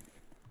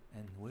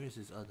 And where's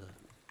his other?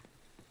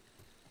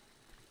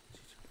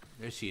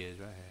 There she is,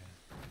 right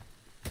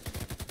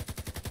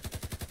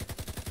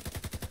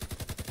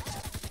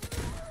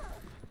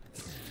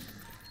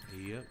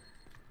here. Yep.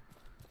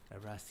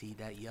 Whenever I see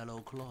that yellow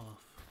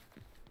cloth.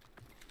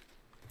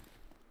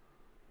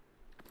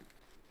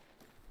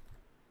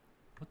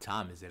 What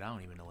time is it? I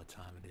don't even know what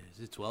time it is.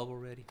 Is it 12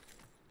 already?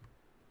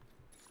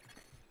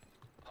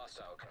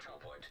 Hostile control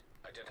point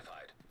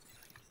identified.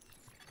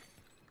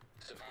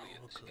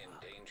 Civilians in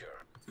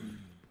danger.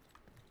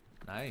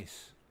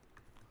 Nice.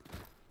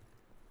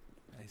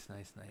 Nice.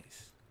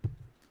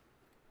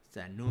 It's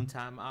that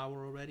noontime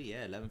hour already?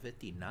 Yeah,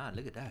 11:59.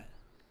 Look at that.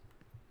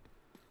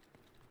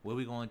 Where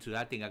we going to?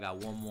 I think I got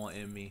one more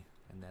in me,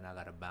 and then I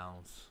gotta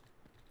bounce.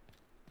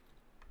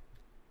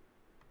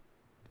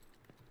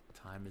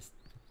 Time is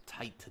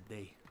tight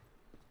today.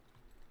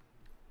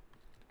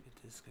 Look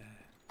at this guy.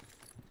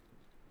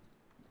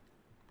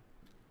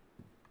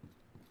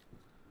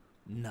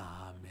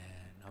 Nah,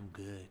 man, I'm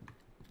good.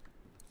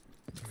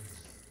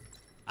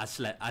 I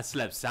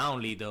slept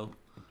soundly though.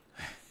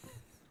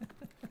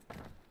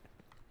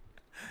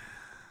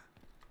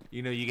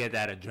 You know, you get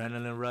that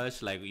adrenaline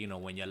rush, like, you know,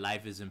 when your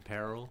life is in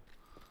peril.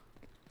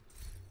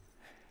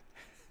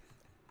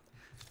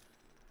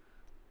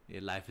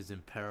 Your life is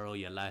in peril.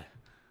 Your life,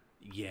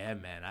 yeah,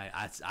 man.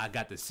 I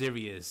got the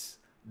serious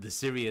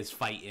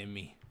fight in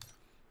me.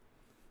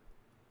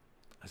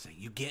 I was like,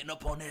 you getting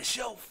up on that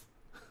shelf?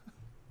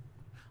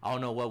 I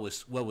don't know what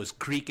was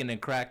creaking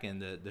and cracking,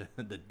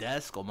 the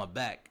desk or my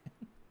back.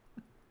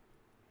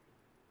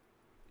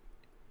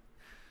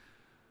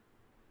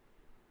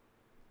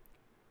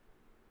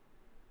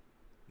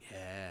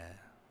 Yeah.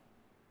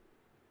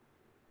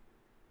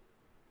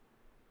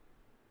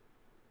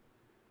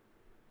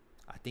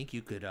 I think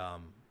you could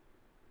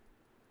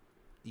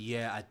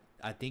yeah,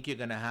 I think you're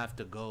gonna have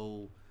to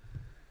go,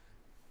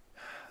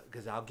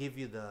 because I'll give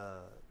you the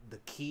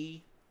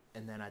key,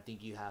 and then I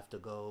think you have to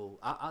go.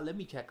 I'll let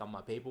me check on my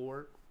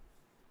paperwork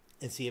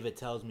and see if it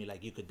tells me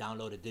like you could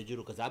download it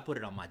digital, because I put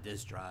it on my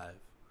disk drive.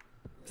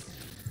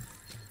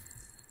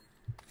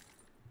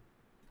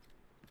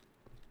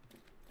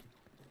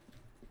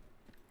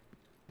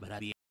 But I'd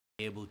be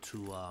able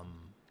to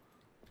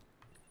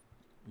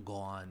go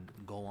on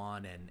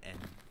and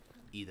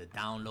either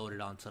download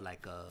it onto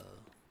like a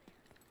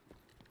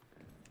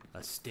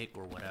stick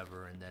or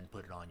whatever, and then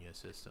put it on your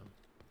system.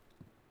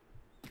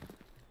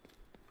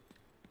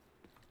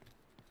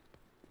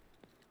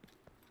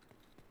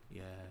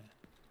 Yeah,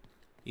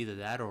 either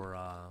that or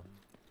I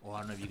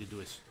don't know if you could do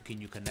it. Can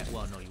you connect?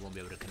 Well, no, you won't be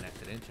able to connect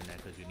to the internet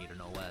because you need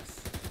an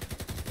OS.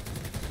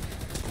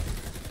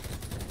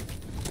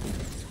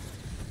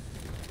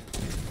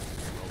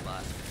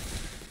 Robot.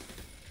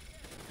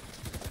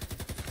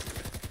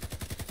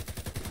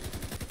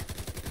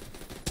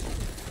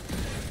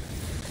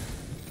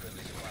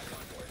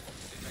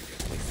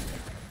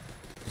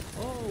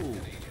 Oh!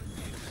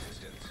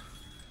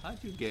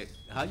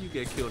 How'd you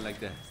get killed like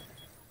that?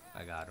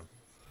 I got him.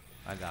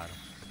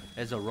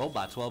 There's a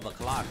robot 12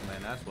 o'clock,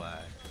 man, that's why.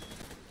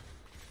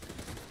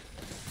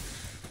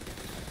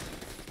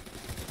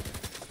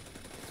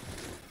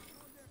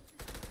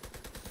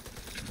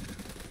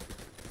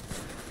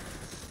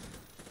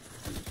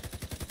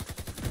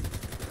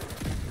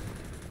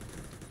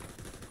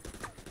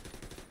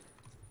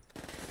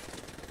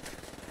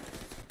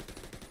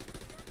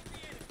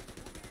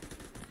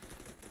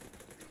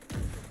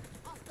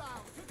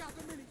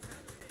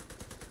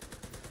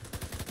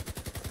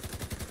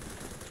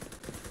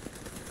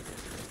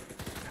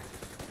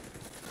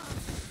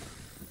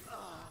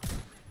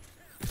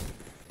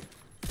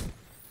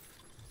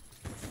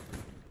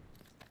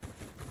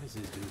 Where's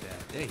this dude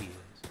at? There he is.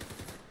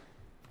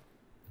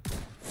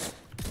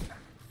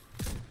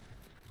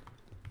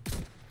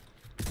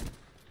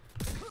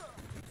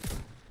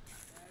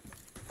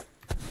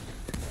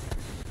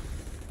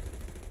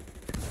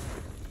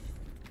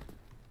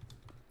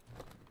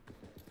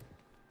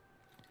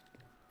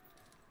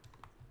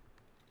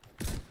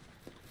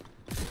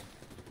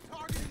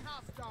 Targeting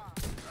hostile.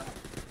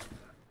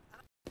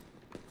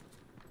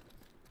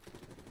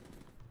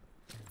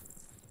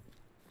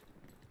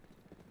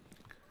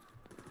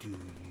 Do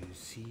you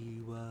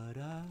see what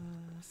I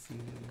see?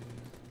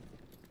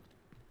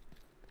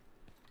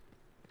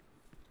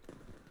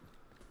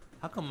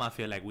 How come I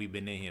feel like we've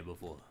been in here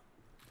before?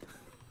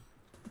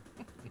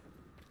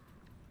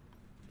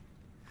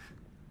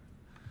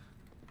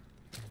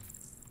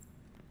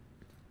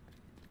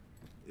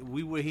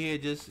 We were here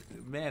just,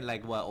 man,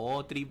 like what,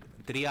 all three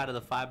out of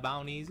the 5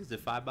 bounties? Is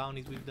it 5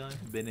 bounties we've done?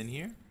 Been in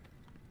here?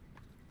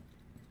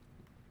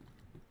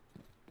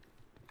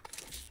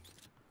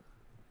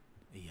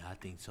 I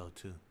think so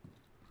too.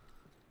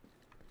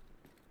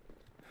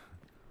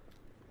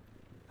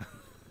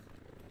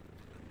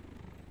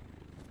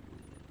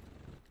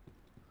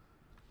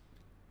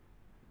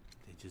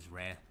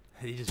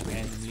 They just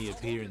randomly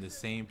appear in the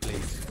same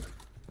place.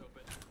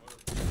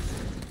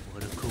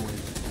 What a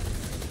coincidence.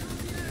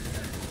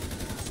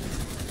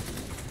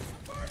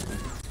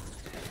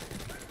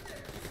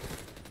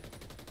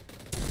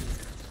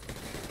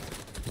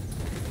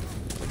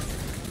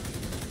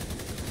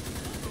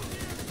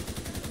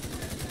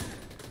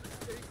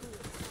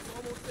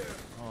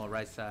 Oh,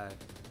 right side.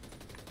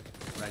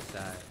 Right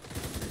side.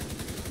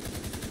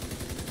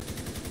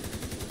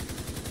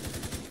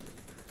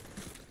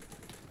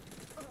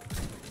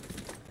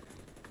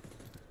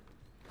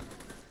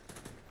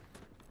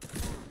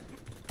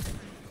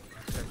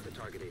 That's the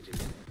target,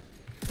 Agent.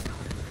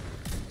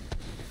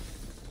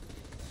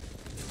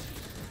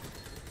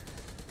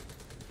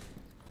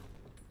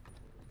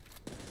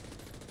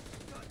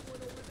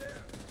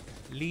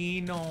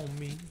 Lean on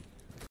me.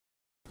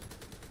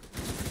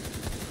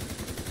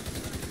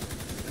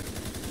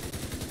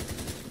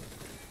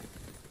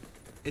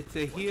 It's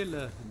a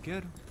healer.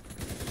 Get him.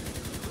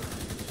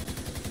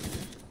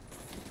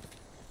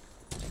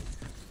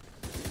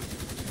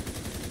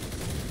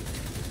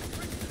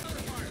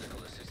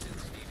 Medical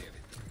assistance needed.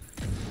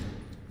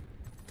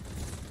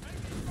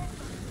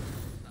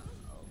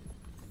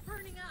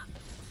 Burning up.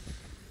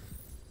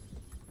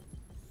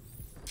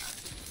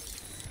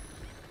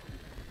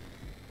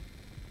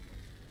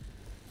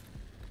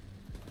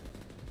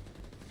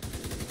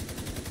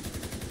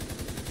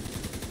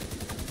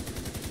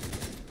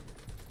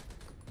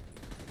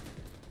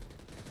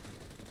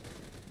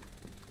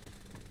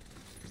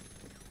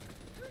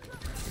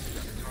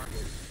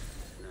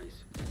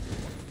 Nice.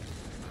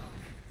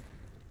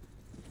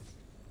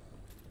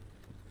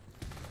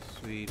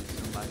 Sweet.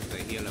 Somebody's a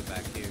healer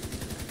back here.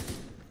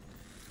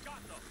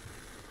 Got them.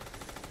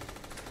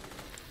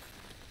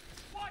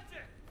 Watch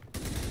it.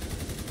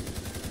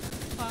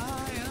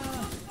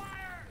 Fire!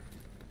 Fire!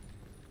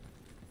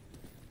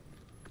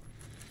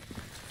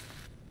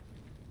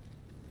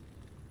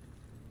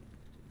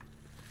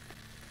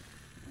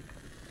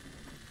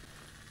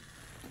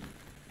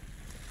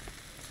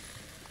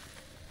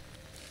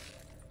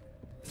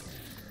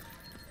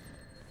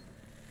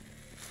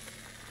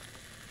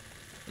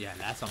 Yeah,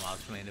 last time I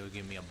was playing, they would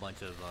give me a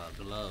bunch of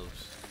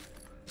gloves.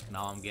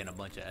 Now I'm getting a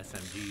bunch of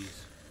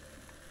SMGs.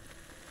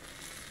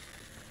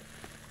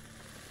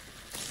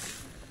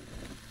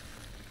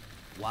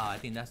 Wow, I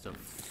think that's the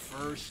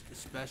first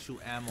special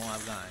ammo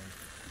I've gotten.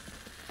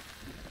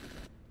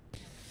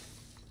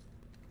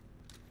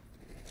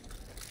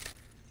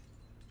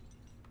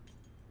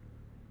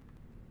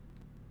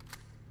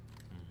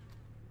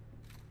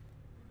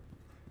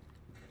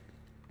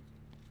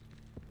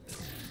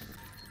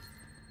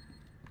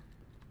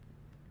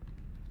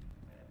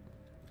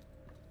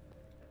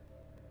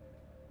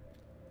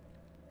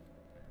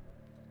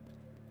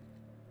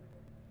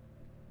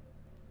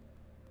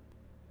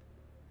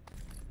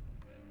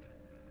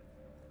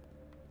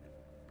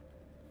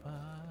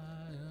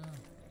 Fire.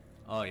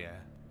 Oh yeah.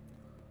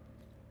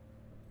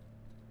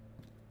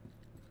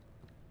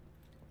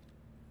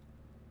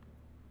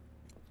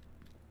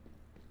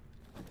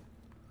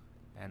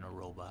 And a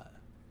robot.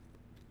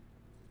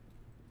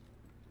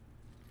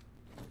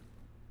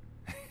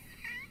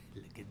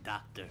 Look at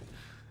Doctor.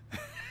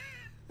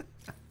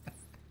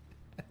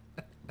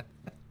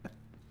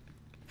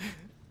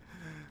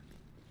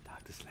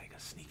 Doctor's like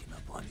sneaking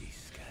up on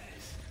these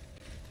guys.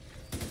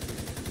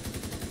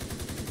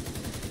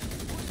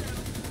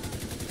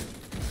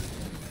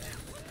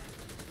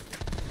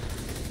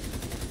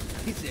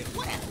 He said,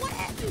 what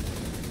happened?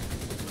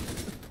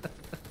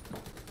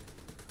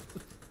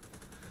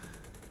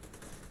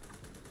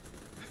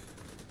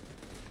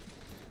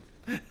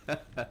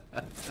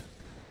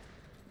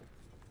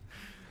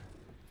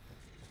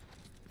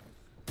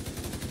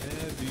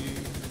 Heavy.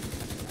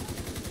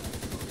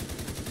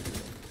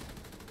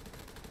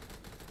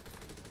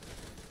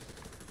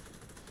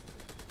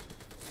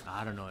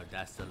 I don't know if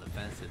that's still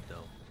offensive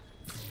though.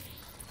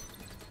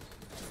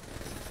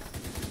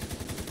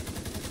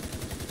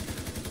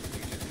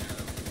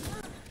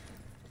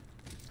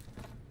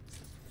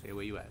 Say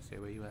where you at, say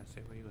where you at,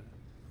 say where you at.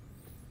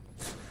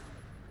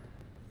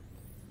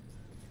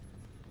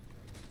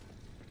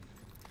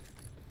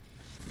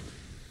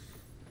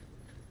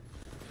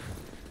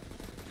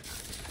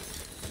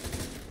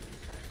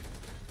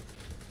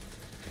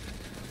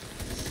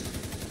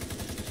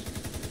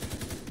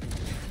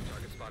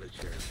 Target spotted,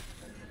 Sheriff.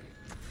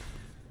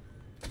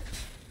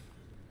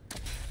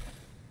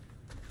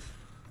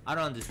 I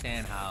don't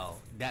understand how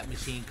that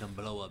machine can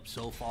blow up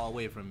so far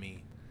away from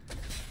me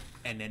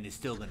and then it's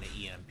still gonna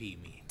EMP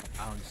me.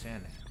 I don't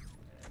understand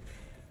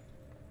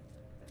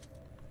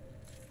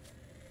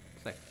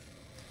that.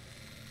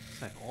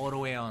 It's like all the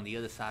way on the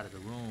other side of the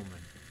room,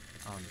 and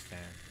I don't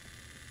understand.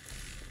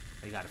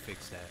 They gotta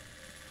fix that.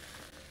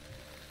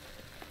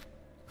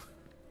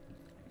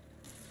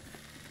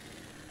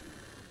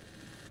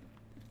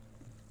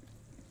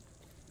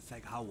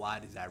 It's like, how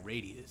wide is that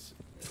radius?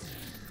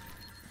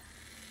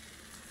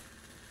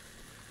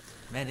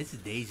 Man, this is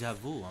deja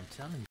vu, I'm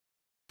telling you.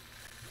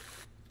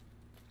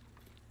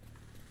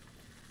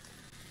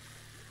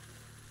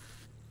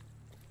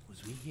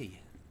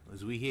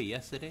 Was we here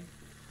yesterday?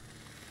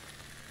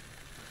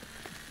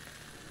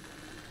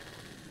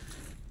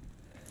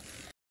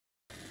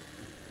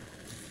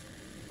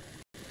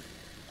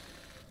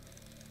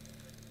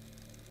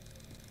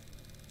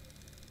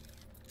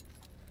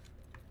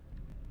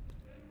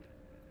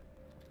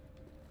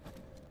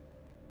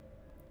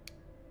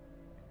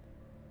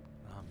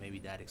 Maybe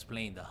that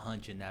explained the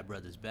hunch in that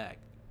brother's back.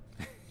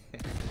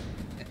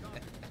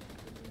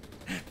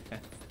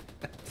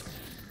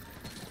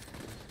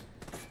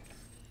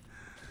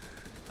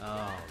 Oh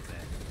man.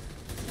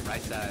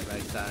 Right side,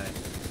 right side.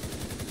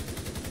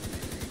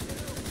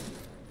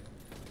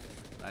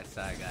 Right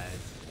side,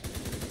 guys.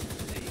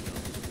 There you go.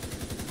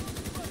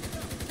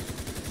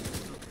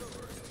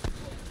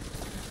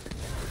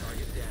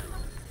 Target down.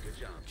 Good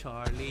job.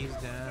 Charlie's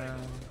down.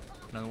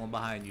 Another one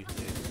behind you.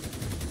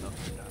 Yeah. Oh,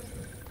 no.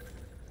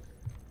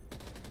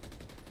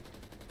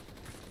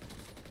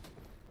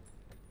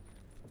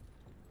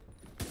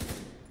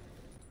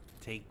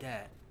 Take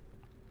that.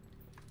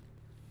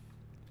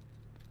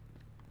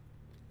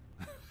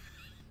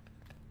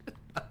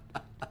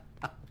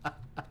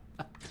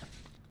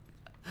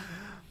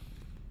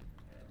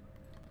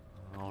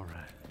 All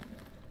right.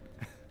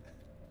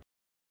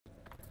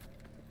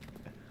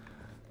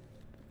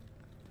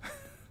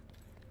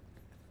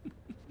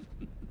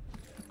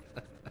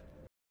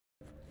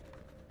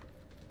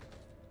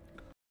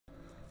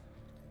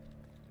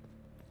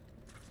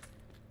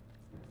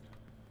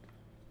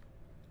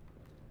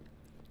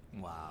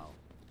 Wow.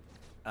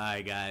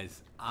 Alright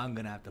guys, I'm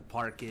gonna have to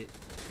park it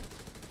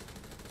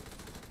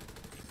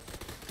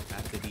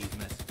after these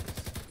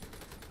messages.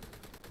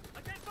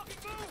 I can't fucking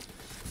move!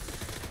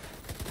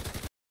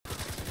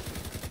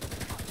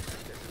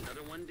 That's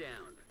another one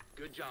down.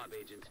 Good job,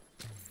 Agent.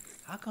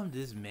 How come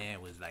this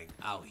man was like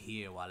out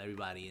here while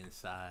everybody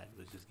inside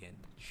was just getting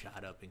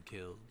shot up and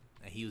killed?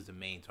 And he was the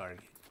main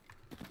target.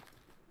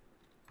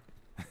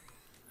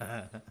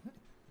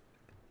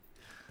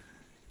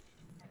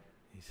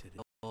 He said,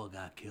 all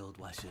got killed,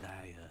 why should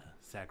I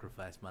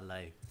sacrifice my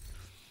life?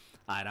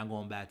 Alright, I'm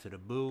going back to the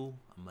boo.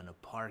 I'm gonna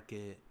park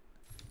it.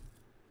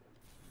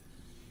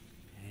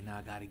 And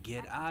I gotta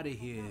get out of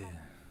here.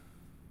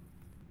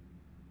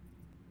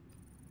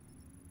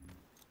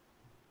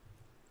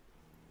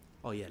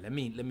 Oh yeah, let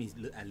me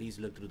at least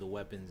look through the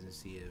weapons and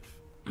see if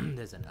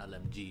there's an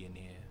LMG in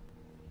here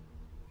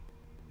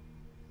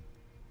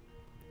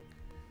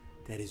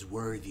that is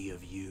worthy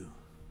of you.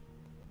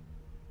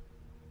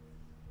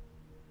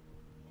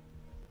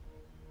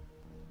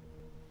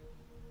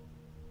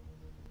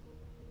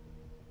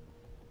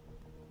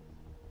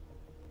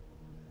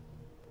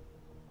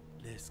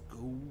 Let's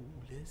go,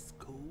 let's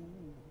go.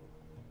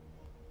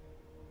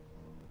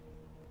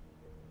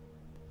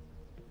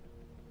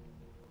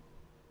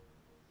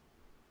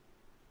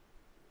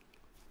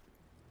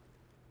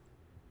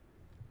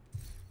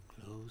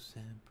 Close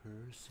and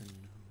personal.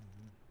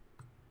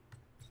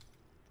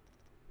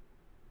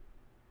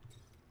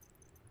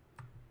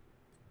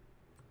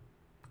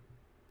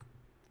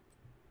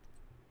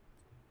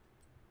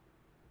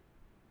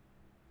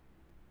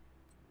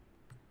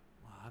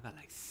 Wow, I got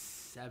like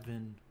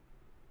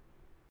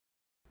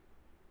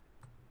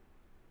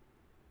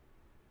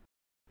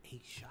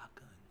 8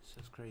 shotguns.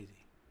 That's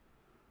crazy.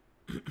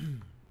 Alright.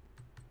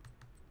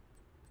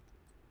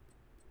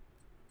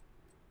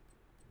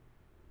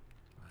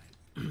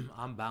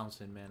 I'm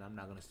bouncing, man. I'm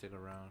not gonna stick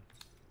around.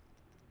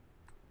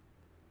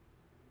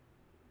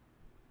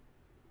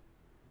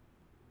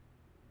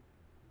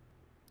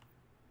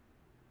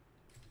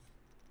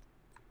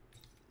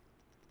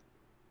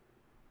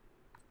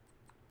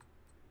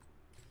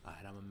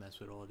 Alright, I'm gonna mess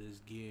with all this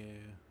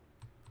gear.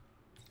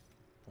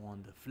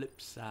 On the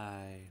flip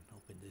side,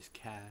 open this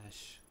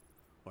cache,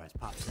 or as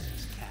Pop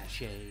says,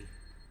 cache.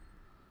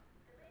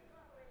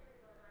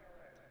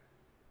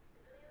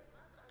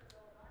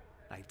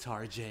 Like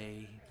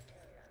Tarjay.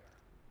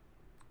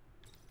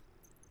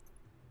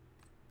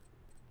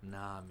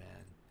 Nah,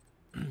 man.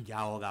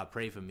 Y'all all gotta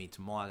pray for me.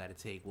 Tomorrow I gotta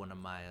take one of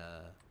my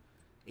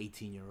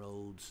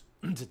 18-year-olds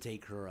to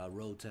take her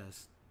road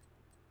test.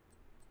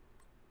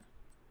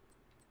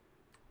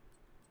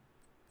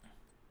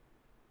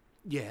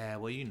 Yeah,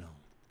 well, you know.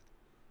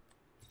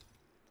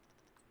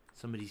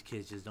 Some of these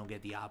kids just don't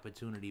get the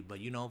opportunity. But,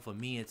 you know, for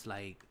me, it's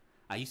like,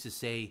 I used to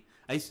say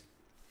the,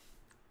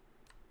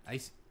 I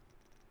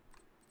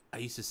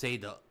used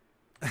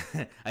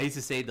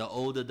to say the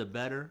older the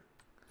better.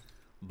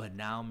 But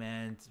now,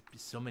 man,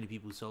 so many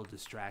people so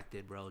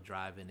distracted, bro,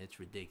 driving. It's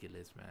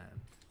ridiculous,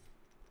 man.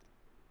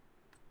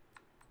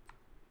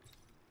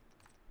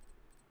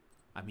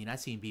 I mean, I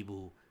seen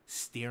people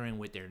steering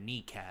with their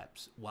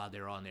kneecaps while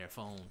they're on their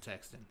phone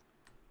texting.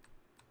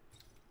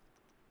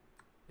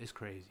 It's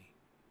crazy.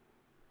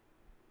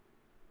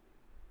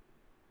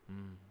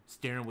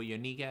 Steering with your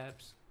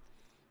kneecaps?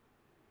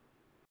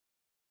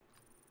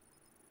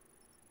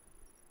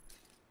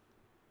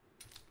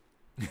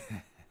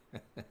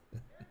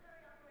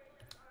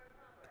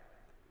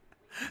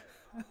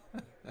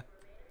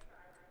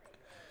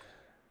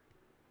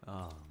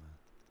 Oh man.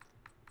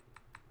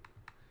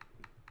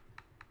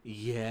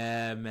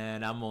 Yeah,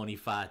 man. I'm only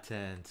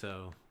 5'10",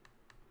 so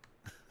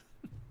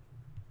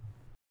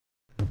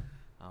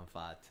I'm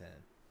 5'10".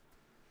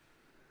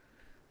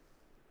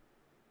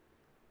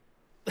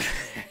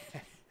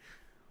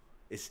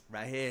 It's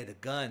right here, the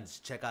guns.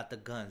 Check out the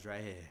guns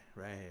right here.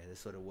 Right here.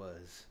 That's what it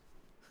was.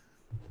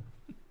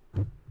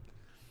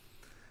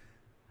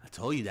 I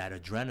told you that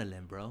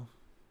adrenaline, bro.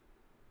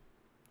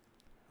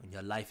 When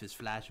your life is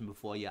flashing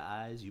before your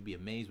eyes, you'd be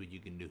amazed what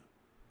you can do.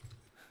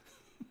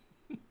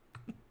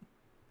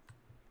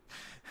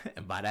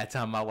 And by that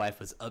time, my wife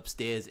was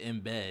upstairs in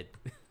bed.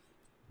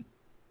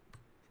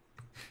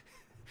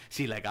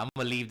 She like, I'm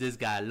gonna leave this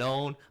guy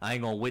alone. I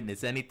ain't gonna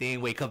witness anything.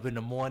 Wake up in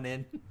the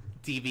morning.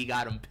 TV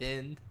got him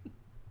pinned.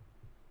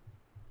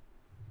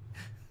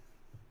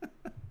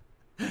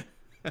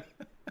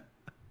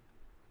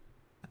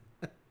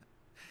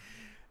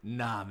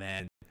 Nah,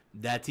 man.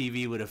 That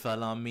TV would have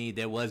fell on me.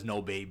 There was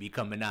no baby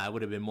coming out. It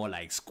would have been more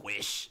like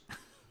squish.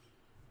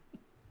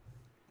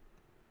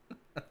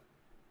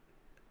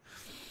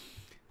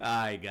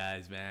 Alright,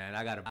 guys, man.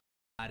 I gotta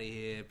out of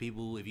here.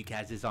 People, if you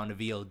catch this on the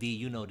VOD,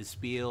 you know the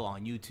spiel.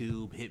 On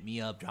YouTube, hit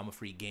me up. Drama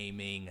Free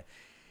Gaming.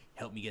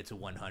 Help me get to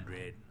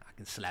 100. I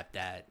can slap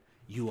that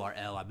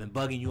URL. I've been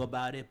bugging you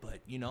about it, but,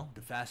 you know,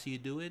 the faster you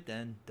do it,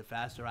 then the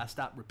faster I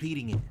stop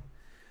repeating it.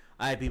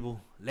 Alright, people.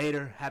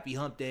 Later. Happy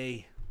Hump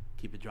Day.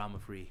 Keep it drama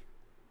free.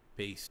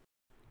 Peace.